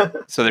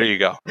 So there you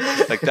go.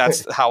 Like,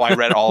 that's how I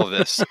read all of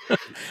this.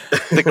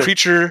 The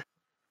creature,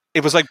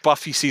 it was like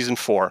Buffy season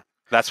 4.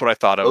 That's what I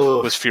thought of,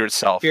 Ooh. was Fear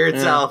itself. Fear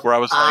itself. Where I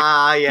was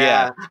like,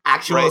 yeah.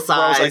 Actual right, where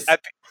I was size. like,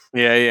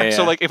 Yeah.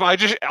 So like, if I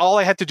just, all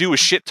I had to do was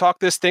shit talk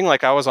this thing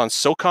like I was on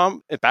SOCOM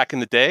back in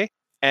the day,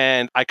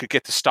 and I could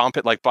get to stomp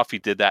it like Buffy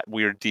did that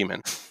weird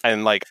demon,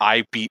 and like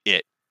I beat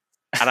it,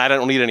 and I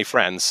don't need any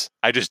friends.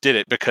 I just did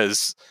it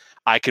because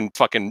I can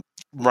fucking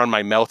run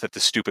my mouth at the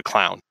stupid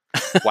clown.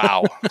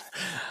 Wow.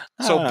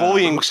 So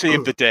bullying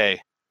saved the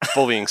day.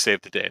 Bullying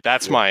saved the day.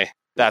 That's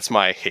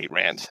my hate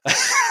rant.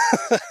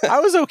 I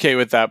was okay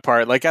with that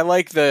part. Like,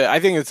 I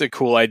think it's a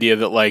cool idea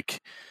that, like,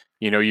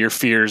 you know, your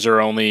fears are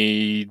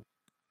only,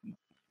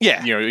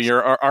 Yeah. you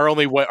know, are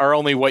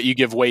only what you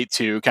give weight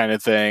to, kind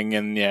of thing.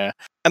 And yeah.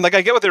 And like,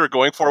 I get what they were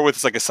going for with,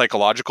 it's like a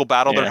psychological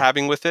battle Yeah. they're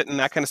having with it and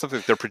that kind of stuff.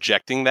 Like, they're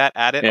projecting that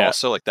at it. Yeah.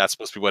 Also, like, that's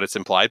supposed to be what it's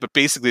implied. But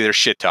basically, they're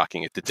shit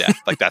talking it to death.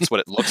 Like, that's what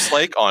it looks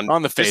like on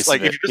the face. Just,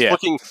 like, of if it. you're just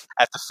looking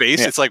at the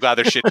face, Yeah. it's like, wow,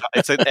 they're shit.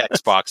 It's an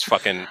Xbox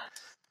fucking.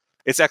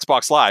 It's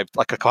Xbox Live.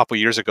 Like a couple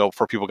years ago,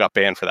 before people got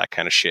banned for that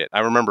kind of shit,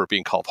 I remember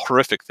being called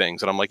horrific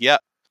things, and I'm like, yeah,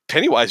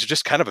 Pennywise is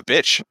just kind of a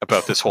bitch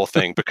about this whole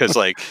thing because,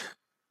 like,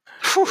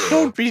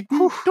 Don't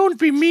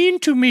be mean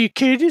to me,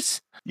 kiddies.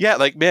 yeah,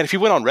 like, man, if he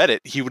went on Reddit,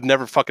 he would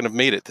never fucking have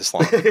made it this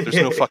long. There's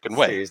no fucking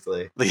way.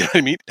 Seriously. You know what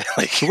I mean?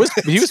 Like, He was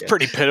Yeah.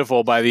 pretty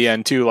pitiful by the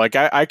end too. Like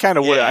I kind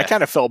of Yeah. I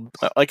kind of felt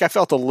like I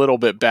felt a little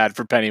bit bad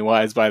for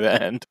Pennywise by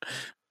the end.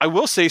 I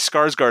will say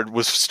Skarsgård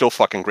was still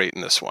fucking great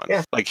in this one.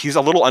 Yeah. Like, he's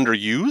a little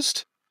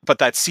underused, but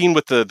that scene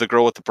with the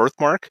girl with the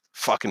birthmark,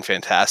 fucking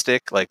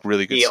fantastic. Like,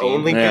 really good The scene.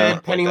 only Yeah.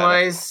 good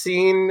Pennywise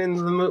scene in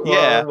the movie.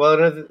 Yeah. Well,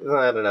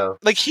 I don't know.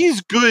 Like,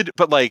 he's good,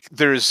 but like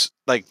there's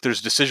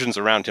decisions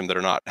around him that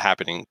are not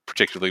happening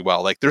particularly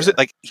well. Like, there's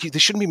like they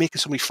shouldn't be making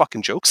so many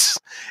fucking jokes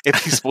if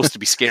he's supposed to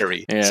be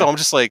scary. Yeah. So I'm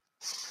just like,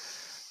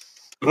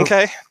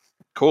 okay,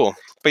 cool.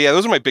 But yeah,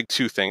 those are my big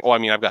 2 things. Oh, I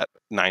mean, I've got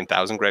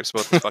 9,000 gripes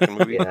about this fucking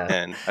movie, Yeah.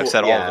 and I've Well,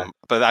 said all yeah. of them.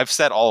 But I've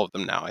said all of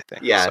them now, I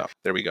think. Yeah. So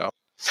there we go.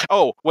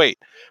 Oh, wait.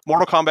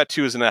 Mortal Kombat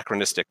 2 is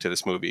anachronistic to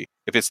this movie.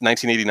 If it's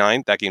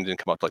 1989, that game didn't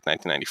come up like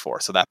 1994,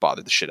 so that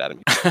bothered the shit out of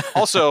me.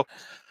 Also,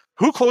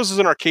 who closes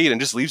an arcade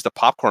and just leaves the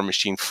popcorn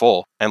machine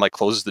full and like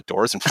closes the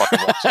doors and fucking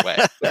walks away?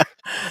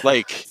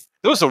 Like,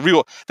 there was a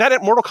real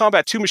that Mortal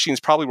Kombat 2 machine is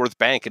probably worth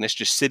bank, and it's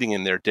just sitting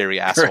in there, dairy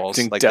assholes.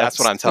 Correcting Like, that's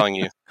what dust. I'm telling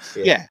you.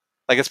 Yeah.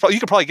 Like, it's probably, you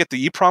could probably get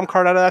the EEPROM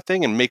card out of that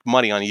thing and make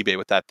money on eBay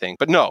with that thing.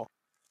 But no,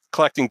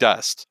 collecting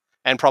dust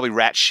and probably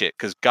rat shit,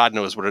 because God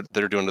knows what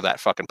they're doing to that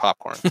fucking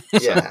popcorn.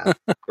 Yeah.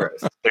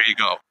 Gross. There you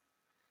go.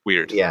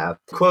 Weird. Yeah.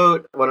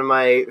 Quote, one of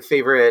my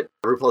favorite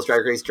RuPaul's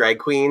Drag Race drag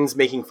queens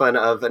making fun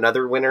of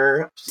another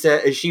winner.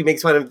 She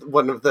makes fun of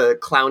one of the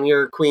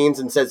clownier queens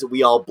and says,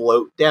 "We all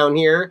bloat down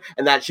here."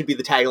 And that should be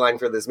the tagline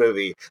for this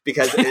movie,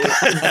 because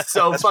it's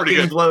so That's pretty fucking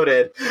good.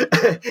 bloated.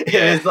 It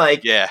Yeah. is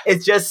like, Yeah.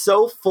 it's just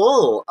so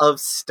full of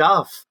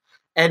stuff.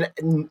 And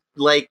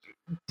like,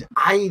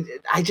 I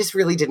just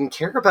really didn't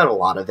care about a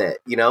lot of it,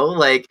 you know?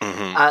 Like,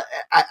 Mhm.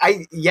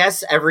 I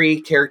yes,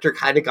 every character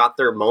kind of got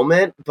their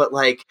moment, but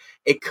like,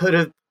 it could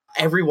have,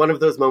 every one of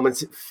those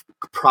moments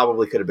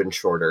probably could have been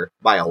shorter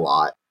by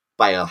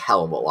a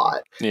hell of a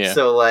lot. Yeah.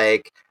 So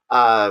like,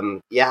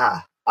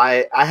 yeah,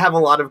 I have a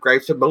lot of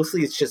gripes, but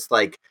mostly it's just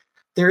like,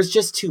 there's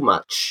just too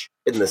much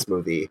in this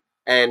movie,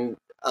 and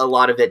a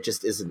lot of it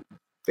just isn't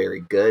very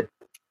good.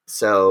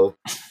 So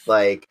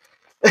like,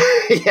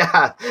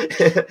 yeah,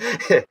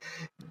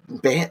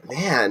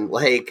 man,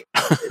 like,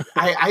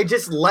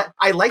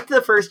 I liked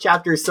the first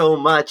chapter so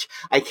much,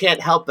 I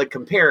can't help but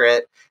compare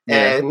it.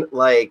 Yeah. And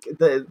like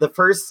the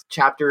first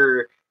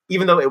chapter,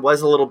 even though it was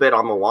a little bit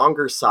on the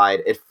longer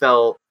side, it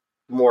felt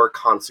more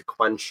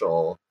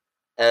consequential.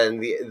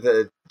 And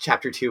the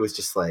chapter 2 was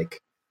just like,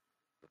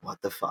 what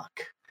the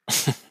fuck?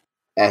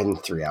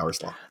 And 3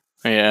 hours long.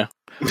 Yeah.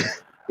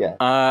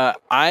 Yeah.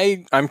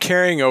 I'm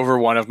carrying over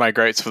one of my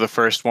gripes for the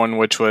first one,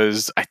 which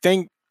was, I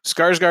think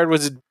Skarsgård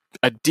was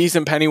a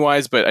decent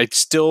Pennywise, but I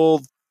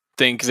still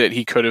think that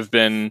he could have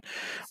been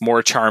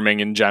more charming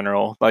in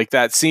general. Like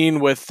that scene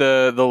with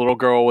the little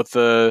girl with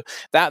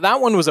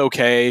that one was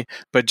okay,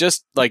 but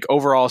just like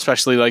overall,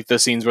 especially like the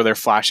scenes where they're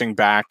flashing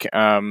back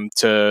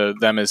to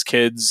them as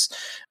kids,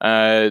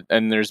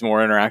 and there's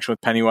more interaction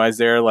with Pennywise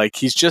there. Like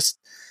he's just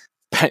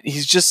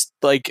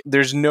like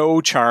there's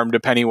no charm to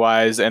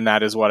Pennywise, and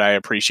that is what I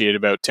appreciate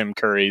about Tim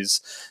Curry's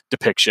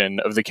depiction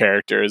of the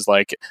character. Is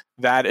like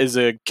that is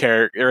a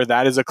character, or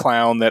that is a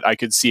clown that I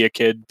could see a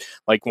kid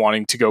like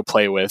wanting to go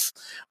play with,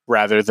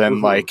 rather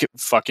than like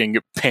fucking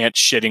pants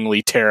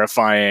shittingly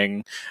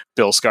terrifying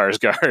Bill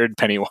Skarsgård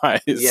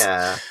Pennywise.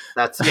 Yeah,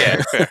 that's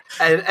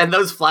and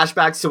those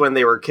flashbacks to when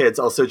they were kids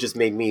also just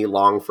made me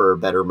long for a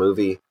better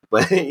movie.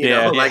 But you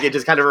know, like it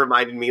just kind of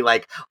reminded me,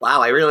 like,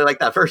 wow, I really like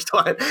that first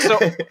one. So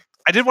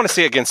I did want to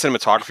say again,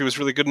 cinematography was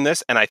really good in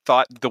this, and I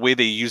thought the way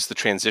they used the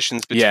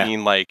transitions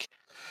between like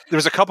there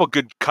was a couple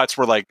good cuts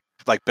where like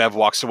Bev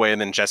walks away and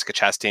then Jessica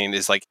Chastain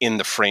is like in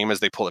the frame as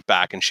they pull it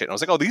back and shit. And I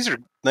was like, oh, these are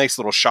nice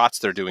little shots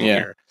they're doing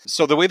here.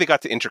 So the way they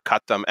got to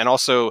intercut them, and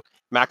also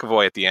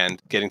McAvoy at the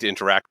end getting to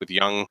interact with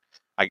young.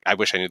 I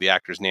wish I knew the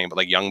actor's name, but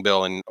like young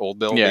Bill and old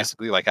Bill,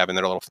 basically like having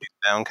their little face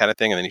down kind of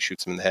thing, and then he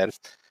shoots him in the head.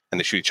 And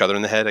they shoot each other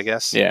in the head, I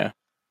guess. Yeah.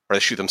 Or they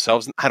shoot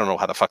themselves. I don't know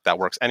how the fuck that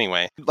works.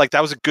 Anyway, like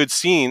that was a good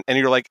scene. And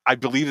you're like, I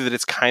believe that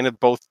it's kind of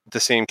both the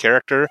same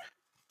character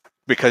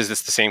because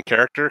it's the same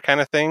character kind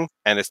of thing.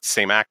 And it's the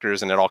same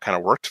actors and it all kind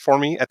of worked for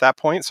me at that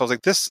point. So I was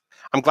like,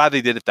 I'm glad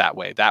they did it that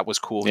way. That was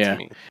cool to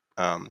me.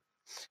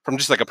 From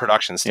just like a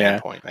production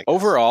standpoint.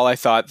 Overall, I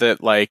thought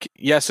that like,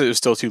 yes, it was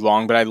still too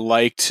long, but I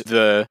liked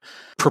the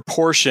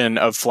proportion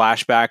of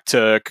flashback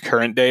to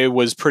current day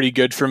was pretty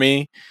good for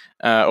me.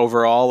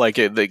 Overall, like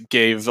it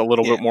gave a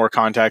little bit more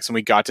context, and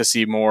we got to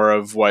see more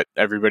of what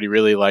everybody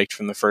really liked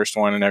from the first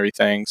one and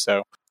everything.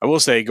 So I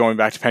will say, going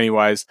back to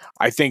Pennywise,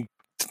 I think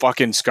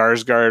fucking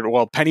Skarsgård,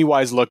 well,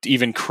 Pennywise looked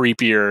even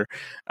creepier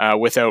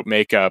without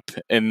makeup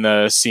in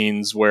the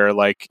scenes where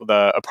like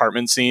the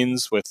apartment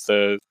scenes with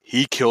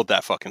he killed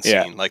that fucking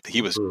scene. Like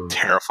he was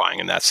terrifying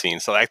in that scene.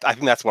 So I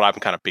think that's what I'm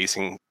kind of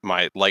basing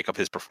my like of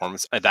his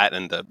performance, that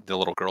and the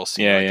little girl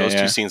scene. Those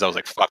two scenes, I was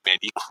like, fuck man,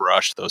 he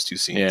crushed those two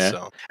scenes.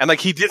 So. And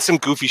like he did some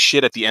goofy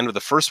shit at the end of the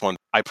first one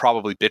I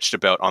probably bitched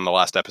about on the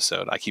last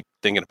episode. I keep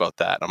thinking about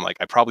that. I'm like,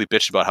 I probably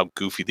bitched about how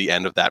goofy the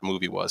end of that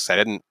movie was.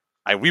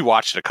 I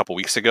rewatched it a couple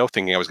weeks ago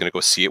thinking I was going to go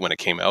see it when it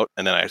came out.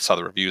 And then I saw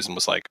the reviews and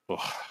was like, ugh.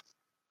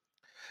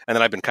 And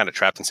then I've been kind of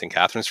trapped in St.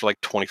 Catharines for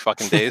like 20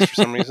 fucking days for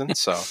some reason.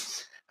 So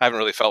I haven't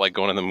really felt like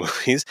going to the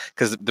movies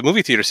because the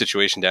movie theater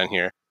situation down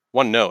here,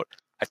 one note,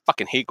 I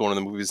fucking hate going to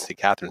the movies in St.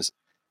 Catharines.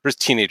 There's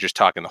teenagers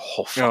talking the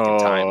whole fucking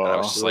time. And I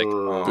was just like,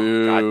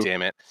 oh, God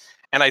damn it.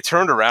 And I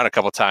turned around a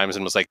couple times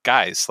and was like,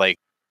 guys, like,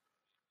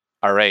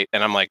 all right.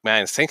 And I'm like,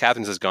 man, St.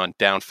 Catharines has gone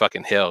down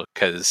fucking hill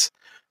because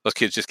those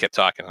kids just kept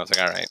talking. I was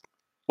like, all right.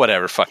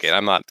 Whatever, fuck it.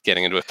 I'm not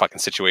getting into a fucking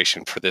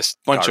situation for this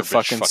bunch of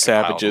fucking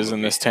savages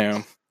in this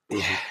town.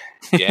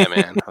 Yeah,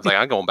 man. I was like,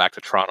 I'm going back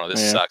to Toronto.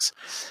 This sucks.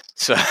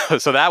 So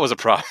that was a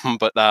problem.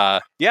 But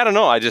I don't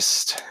know.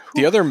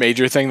 The other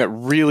major thing that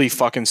really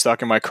fucking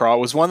stuck in my craw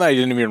was one that I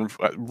didn't even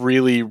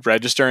really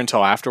register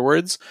until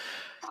afterwards.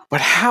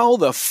 But how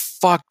the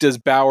fuck does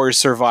Bowers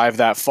survive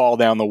that fall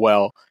down the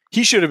well?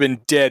 He should have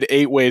been dead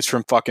 8 ways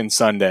from fucking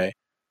Sunday.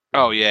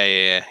 Oh,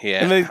 yeah.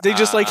 And they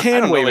just like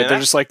hand wave it. They're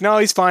just like, no,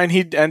 he's fine.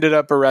 He ended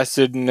up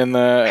arrested and in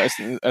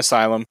the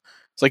asylum.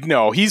 It's like,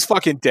 no, he's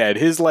fucking dead.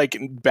 His like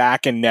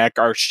back and neck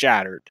are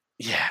shattered.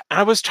 Yeah.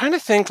 I was trying to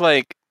think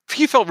like,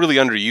 he felt really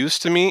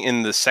underused to me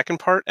in the second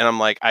part. And I'm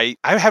like, I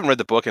haven't read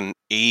the book in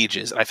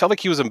ages. I felt like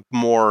he was a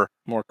more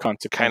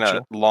consequential, kind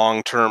of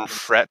long-term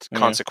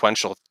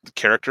consequential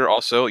character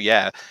also.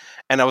 Yeah.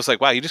 And I was like,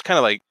 wow, he just kind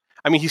of like,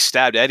 I mean, he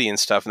stabbed Eddie and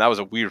stuff. And that was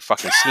a weird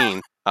fucking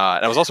scene.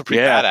 And I was also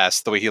pretty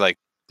badass the way he like,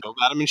 dove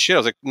at him and shit. I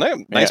was like,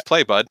 nice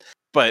play, bud.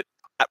 But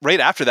right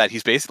after that,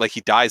 he's basically like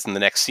he dies in the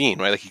next scene,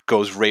 right? Like he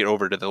goes right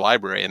over to the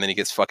library and then he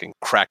gets fucking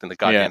cracked in the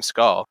goddamn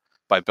skull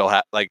by Bill.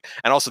 And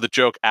also the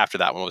joke after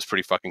that one was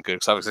pretty fucking good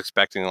because I was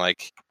expecting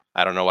like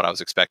I don't know what I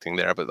was expecting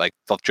there, but like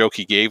the joke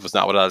he gave was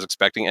not what I was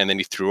expecting, and then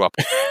he threw up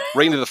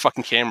right into the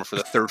fucking camera for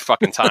the third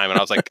fucking time, and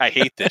I was like, I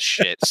hate this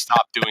shit.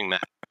 Stop doing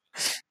that.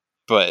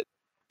 But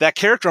that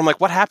character, I'm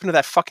like, what happened to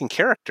that fucking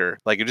character?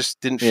 Like it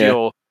just didn't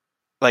feel.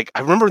 Like,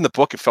 I remember in the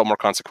book, it felt more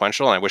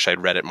consequential, and I wish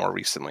I'd read it more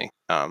recently,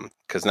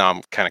 because now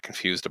I'm kind of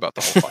confused about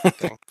the whole fucking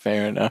thing.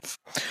 Fair enough.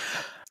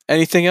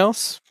 Anything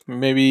else?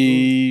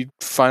 Maybe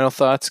final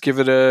thoughts? Give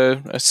it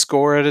a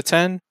score out of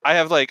 10? I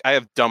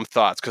have dumb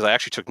thoughts, because I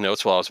actually took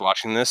notes while I was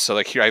watching this, so,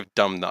 like, here I have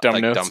dumb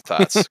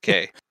thoughts.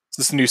 Okay. Is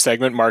this a new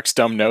segment, Mark's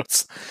Dumb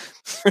Notes?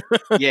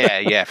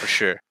 Yeah, for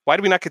sure. Why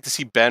do we not get to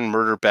see Ben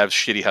murder Bev's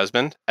shitty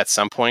husband at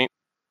some point?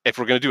 If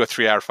we're going to do a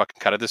 3-hour fucking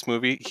cut of this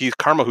movie,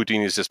 Karma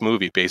Houdini is this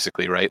movie,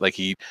 basically, right? Like,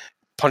 he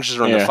punches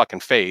her in the fucking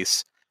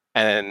face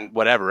and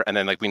whatever, and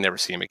then, like, we never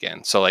see him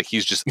again. So, like,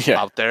 he's just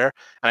out there.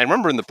 And I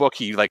remember in the book,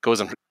 he, like, goes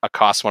and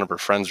accosts one of her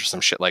friends or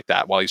some shit like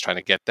that while he's trying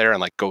to get there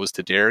and, like, goes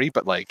to Derry.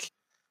 But, like,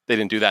 They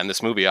didn't do that in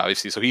this movie,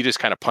 obviously. So he just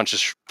kind of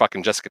punches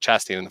fucking Jessica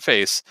Chastain in the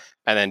face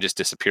and then just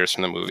disappears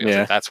from the movie. I was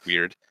like, that's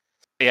weird.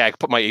 Yeah, I could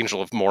put my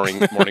Angel of Mourning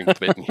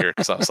bit in here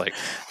because I was like,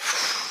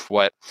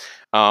 what?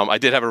 I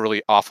did have a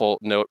really awful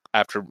note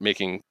after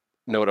making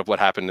note of what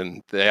happened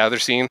in the other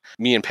scene.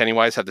 Me and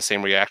Pennywise had the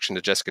same reaction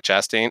to Jessica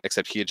Chastain,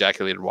 except he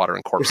ejaculated water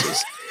and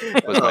corpses.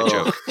 Was my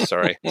joke.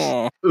 Sorry.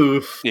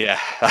 Oof. Yeah.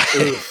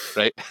 Oof.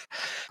 Right?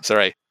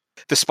 Sorry.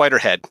 The spider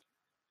head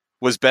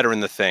was better in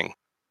The Thing.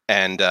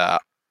 And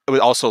it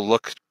would also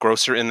look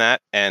grosser in that.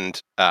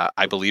 And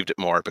I believed it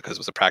more because it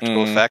was a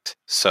practical effect.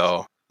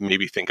 So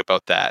maybe think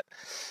about that.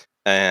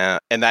 And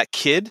that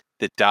kid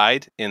that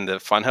died in the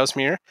funhouse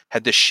mirror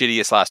had the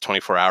shittiest last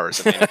 24 hours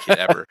of any kid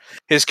ever.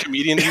 His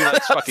comedian who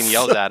fucking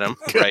yells at him,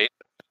 right?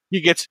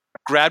 He gets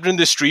grabbed in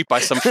the street by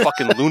some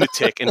fucking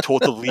lunatic and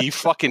told to leave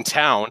fucking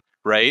town,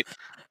 right?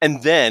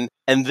 And then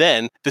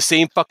the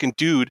same fucking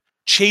dude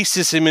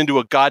chases him into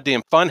a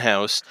goddamn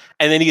funhouse,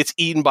 and then he gets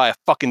eaten by a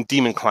fucking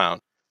demon clown.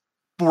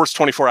 Worst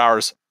 24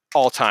 hours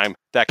all time.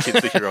 That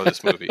kid's the hero of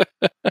this movie.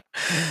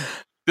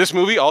 This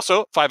movie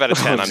also 5 out of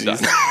 10. I'm done.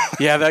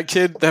 Yeah,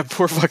 that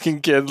poor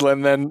fucking kid,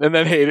 and then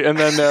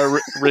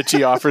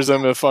Richie offers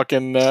him a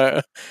fucking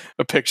a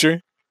picture.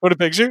 What a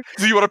picture?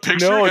 Do you want a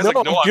picture? No,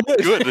 I'm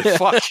good.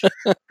 Fuck.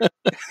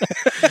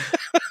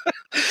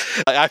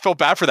 I felt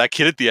bad for that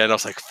kid at the end. I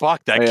was like,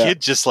 fuck, that kid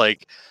just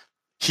like,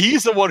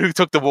 he's the one who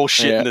took the most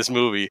shit in this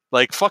movie.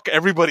 Like, fuck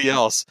everybody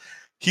else.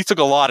 He took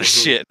a lot of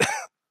shit.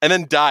 And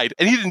then died.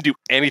 And he didn't do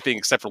anything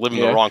except for live in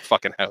the wrong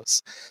fucking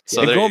house.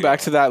 So and going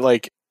back to that,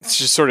 like, it's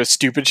just sort of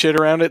stupid shit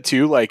around it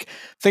too. Like,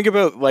 think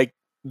about, like,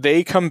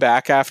 they come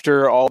back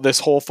after all this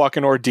whole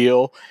fucking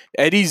ordeal.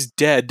 Eddie's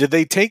dead. Did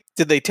they take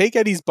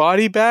Eddie's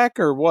body back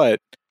or what?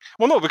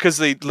 Well, no, because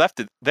they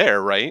left it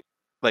there, right?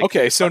 Like,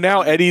 okay, so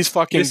now Eddie's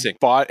fucking missing.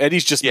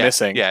 Eddie's just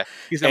missing. Yeah,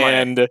 he's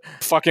and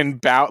fucking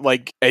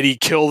Eddie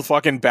killed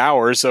fucking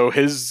Bowers, so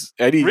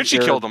Richie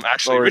killed him.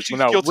 Actually,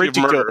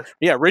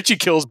 Richie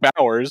kills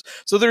Bowers.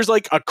 So there's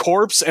like a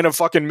corpse and a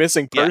fucking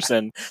missing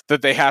person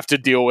that they have to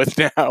deal with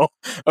now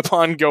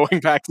upon going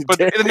back to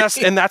Derry.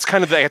 And that's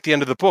kind of at the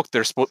end of the book.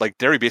 They're like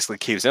Derry basically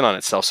caves in on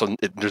itself, so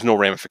there's no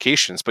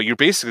ramifications. But you're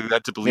basically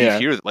led to believe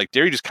here that like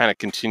Derry just kind of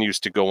continues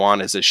to go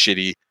on as a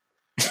shitty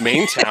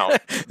main town.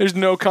 There's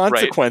no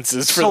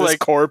consequences for this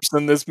corpse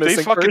and this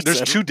missing person.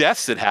 There's 2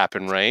 deaths that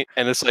happen, right?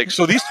 And it's like,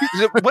 so these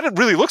what it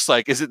really looks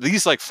like is that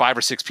these like 5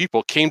 or 6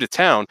 people came to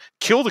town,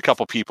 killed a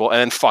couple people, and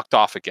then fucked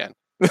off again.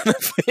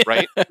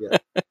 Right? Yeah.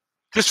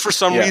 Just for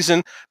some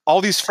reason,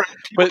 all these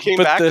people came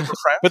back.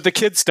 But the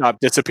kids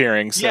stopped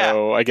disappearing,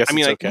 so I guess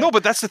it's okay. No,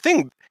 but that's the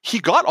thing. He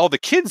got all the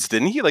kids,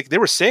 didn't he? Like, they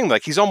were saying,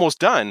 like, he's almost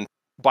done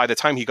by the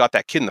time he got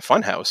that kid in the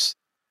funhouse.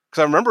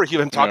 Because I remember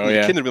him talking to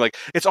the kid and be like,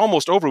 it's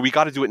almost over. We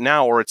got to do it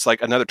now, or it's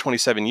like another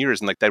 27 years.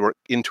 And like they were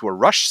into a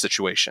rush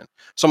situation.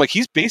 So I'm like,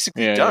 he's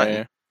basically done.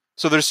 Yeah.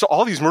 So there's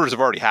all these murders have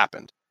already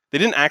happened. They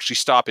didn't actually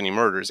stop any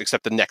murders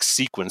except the next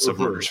sequence of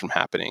murders from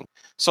happening.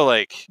 So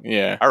like,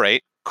 all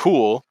right,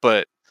 cool.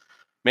 But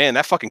man,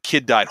 that fucking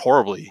kid died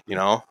horribly, you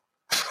know?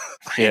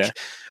 And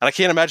I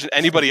can't imagine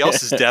anybody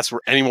else's deaths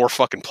were any more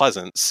fucking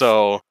pleasant.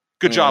 So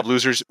good job,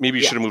 losers. Maybe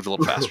you should have moved a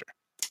little faster.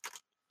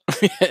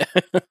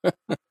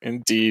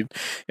 Indeed.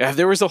 Yeah,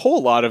 there was a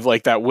whole lot of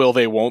like that will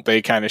they won't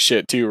they kind of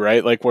shit too,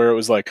 right? Like where it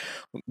was like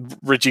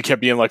Richie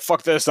kept being like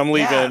fuck this, I'm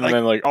leaving, and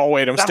then like oh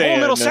wait, I'm staying. That whole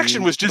middle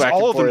section was just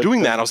all of them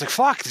doing that. I was like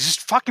fuck,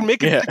 just fucking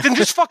make it, then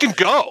just fucking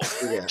go.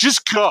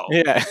 Just go.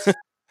 Yeah. Like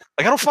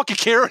I don't fucking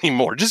care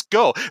anymore. Just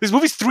go. This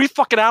movie's 3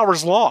 fucking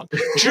hours long.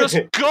 Just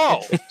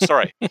go.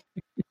 Sorry.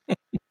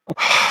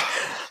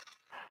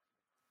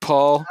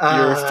 Paul,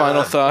 your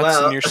final thoughts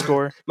and your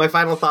score? My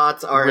final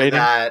thoughts are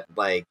that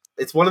like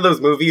it's one of those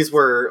movies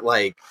where,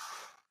 like,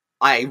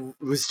 I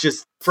was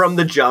just, from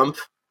the jump,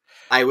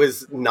 I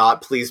was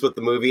not pleased with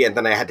the movie, and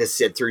then I had to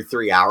sit through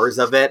 3 hours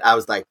of it. I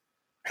was like,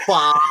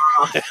 fuck.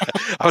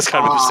 I was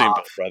kind of the same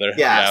boat, brother.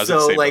 Yeah,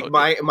 so, like,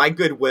 my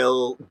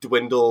goodwill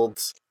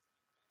dwindled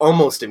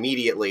almost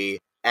immediately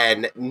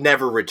and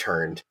never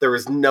returned. There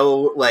was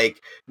no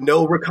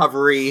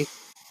recovery.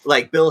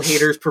 Like, Bill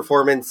Hader's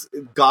performance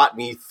got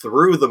me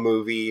through the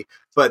movie,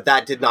 but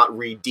that did not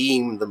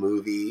redeem the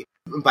movie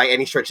by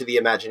any stretch of the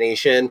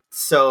imagination.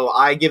 So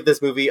I give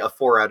this movie a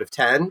 4 out of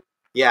 10.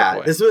 Yeah,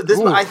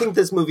 I think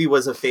this movie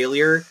was a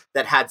failure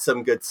that had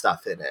some good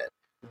stuff in it.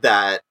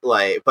 That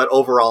like, but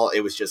overall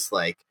it was just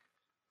like,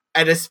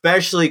 and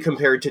especially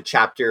compared to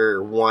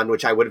Chapter 1,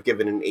 which I would have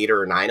given an 8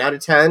 or a 9 out of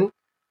 10.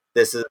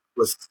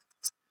 Was.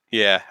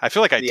 Yeah, I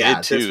feel like I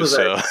did too.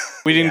 So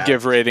we didn't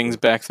give ratings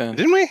back then,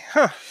 didn't we?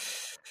 Huh.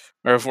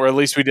 Or at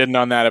least we didn't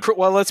on that.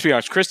 Well, let's be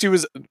honest. Christy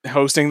was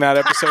hosting that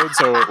episode,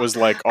 so it was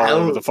like all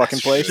over the fucking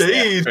place.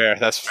 Yeah, fair.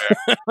 That's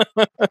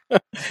fair.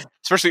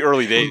 Especially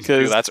early days,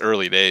 too. 'Cause- That's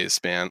early days,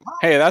 man.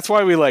 Hey, that's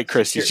why we like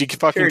Christy. Sure- She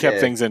fucking sure kept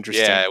did. things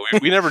interesting. Yeah,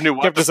 we never knew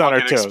what Kept to us on our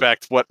fucking toes.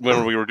 expect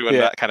when we were doing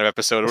Yeah. that kind of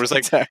episode. It was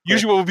like, Exactly.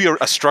 usually it would be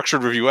a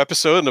structured review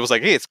episode, and it was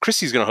like, hey, it's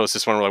Christy's going to host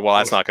this one. We're like, well,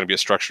 that's not going to be a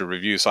structured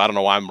review, so I don't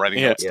know why I'm writing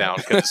Yeah. notes down,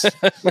 because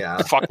Yeah.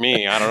 fuck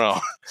me, I don't know.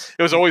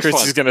 It was always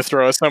Christy's fun. gonna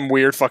throw us some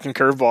weird fucking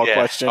curveball Yeah.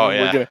 question. Oh, and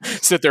yeah. We're gonna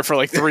sit there for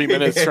like 3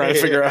 minutes trying to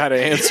figure out how to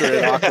answer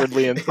it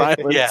awkwardly in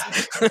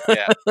silence.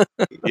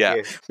 Yeah.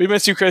 We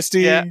miss you,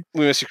 Christy. Yeah,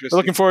 we miss you, Christy. We're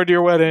looking forward to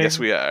your wedding. Yes,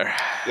 we are.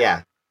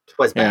 Yeah.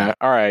 Twas bad. Yeah.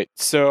 All right.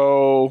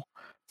 So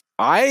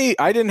I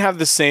didn't have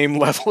the same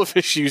level of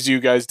issues you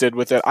guys did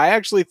with it. I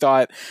actually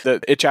thought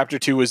that It Chapter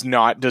 2 was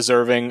not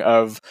deserving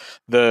of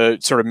the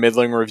sort of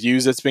middling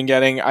reviews it's been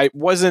getting. I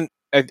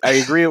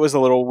agree it was a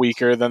little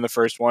weaker than the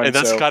first one. And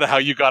that's so- kind of how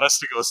you got us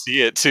to go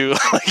see it, too.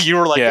 Like, you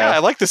were like, Yeah. yeah, I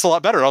like this a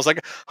lot better. I was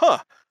like, huh,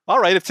 all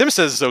right, if Tim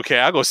says it's okay,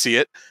 I'll go see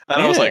it.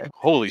 And I was Yeah. like,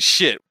 holy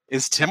shit,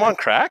 is Tim on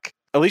crack?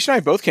 Alicia and I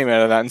both came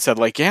out of that and said,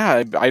 like,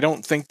 yeah, I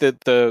don't think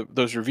that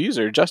those reviews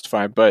are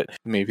justified, but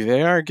maybe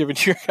they are, given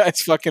your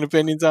guys' fucking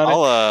opinions on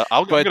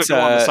I'm But, going to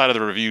go on the side of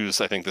the reviews,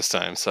 I think, this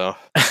time. So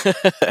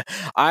it.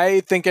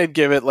 I think I'd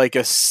give it like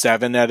a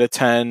 7 out of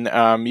 10.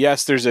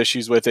 Yes, there's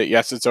issues with it.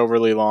 Yes, it's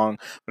overly long,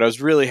 but I was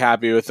really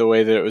happy with the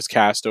way that it was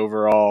cast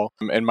overall.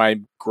 And my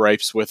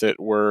gripes with it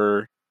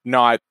were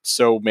not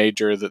so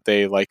major that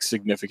they like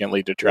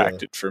significantly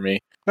detracted for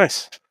me.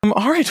 nice.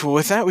 All right, well,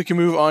 with that, we can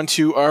move on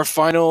to our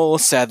final,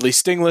 sadly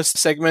stingless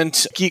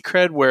segment, Geek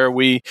Cred, where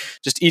we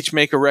just each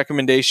make a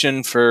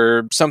recommendation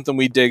for something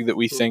we dig that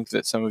we think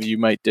that some of you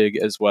might dig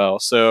as well.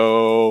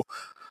 So,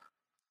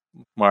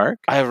 Mark,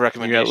 I have a you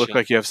recommendation. look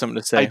like you have something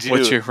to say. I do.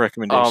 What's your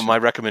recommendation? My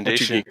What's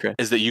recommendation your geek cred?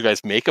 is that you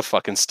guys make a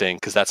fucking sting,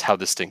 because that's how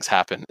the stings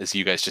happen, is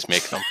you guys just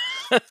make them.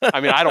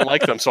 I mean, I don't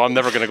like them, so I'm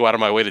never going to go out of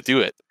my way to do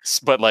it.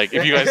 But like,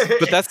 if you guys...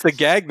 But that's the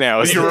gag now.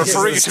 is You're this is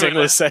referring the to it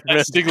stingless segment.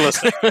 That's stingless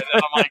segment. And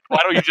I'm like, why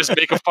don't you just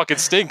make a fucking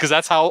sting? Because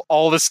that's how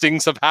all the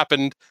stings have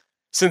happened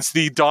since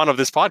the dawn of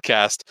this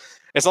podcast.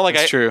 It's not like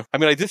That's true. I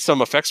mean, I did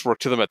some effects work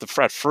to them at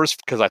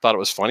first because I thought it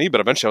was funny,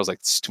 but eventually I was like,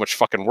 it's too much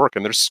fucking work,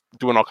 and they're just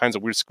doing all kinds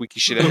of weird squeaky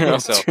shit anyway.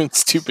 So Doing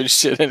stupid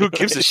shit. who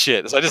gives a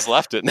shit? So I just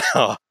left it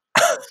now.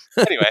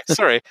 Anyway,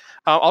 sorry.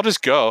 I'll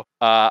just go.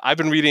 I've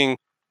been reading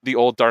the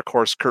old Dark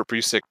Horse Kurt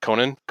Busiek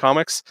Conan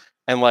comics,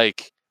 and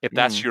like, if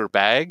that's your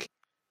bag,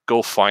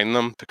 go find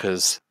them,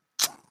 because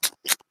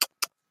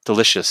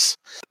delicious.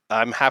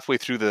 I'm halfway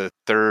through the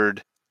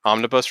third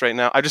omnibus right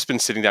now. I've just been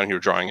sitting down here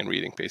drawing and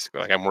reading,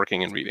 basically. Like, I'm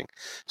working and reading.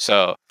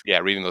 So yeah,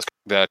 reading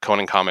the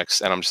Conan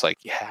comics, and I'm just like,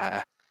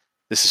 yeah,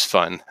 this is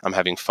fun. I'm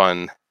having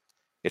fun.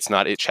 It's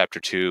not It Chapter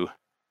 2.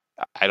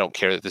 I don't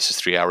care that this is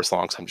 3 hours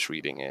long, so I'm just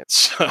reading it.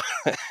 So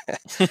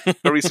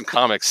go read some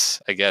comics,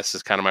 I guess,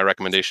 is kind of my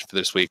recommendation for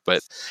this week.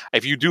 But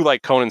if you do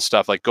like Conan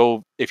stuff, like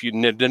go, if you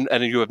didn't,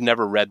 and you have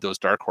never read those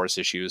Dark Horse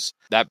issues,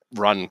 that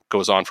run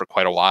goes on for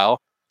quite a while.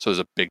 So there's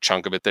a big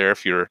chunk of it there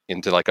if you're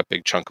into like a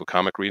big chunk of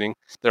comic reading.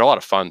 They're a lot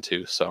of fun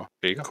too. So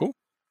there you go. Cool.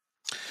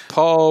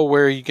 Paul,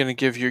 where are you going to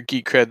give your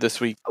geek cred this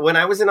week? When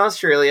I was in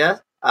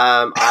Australia,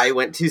 I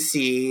went to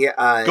see.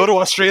 Go to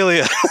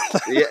Australia.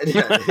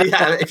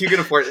 yeah, if you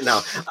can afford it.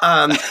 No,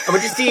 I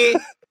went to see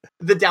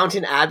the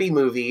Downton Abbey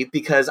movie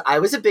because I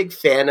was a big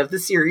fan of the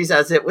series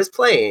as it was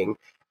playing,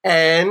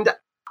 and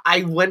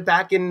I went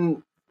back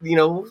and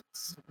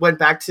went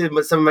back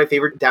to some of my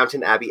favorite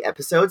Downton Abbey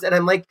episodes, and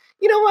I'm like,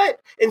 you know what?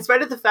 In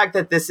spite of the fact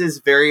that this is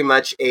very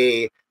much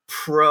a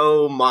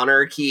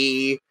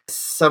pro-monarchy,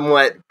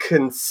 somewhat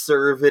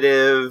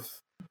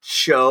conservative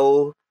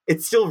show,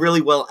 it's still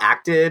really well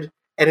acted,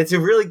 and it's a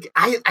really,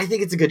 I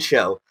think it's a good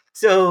show.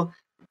 So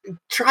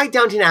try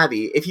Downton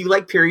Abbey. If you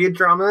like period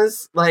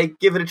dramas, like,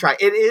 give it a try.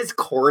 It is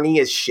corny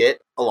as shit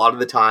a lot of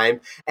the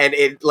time, and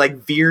it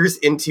like veers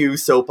into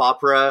soap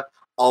opera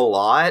a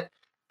lot,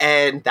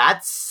 and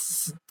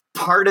that's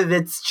part of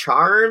its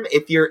charm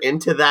if you're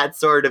into that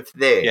sort of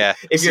thing. Yeah.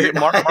 If See, you're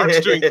Mark's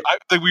doing,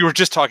 we were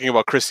just talking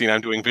about Christy, and I'm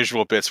doing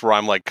visual bits where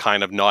I'm like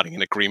kind of nodding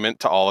in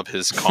agreement to all of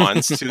his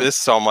cons to this.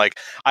 So I'm like,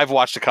 I've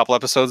watched a couple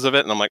episodes of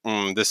it, and I'm like,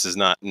 this is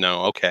not,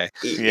 no, okay.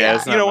 Yeah,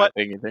 it's not You know my what?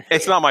 thing either.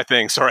 It's not my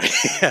thing, sorry.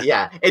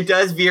 Yeah, it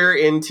does veer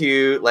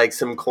into like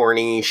some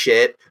corny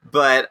shit,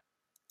 but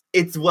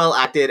it's well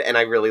acted, and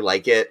I really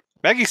like it.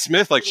 Maggie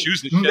Smith like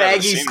chews the shit out of the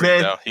Maggie scenery,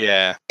 Smith though.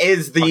 Yeah,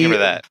 Is I'll give her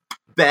the that.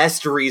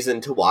 best reason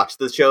to watch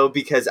the show,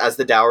 because as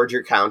the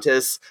Dowager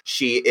Countess,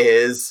 she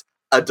is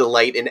a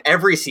delight in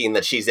every scene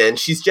that she's in.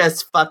 She's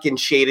just fucking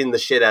shading the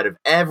shit out of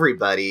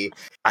everybody.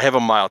 I have a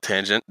mild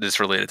tangent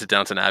that's related to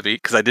Downton Abbey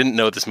because I didn't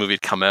know this movie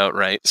had come out,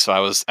 right? So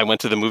I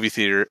went to the movie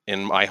theater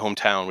in my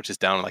hometown, which is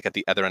down like at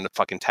the other end of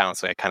fucking town.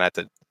 So I kind of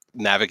had to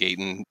navigate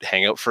and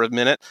hang out for a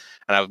minute.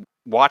 And I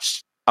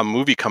watched a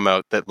movie come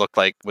out that looked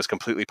like was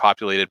completely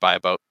populated by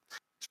about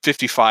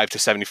 55 to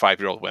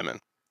 75-year-old women.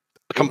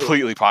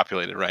 Completely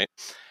populated, right?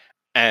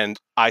 And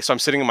so I'm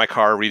sitting in my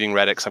car reading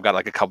Reddit because I've got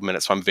like a couple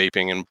minutes, so I'm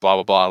vaping and blah,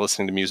 blah, blah,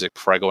 listening to music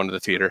before I go into the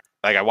theater.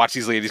 Like, I watch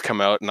these ladies come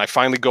out, and I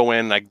finally go in,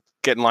 and I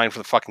get in line for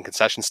the fucking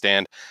concession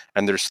stand,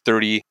 and there's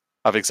 30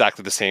 of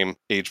exactly the same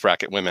age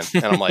bracket women.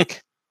 And I'm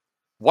like,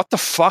 what the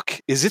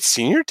fuck? Is it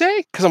senior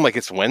day? Because I'm like,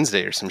 it's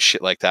Wednesday or some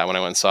shit like that when I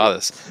went and saw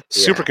this.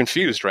 Super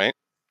confused, right?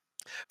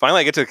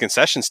 Finally, I get to the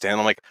concession stand.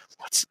 I'm like,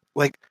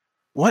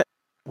 what?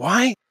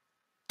 Why?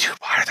 Dude,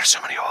 why are there so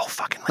many old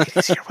fucking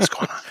ladies here? What's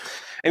going on?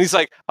 And he's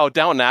like, oh,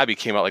 Downton Abbey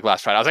came out like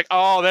last Friday. I was like,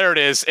 oh, there it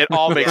is. It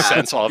all makes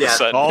sense all of a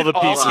sudden. All the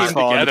pieces came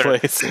fall into together.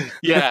 place.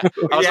 Yeah.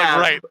 I was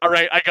like, all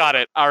right, I got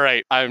it. All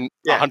right, I'm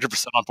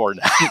 100% on board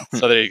now.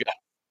 So there you go.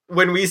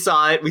 When we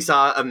saw it, we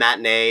saw a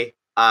matinee.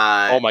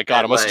 Oh my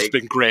God, it must have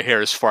been gray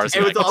hair as far as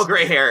it was all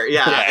gray hair.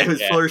 Yeah, it was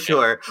for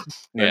sure.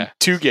 Yeah.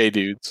 2 gay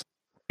dudes.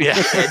 Yeah.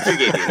 2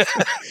 gay dudes.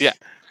 Yeah.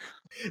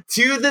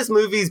 To this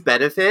movie's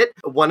benefit,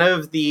 one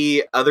of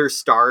the other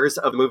stars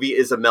of the movie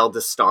is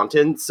Imelda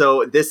Staunton.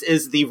 So this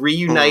is the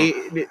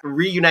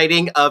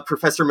reuniting of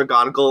Professor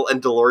McGonagall and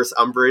Dolores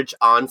Umbridge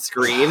on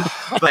screen,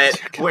 but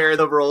where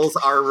the roles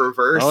are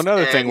reversed. Oh,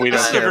 another thing we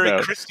don't care a very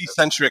about.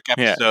 Christie-centric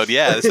episode.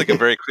 Yeah, it's like a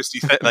very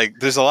Christie... like,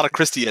 there's a lot of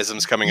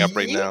Christie-isms coming up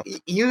right now.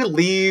 You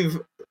leave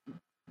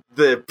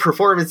the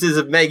performances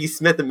of Maggie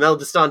Smith and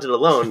Imelda Staunton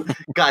alone.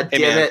 God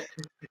damn it.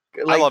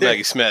 I love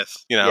Maggie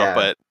Smith,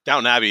 but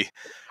Downton Abbey...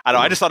 I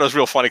don't know. I just thought it was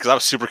real funny because I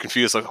was super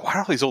confused. Like, why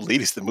are all these old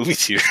ladies at the movie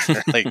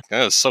theater? Like,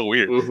 that was so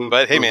weird.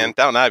 But hey, man,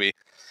 Downton Abbey.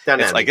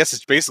 I guess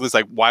it's basically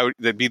like, why would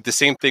it be the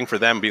same thing for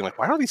them being like,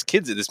 why are all these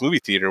kids at this movie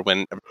theater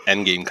when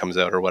Endgame comes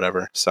out or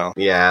whatever? So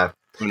yeah,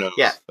 who knows?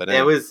 Yeah, but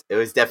anyway. it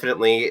was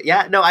definitely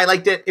No, I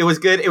liked it. It was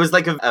good. It was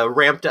like a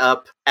ramped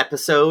up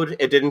episode.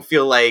 It didn't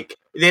feel like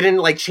they didn't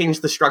like change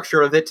the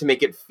structure of it to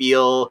make it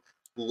feel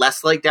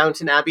less like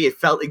Downton Abbey. It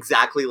felt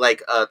exactly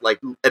like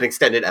an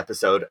extended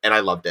episode, and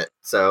I loved it.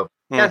 So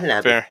Downton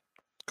Abbey. Fair.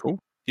 Cool.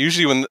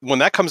 Usually when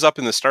that comes up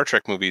in the Star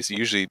Trek movies,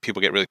 usually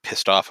people get really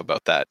pissed off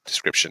about that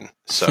description.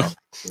 So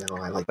no,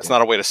 I like that's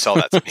not a way to sell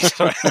that to me.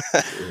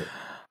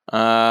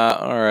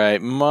 All right.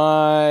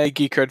 My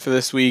geek cred for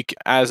this week,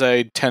 as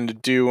I tend to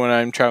do when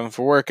I'm traveling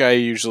for work, I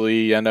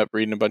usually end up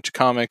reading a bunch of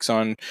comics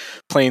on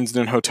planes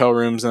and in hotel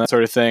rooms and that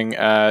sort of thing.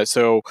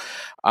 So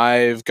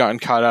I've gotten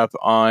caught up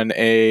on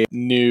a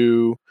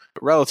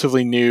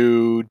relatively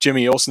new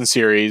Jimmy Olsen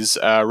series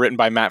written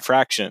by Matt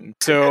Fraction.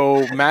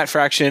 So Matt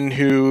Fraction,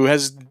 who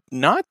has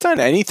not done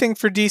anything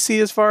for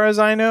DC as far as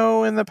I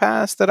know in the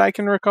past that I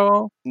can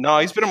recall. No,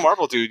 he's been a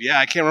Marvel dude. Yeah,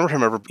 I can't remember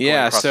him ever going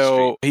across the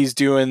street. He's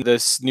doing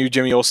this new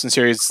Jimmy Olsen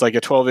series. It's like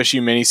a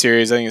 12-issue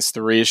miniseries. I think it's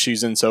 3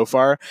 issues in so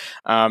far.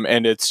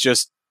 And it's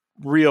just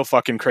real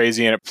fucking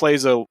crazy. And it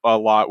plays a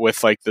lot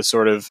with like the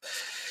sort of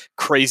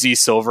crazy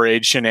Silver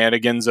Age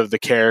shenanigans of the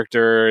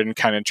character and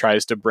kind of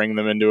tries to bring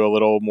them into a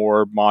little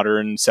more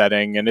modern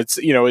setting. And it's,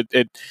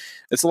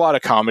 it's a lot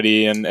of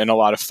comedy and a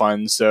lot of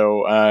fun.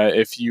 So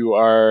if you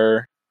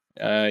are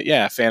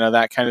a fan of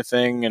that kind of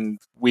thing and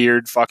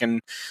weird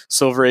fucking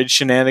Silver Age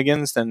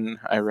shenanigans, then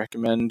I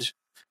recommend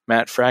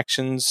Matt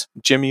Fraction's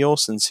Jimmy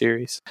Olsen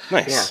series.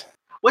 Nice. Yeah.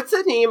 What's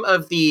the name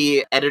of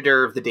the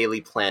editor of the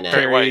Daily Planet?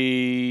 Perry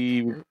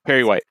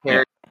White.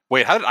 Perry.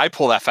 Wait, how did I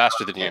pull that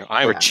faster than you?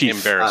 I'm Chief.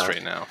 embarrassed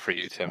right now for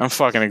you, Tim. I'm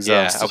fucking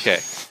exhausted.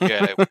 Yeah,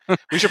 okay. Yeah,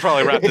 we should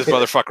probably wrap this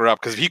motherfucker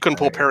up because if he couldn't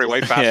pull Perry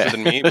White faster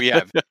than me, we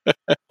have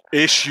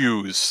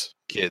issues,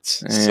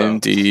 kids. So.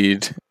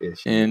 Indeed. Yeah.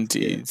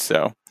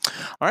 So,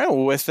 all right.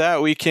 Well, with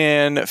that, we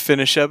can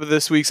finish up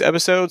this week's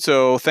episode.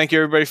 So thank you,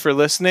 everybody, for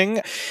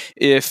listening.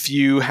 If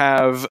you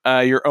have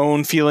your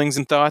own feelings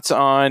and thoughts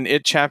on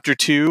It Chapter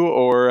 2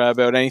 or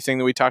about anything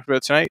that we talked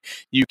about tonight,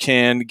 you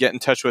can get in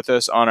touch with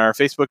us on our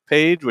Facebook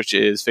page, which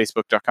is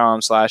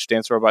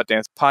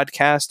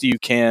facebook.com/DanceRobotDancePodcast. You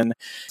can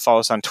follow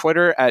us on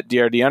Twitter at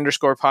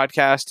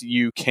DRD_podcast.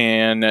 You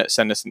can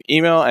send us an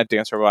email at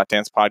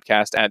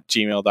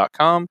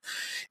DanceRobotDancePodcast@gmail.com.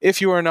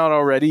 If you are not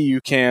already, you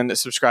can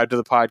subscribe to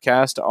the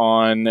podcast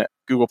on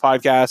Google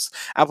Podcasts,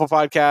 Apple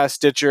Podcasts,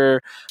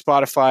 Stitcher,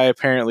 Spotify.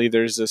 Apparently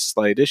there's a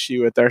slight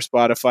issue with our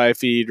Spotify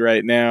feed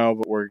right now,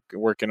 but we're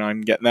working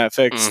on getting that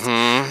fixed.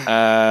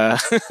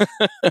 But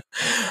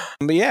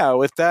yeah,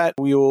 with that,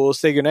 we will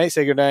say goodnight.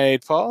 Say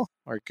goodnight, Paul,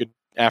 or good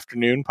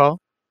afternoon, Paul.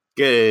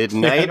 Good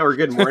night or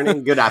good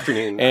morning, good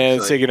afternoon.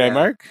 And say goodnight,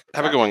 Mark.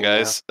 Have a good one,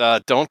 guys.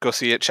 Don't go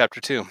see It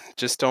Chapter 2.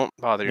 Just don't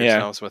bother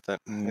yourselves with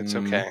it. It's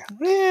okay.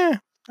 Yeah.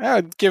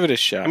 I'd give it a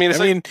shot. I mean,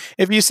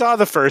 if you saw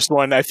the first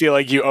one, I feel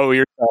like you owe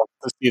yourself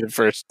to see the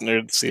first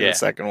or to see the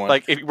second one.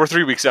 Like, if we're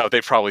 3 weeks out,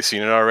 they've probably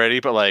seen it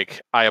already. But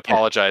like, I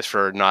apologize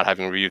for not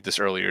having reviewed this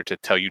earlier to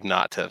tell you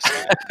not to have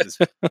seen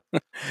it.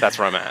 That's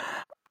where I'm at.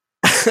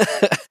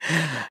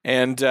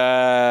 And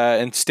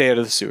stay out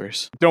of the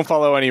sewers. Don't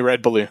follow any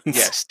red balloons.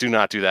 Yes, do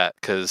not do that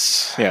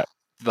because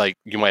like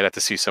you might have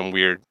to see some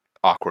weird,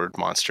 awkward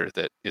monster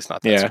that is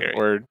not that scary.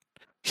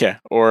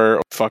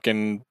 Or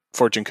fucking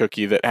fortune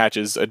cookie that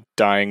hatches a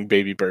dying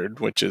baby bird,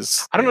 which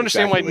is I don't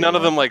understand why none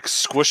of them like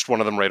squished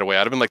one of them right away. I'd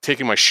have been like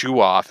taking my shoe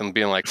off and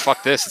being like,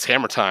 fuck this, it's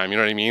hammer time, you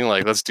know what I mean?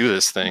 Like, let's do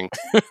this thing.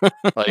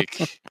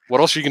 Like,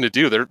 what else are you gonna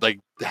do? They're like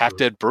half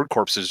dead bird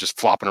corpses just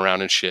flopping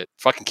around and shit.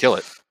 Fucking kill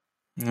it.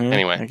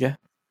 Anyway,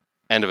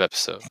 end of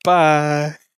episode. Bye.